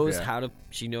game. knows Yeah. how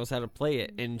to play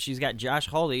it, and she's got Josh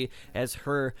Hawley as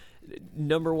her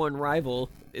number one rival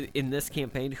in this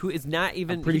campaign, who is not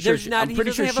even. I'm pretty sure there's not I'm pretty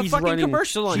even sure have a she's fucking running.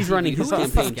 commercial on She's TV. running Who his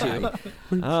is this campaign guy?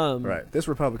 too. right. This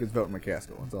Republican's voting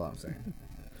McCaskill. That's all I'm saying.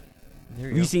 There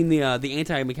you We've go. seen the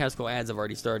anti-McCaskill ads have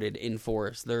already started in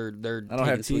force. They're I don't taking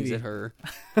have swings TV. at her.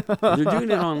 They're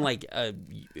doing it on like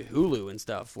Hulu and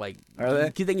stuff. Like, Are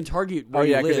they? They can target where Oh,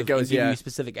 yeah, you 'cause live it goes, and give yeah. you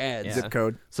specific ads. Zip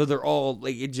code. So they're all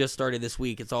like it just started this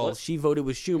week. It's all she voted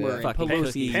with Schumer and Fucking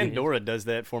Pelosi. Pandora does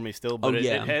that for me still, but Oh,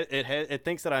 yeah. it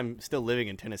thinks that I'm still living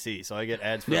in Tennessee, so I get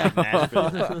ads for Yeah. like,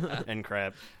 Nashville and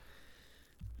crap.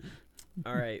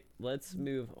 All right, let's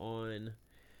move on.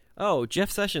 Oh,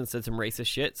 Jeff Sessions said some racist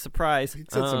shit. Surprise! He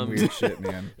said some weird shit,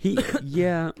 man.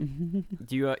 Yeah.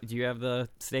 Do you have the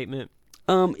statement?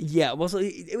 Yeah. Well, so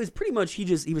it was pretty much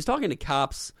he was talking to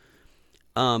cops.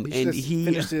 And he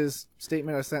finished his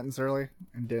statement a sentence early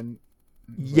and didn't.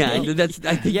 Yeah, that's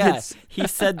I think Yeah, that's he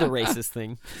said the racist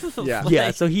thing. Yeah.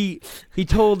 yeah. So he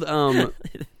told That's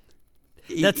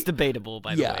debatable,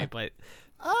 by the Yeah. way, but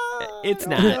it's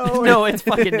not. know. No, it's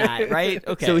fucking not. Right?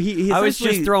 Okay. So he I was just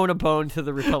essentially- throwing a bone to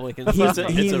the Republicans.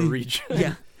 It's a reach.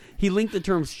 yeah. He linked the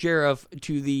term sheriff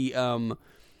to the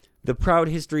proud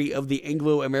history of the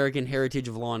Anglo-American heritage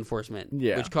of law enforcement,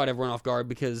 Yeah. which caught everyone off guard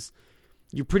because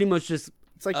you're pretty much just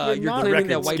It's like you're not claiming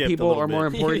that record white skipped a people little are more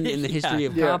bit. important in the history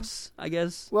of cops, I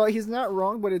guess. Well, he's not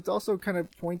wrong, but it also kind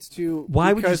of points to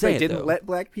why would you say they it, didn't though? let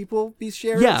black people be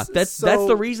sheriffs. Yeah, that's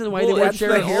the reason why they weren't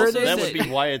sheriffs. That would be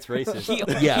why it's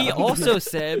racist. He also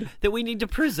said that we need to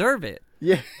preserve it.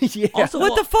 Yeah. Also,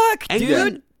 what the fuck,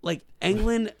 dude?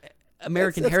 England,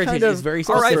 American That's heritage kind of is very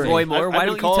All right, specific. Boymore, why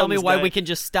don't you tell me why we can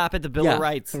just stop at the Bill of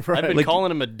Rights? I've been calling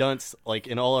him a dunce,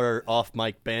 in all our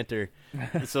off-mic banter.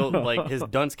 So, his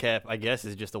dunce cap, I guess,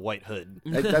 is just a white hood.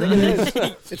 I think it is.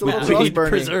 It's a little We need to cross-burning.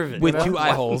 preserve it. With 2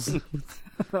 eye holes.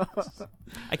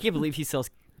 I can't believe he sells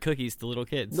cookies to little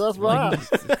kids. That's right.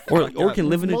 or can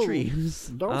live in a tree.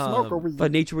 Don't smoke over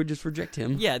But nature would just reject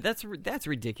him. Yeah, that's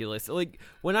ridiculous.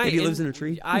 When Maybe he lives in a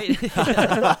tree.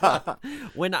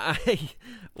 When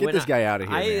Get this guy out of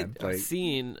here,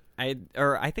 man.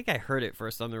 I think I heard it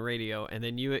first on the radio, and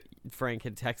then Frank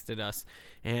had texted us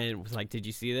and was like, "Did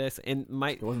you see this?" And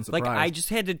I wasn't surprised. I just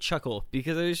had to chuckle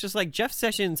because it was just like Jeff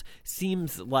Sessions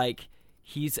seems like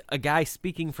he's a guy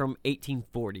speaking from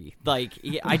 1840.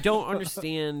 I don't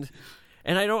understand.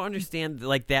 And I don't understand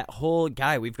that whole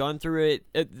guy. We've gone through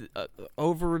it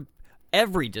over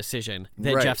every decision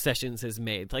that Right. Jeff Sessions has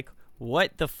made.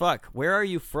 What the fuck? Where are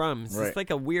you from? Is this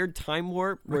a weird time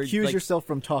warp? Where, Recuse yourself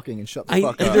from talking and shut the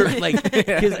fuck up.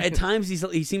 Because at times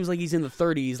he seems like he's in the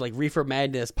 30s, Reefer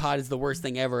Madness, pot is the worst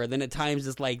thing ever. Then at times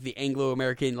it's the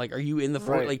Anglo-American, are you in the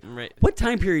Right. What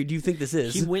time period do you think this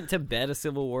is? He went to bed a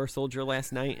Civil War soldier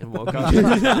last night and woke up in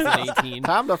 2018.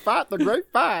 Time to fight the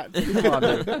great fight. Come on,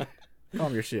 dude.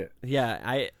 Calm your shit.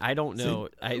 Yeah, I don't know.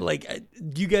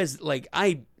 Do you guys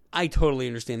I totally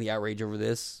understand the outrage over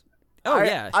this. Oh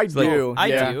yeah, I do. I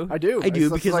do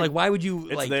because why would you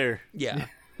It's there. Yeah.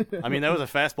 I mean, that was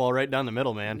a fastball right down the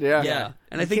middle, man. Yeah.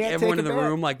 And I think can't everyone take in it the back.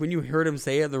 room, when you heard him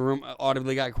say it, the room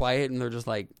audibly got quiet, and they're just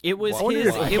like, it was "What?"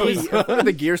 his. It was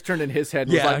the gears turned in his head.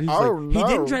 And Yeah, was he's like, oh no.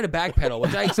 he didn't try to backpedal,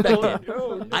 which I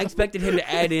expected. I expected him to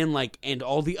add in and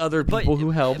all the other people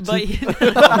who helped. But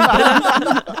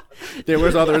There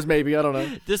was others, maybe, I don't know.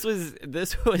 this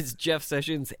was Jeff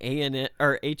Sessions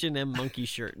H&M monkey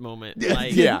shirt moment.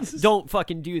 Yeah. Don't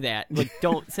fucking do that.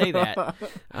 Don't say that.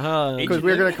 Because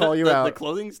we're gonna call you out. The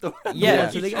clothing store. Yeah.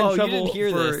 So they got in you trouble didn't hear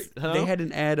for this, huh? they had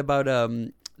an ad about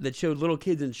that showed little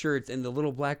kids in shirts, and the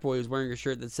little black boy was wearing a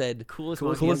shirt that said Coolest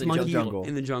 "Coolest monkey monkey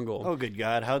in the jungle." Oh, good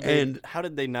God! How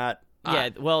did they not? Yeah,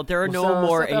 well, there are no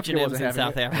more South Africa H&Ms wasn't in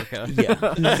South having Africa.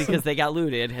 Yeah, because they got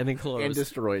looted and then closed. And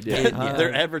destroyed, yeah. And,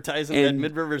 They're advertising at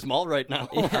Mid Rivers Mall right now.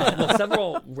 Well,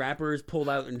 several rappers pulled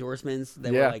out endorsements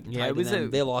that were tied it to was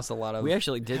them. They lost a lot of. We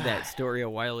actually did that story a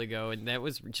while ago, and that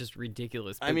was just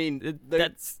ridiculous. I mean,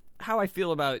 that's how I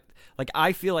feel about.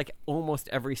 I feel like almost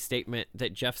every statement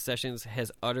that Jeff Sessions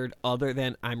has uttered, other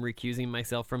than "I'm recusing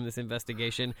myself from this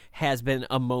investigation," has been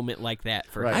a moment like that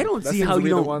for him. I don't That see seems how to be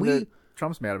you the don't. one We that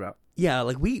Trump's mad about. Yeah,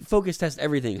 we focus test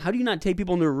everything. How do you not take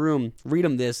people into a room, read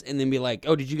them this, and then be like,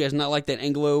 "Oh, did you guys not like that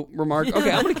Anglo remark?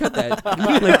 Okay, I'm going to cut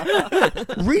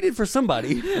that." Read it for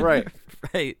somebody. Right.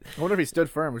 Right. I wonder if he stood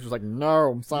firm, which was like,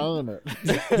 no, I'm signing it.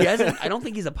 He hasn't. I don't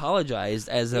think he's apologized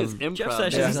as of Jeff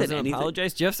Sessions doesn't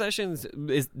apologize. Jeff Sessions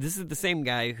is the same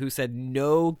guy who said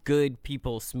no good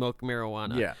people smoke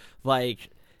marijuana. Yeah.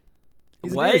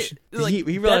 What? he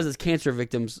realizes cancer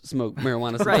victims smoke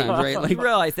marijuana sometimes, right? He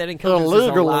realized that encompasses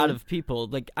a lot of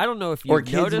people. I don't know if you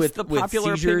noticed the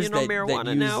popular opinion on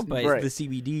marijuana now, but the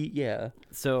CBD, yeah.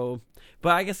 So,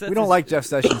 but I guess that's we don't like Jeff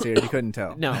Sessions here. You couldn't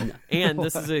tell. No, and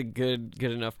this is a good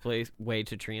enough way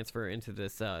to transfer into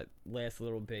this last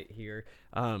little bit here.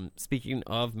 Speaking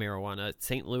of marijuana,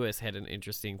 St. Louis had an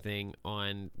interesting thing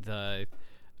on the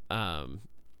on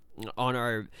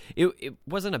our. It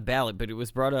wasn't a ballot, but it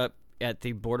was brought up at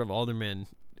the Board of Aldermen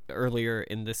earlier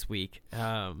in this week,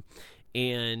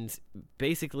 and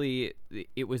basically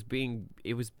it was being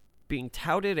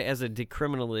touted as a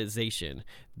decriminalization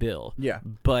bill. Yeah,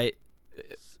 but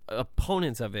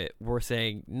opponents of it were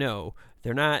saying no,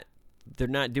 they're not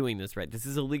doing this right. This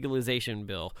is a legalization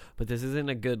bill, but this isn't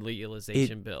a good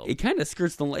legalization bill. It kind of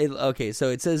skirts the line. Okay, so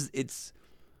it says it's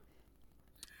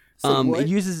So it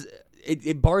uses.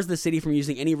 It bars the city from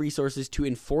using any resources to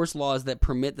enforce laws that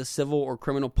permit the civil or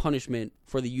criminal punishment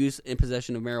for the use and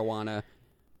possession of marijuana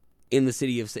in the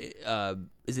city of.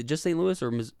 Is it just St. Louis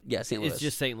or St. Louis? It's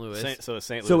just St. Louis. So it's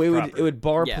St. Louis. So proper. it would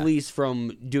bar police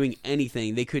from doing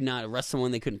anything. They could not arrest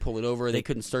someone. They couldn't pull it over. They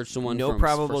couldn't search someone. No for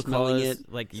probable smelling cause.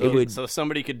 it. So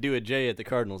somebody could do a J at the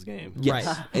Cardinals game. Yes,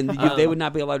 Right. and they would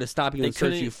not be allowed to stop you and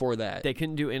search you for that. They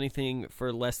couldn't do anything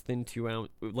for less than 2 ounces,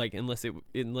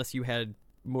 unless you had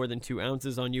more than 2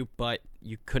 ounces on you, but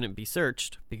you couldn't be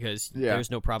searcred because Yeah.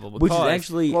 there's no probable Which cause. is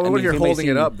actually, Well, I what mean, if you're it may holding it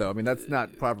seem- up, though? I mean, that's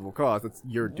not probable cause. That's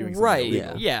you're doing something right.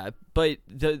 illegal. Yeah, but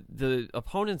the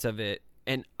opponents of it,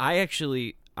 and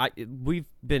we've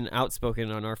been outspoken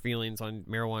on our feelings on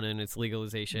marijuana and its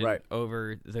legalization Right.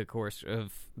 over the course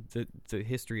of the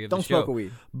history of Don't the show. smoke a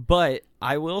weed. But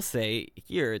I will say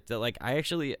here that like I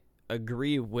actually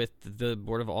agree with the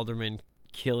Board of Aldermen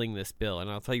killing this bill, and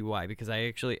I'll tell you why. Because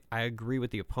I agree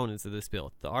with the opponents of this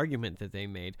bill. The argument that they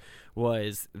made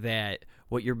was that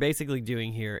what you're basically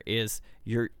doing here is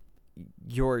you're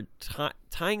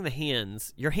tying the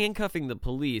hands, you're handcuffing the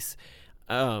police,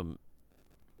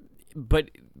 but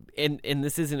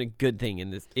this isn't a good thing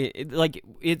in this.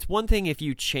 It's one thing if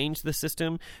you change the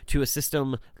system to a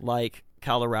system like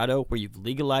Colorado where you've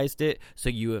legalized it, so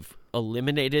you have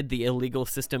eliminated the illegal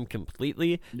system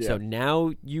completely. Yeah. So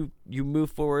now you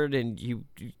move forward and you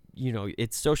know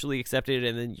it's socially accepted,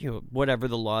 and then whatever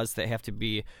the laws that have to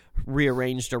be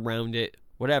rearranged around it,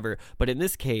 whatever. But in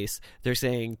this case, they're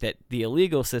saying that the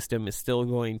illegal system is still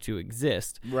going to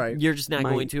exist. Right. You're just not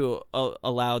going to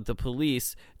allow the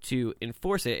police to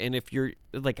enforce it. And if you're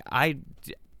like, I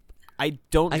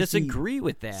don't disagree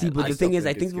with that. See, but the thing is,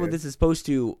 I think what good. this is supposed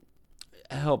to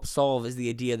help solve is the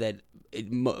idea that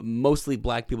mostly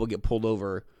black people get pulled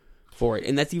over for it.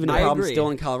 And that's even a problem agree. still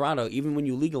in Colorado. Even when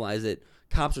you legalize it,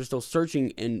 cops are still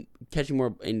searching and catching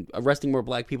more and arresting more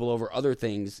black people over other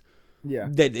things. Yeah.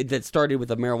 That started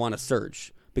with a marijuana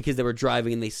search because they were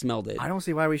driving and they smelled it. I don't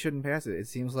see why we shouldn't pass it. It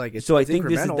seems like it's So I it's think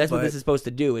incremental, that's what but- this is supposed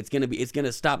to do. It's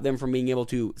gonna stop them from being able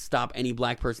to stop any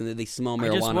black person that they smell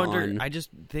marijuana on. I just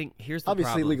think here's the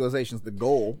Obviously, problem. legalization's the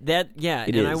goal. And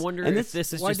is. I wonder And if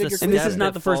this is why just dig a your step And this is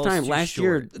not that the first falls time. too Last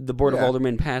year, short. the Board of Yeah.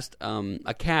 Aldermen passed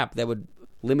a cap that would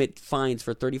limit fines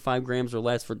for 35 grams or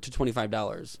less to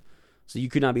 $25. So you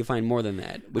could not be fined more than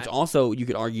that, which also, you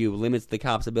could argue, limits the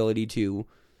cop's ability to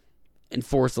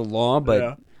enforce the law, but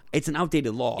Yeah. it's an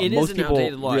outdated law. It Most is an people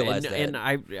outdated law, realize and that.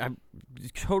 I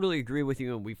totally agree with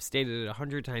you, and we've stated it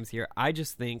 100 times here. I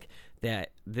just think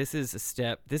that this is a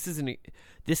step. This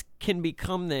can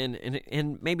become then,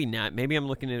 and maybe not. Maybe I'm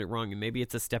looking at it wrong, and maybe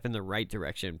it's a step in the right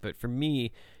direction. But for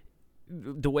me,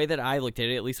 the way that I looked at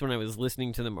it, at least when I was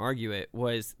listening to them argue it,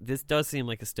 was this does seem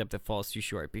like a step that falls too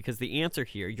short, because the answer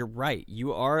here, you're right,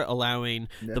 you are allowing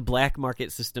the black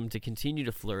market system to continue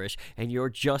to flourish, and you're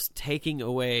just taking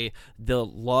away the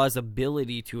law's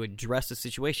ability to address the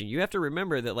situation. You have to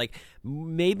remember that, like,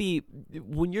 maybe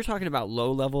when you're talking about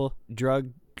low-level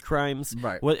drug crimes,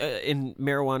 Right. In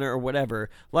marijuana or whatever,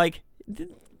 like,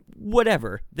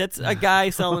 whatever. That's a guy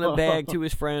selling a bag to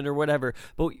his friend or whatever.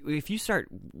 But if you start,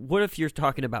 what if you're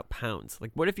talking about pounds?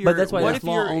 Like, what if you're? But that's why what this if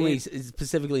law you're only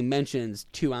specifically mentions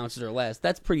 2 ounces or less.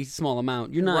 That's a pretty small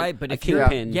amount. You're not right, but a if you're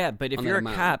kingpin. but if on you're that a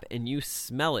amount. cop and you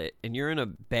smell it, and you're in a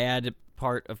bad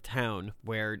part of town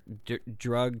where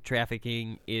drug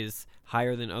trafficking is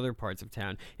higher than other parts of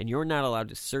town, and you're not allowed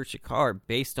to search a car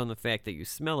based on the fact that you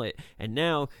smell it, and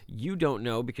now you don't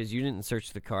know because you didn't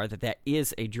search the car that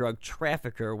is a drug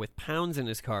trafficker with pounds in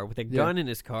his car, with a gun in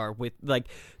his car, with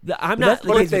I'm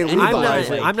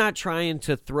not trying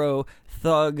to throw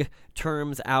thug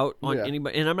terms out on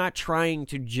anybody, and I'm not trying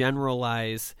to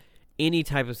generalize any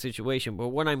type of situation, but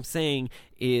what I'm saying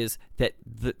is that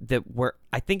where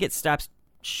I think it stops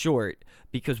short,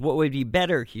 because what would be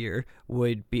better here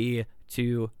would be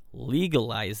to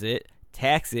legalize it,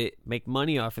 tax it, make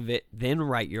money off of it, then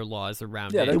write your laws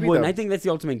around it. It wouldn't. I think that's the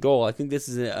ultimate goal. I think this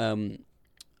is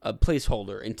a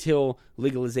placeholder until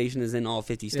legalization is in all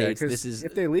 50 states. This is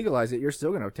if they legalize it, you're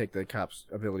still going to take the cops'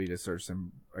 ability to search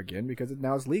them again because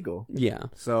now it's legal. Yeah.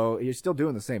 So you're still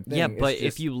doing the same thing. Yeah, but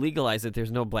if you legalize it, there's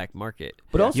no black market.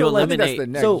 But also, you I think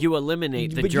eliminate that's the you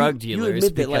eliminate the drug dealers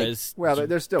admit that, because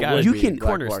there's still gotta would be be a black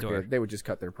corner market. store. They would just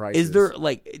cut their prices.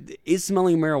 Is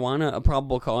smelling marijuana a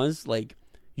probable cause? Like,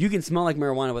 you can smell like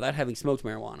marijuana without having smoked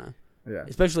marijuana. Yeah.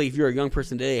 Especially if you're a young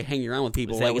person today hanging around with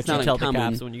people. Is that like, what it's not you tell uncommon. the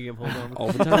cops when you get pulled over?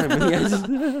 All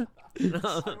the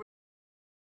time.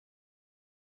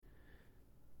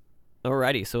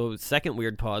 Alrighty, so second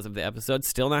weird pause of the episode.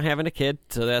 Still not having a kid,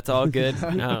 so that's all good.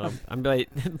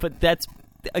 But that's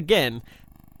again,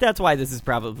 that's why this is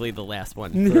probably the last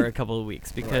one for a couple of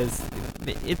weeks, because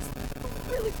it's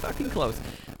really fucking close.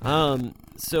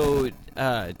 So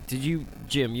did you,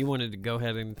 Jim? You wanted to go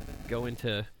ahead and go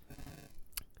into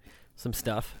some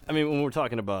stuff. I mean, when we're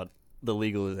talking about the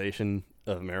legalization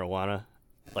of marijuana,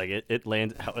 like it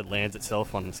lands how it lands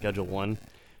itself on Schedule 1.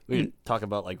 We can talk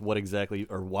about like what exactly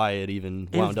or why it even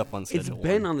wound up on Schedule 1.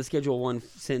 It's been on the Schedule 1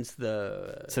 since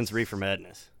Reefer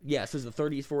Madness. Yeah, since the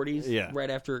 30s, 40s. Yeah.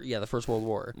 Right after the First World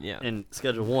War. Yeah. And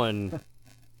Schedule 1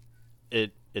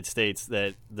 it states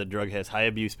that the drug has high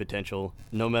abuse potential,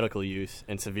 no medical use,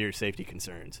 and severe safety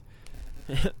concerns.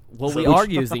 Well, we are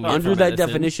using it under for that medicine.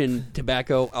 definition: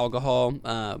 tobacco, alcohol,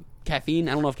 caffeine.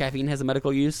 I don't know if caffeine has a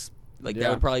medical use. Like that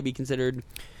would probably be considered.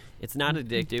 It's not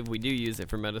addictive. We do use it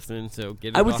for medicine, so get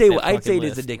it I would off say that I'd say fucking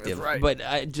it is list. addictive, but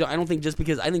I don't think just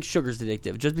because I think sugar's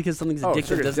addictive. Just because something's addictive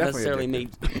sugar's doesn't definitely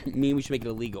necessarily mean we should make it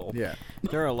illegal. Yeah.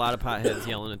 There are a lot of potheads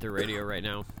yelling at their radio right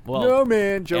now. Well, No,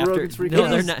 man, Joe Rogan's freaking No, out.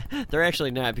 they're not. They're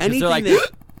actually not because Anything they're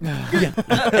like.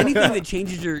 anything that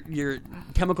changes your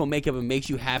chemical makeup and makes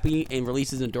you happy and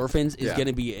releases endorphins is going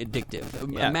to be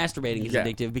addictive. Yeah. Masturbating is Yeah.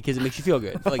 addictive because it makes you feel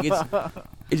good. Like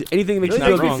it's anything that makes you It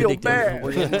feel makes good me is feel addictive.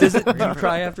 bad. Does it? Do you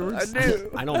cry afterwards? I do.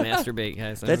 I don't masturbate,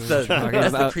 guys. That's the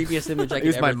creepiest image I could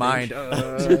Use ever my think.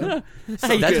 mind.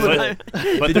 That's what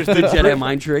But there's the been Jedi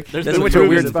mind trick. There's That's been what What's so you're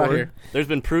weird using about for. here? There's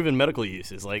been proven medical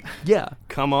uses. Like, Yeah.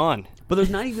 come on. But there's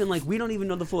not even we don't even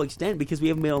know the full extent because we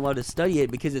haven't been allowed to study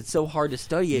it because it's so hard to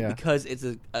study it Yeah. because it's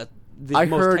the I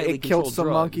most heard tightly it killed controlled some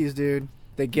drug. monkeys, dude.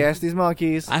 They gassed these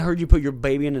monkeys. I heard you put your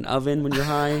baby in an oven when you're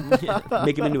high,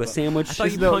 make him into a sandwich. I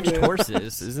thought you No, punched man.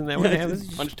 horses. Isn't that what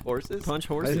happens? Punched horses? Punch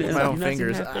I horses. did my own You've not seen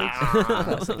fingers.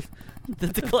 that,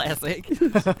 That's a classic.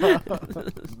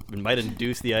 It might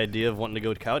induce the idea of wanting to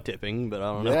go cow tipping, but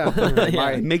I don't know. Yeah.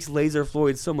 It makes laser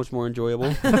Floyd so much more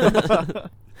enjoyable.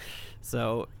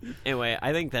 So, anyway,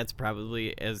 I think that's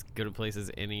probably as good a place as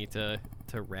any to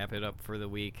wrap it up for the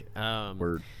week.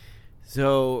 Word.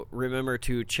 So, remember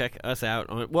to check us out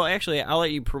on... Well, actually, I'll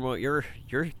let you promote your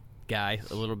guy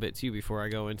a little bit, too, before I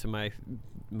go into my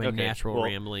Okay, natural well,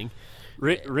 rambling.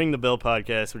 Ring the Bell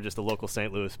podcast. We're just a local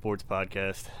St. Louis sports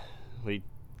podcast. We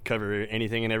cover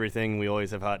anything and everything. We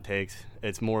always have hot takes.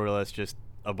 It's more or less just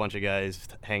a bunch of guys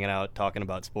hanging out, talking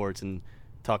about sports, and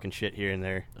talking shit here and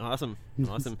there. Awesome.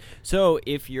 So,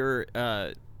 if you're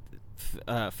a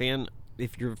fan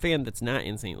that's not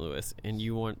in St. Louis and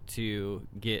you want to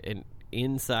get an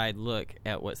inside look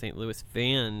at what St. Louis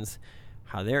fans,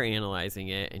 how they're analyzing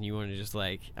it, and you want to just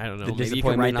I don't know, maybe you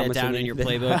can write that down in your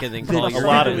playbook and then call a your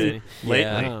lot of fans. it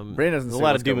lately. Brandon doesn't There's a say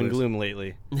lot let's of doom go and Blues. gloom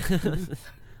lately.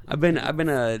 I've been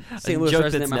a St. Louis joke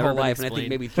resident that's my never whole been life, and I think explained.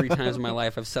 maybe 3 times in my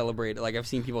life I've celebrated. I've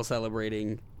seen people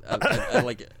celebrating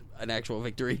an actual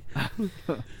victory.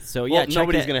 So Well, check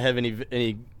nobody's that- going to have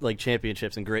any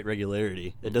championships in great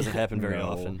regularity. It doesn't happen very No.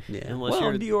 often. Yeah. Unless well,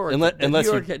 you're- New York, unless New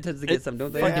York you're- tends to get some,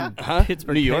 don't they? Huh?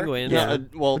 Pittsburgh New York? Penguins. Yeah.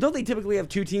 Well, But don't they typically have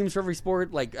 2 teams for every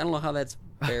sport? I don't know how that's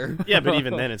fair. yeah, but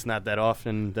even then, it's not that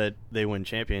often that they win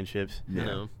championships.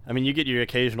 No. I mean, you get your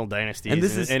occasional dynasties, And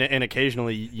this is- and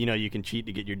occasionally, you can cheat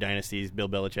to get your dynasties. Bill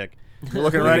Belichick. We're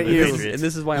looking right at you. Patriots. And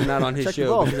this is why I'm not on his Check the show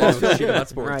ball. because I don't know shit about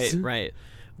sports. Right.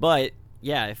 But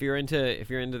yeah, if you're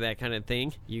into that kind of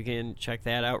thing, you can check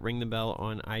that out. Ring the Bell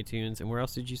on iTunes. And where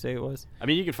else did you say it was? I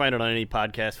mean, you can find it on any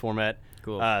podcast format.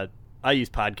 Cool. I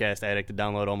use Podcast Addict to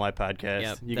download all my podcasts.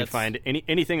 Yep, You can find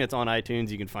anything that's on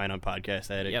iTunes. You can find on Podcast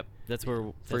Addict. Yep, that's where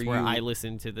For where you- I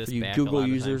listen to this. For you back a Google lot of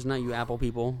users, not you Apple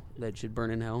people that should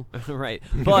burn in hell. time. Right,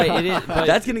 but it is. But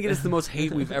That's going to get us the most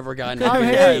hate we've ever gotten. Oh, I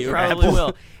hey, guarantee it you. probably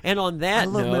will. And on that I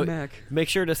love my note, Mac. make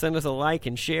sure to send us a like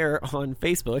and share on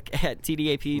Facebook at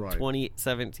TDAP Right.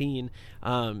 2017.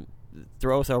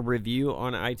 Throw us a review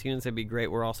on iTunes. That'd be great.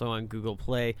 We're also on Google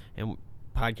Play and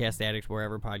Podcast Addict,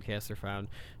 wherever podcasts are found.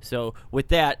 So with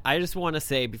that, I just want to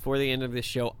say before the end of this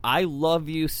show, I love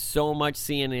you so much,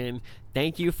 CNN.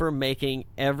 Thank you for making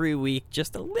every week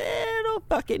just a little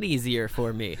fucking easier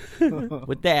for me.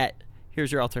 With that,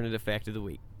 here's your alternative fact of the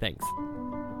week. Thanks.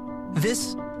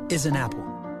 This is an apple.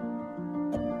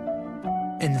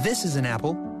 And this is an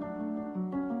apple.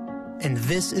 And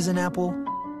this is an apple.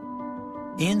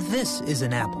 And this is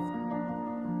an apple.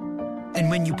 And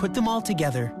when you put them all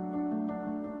together,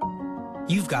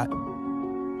 you've got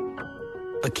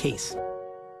a case.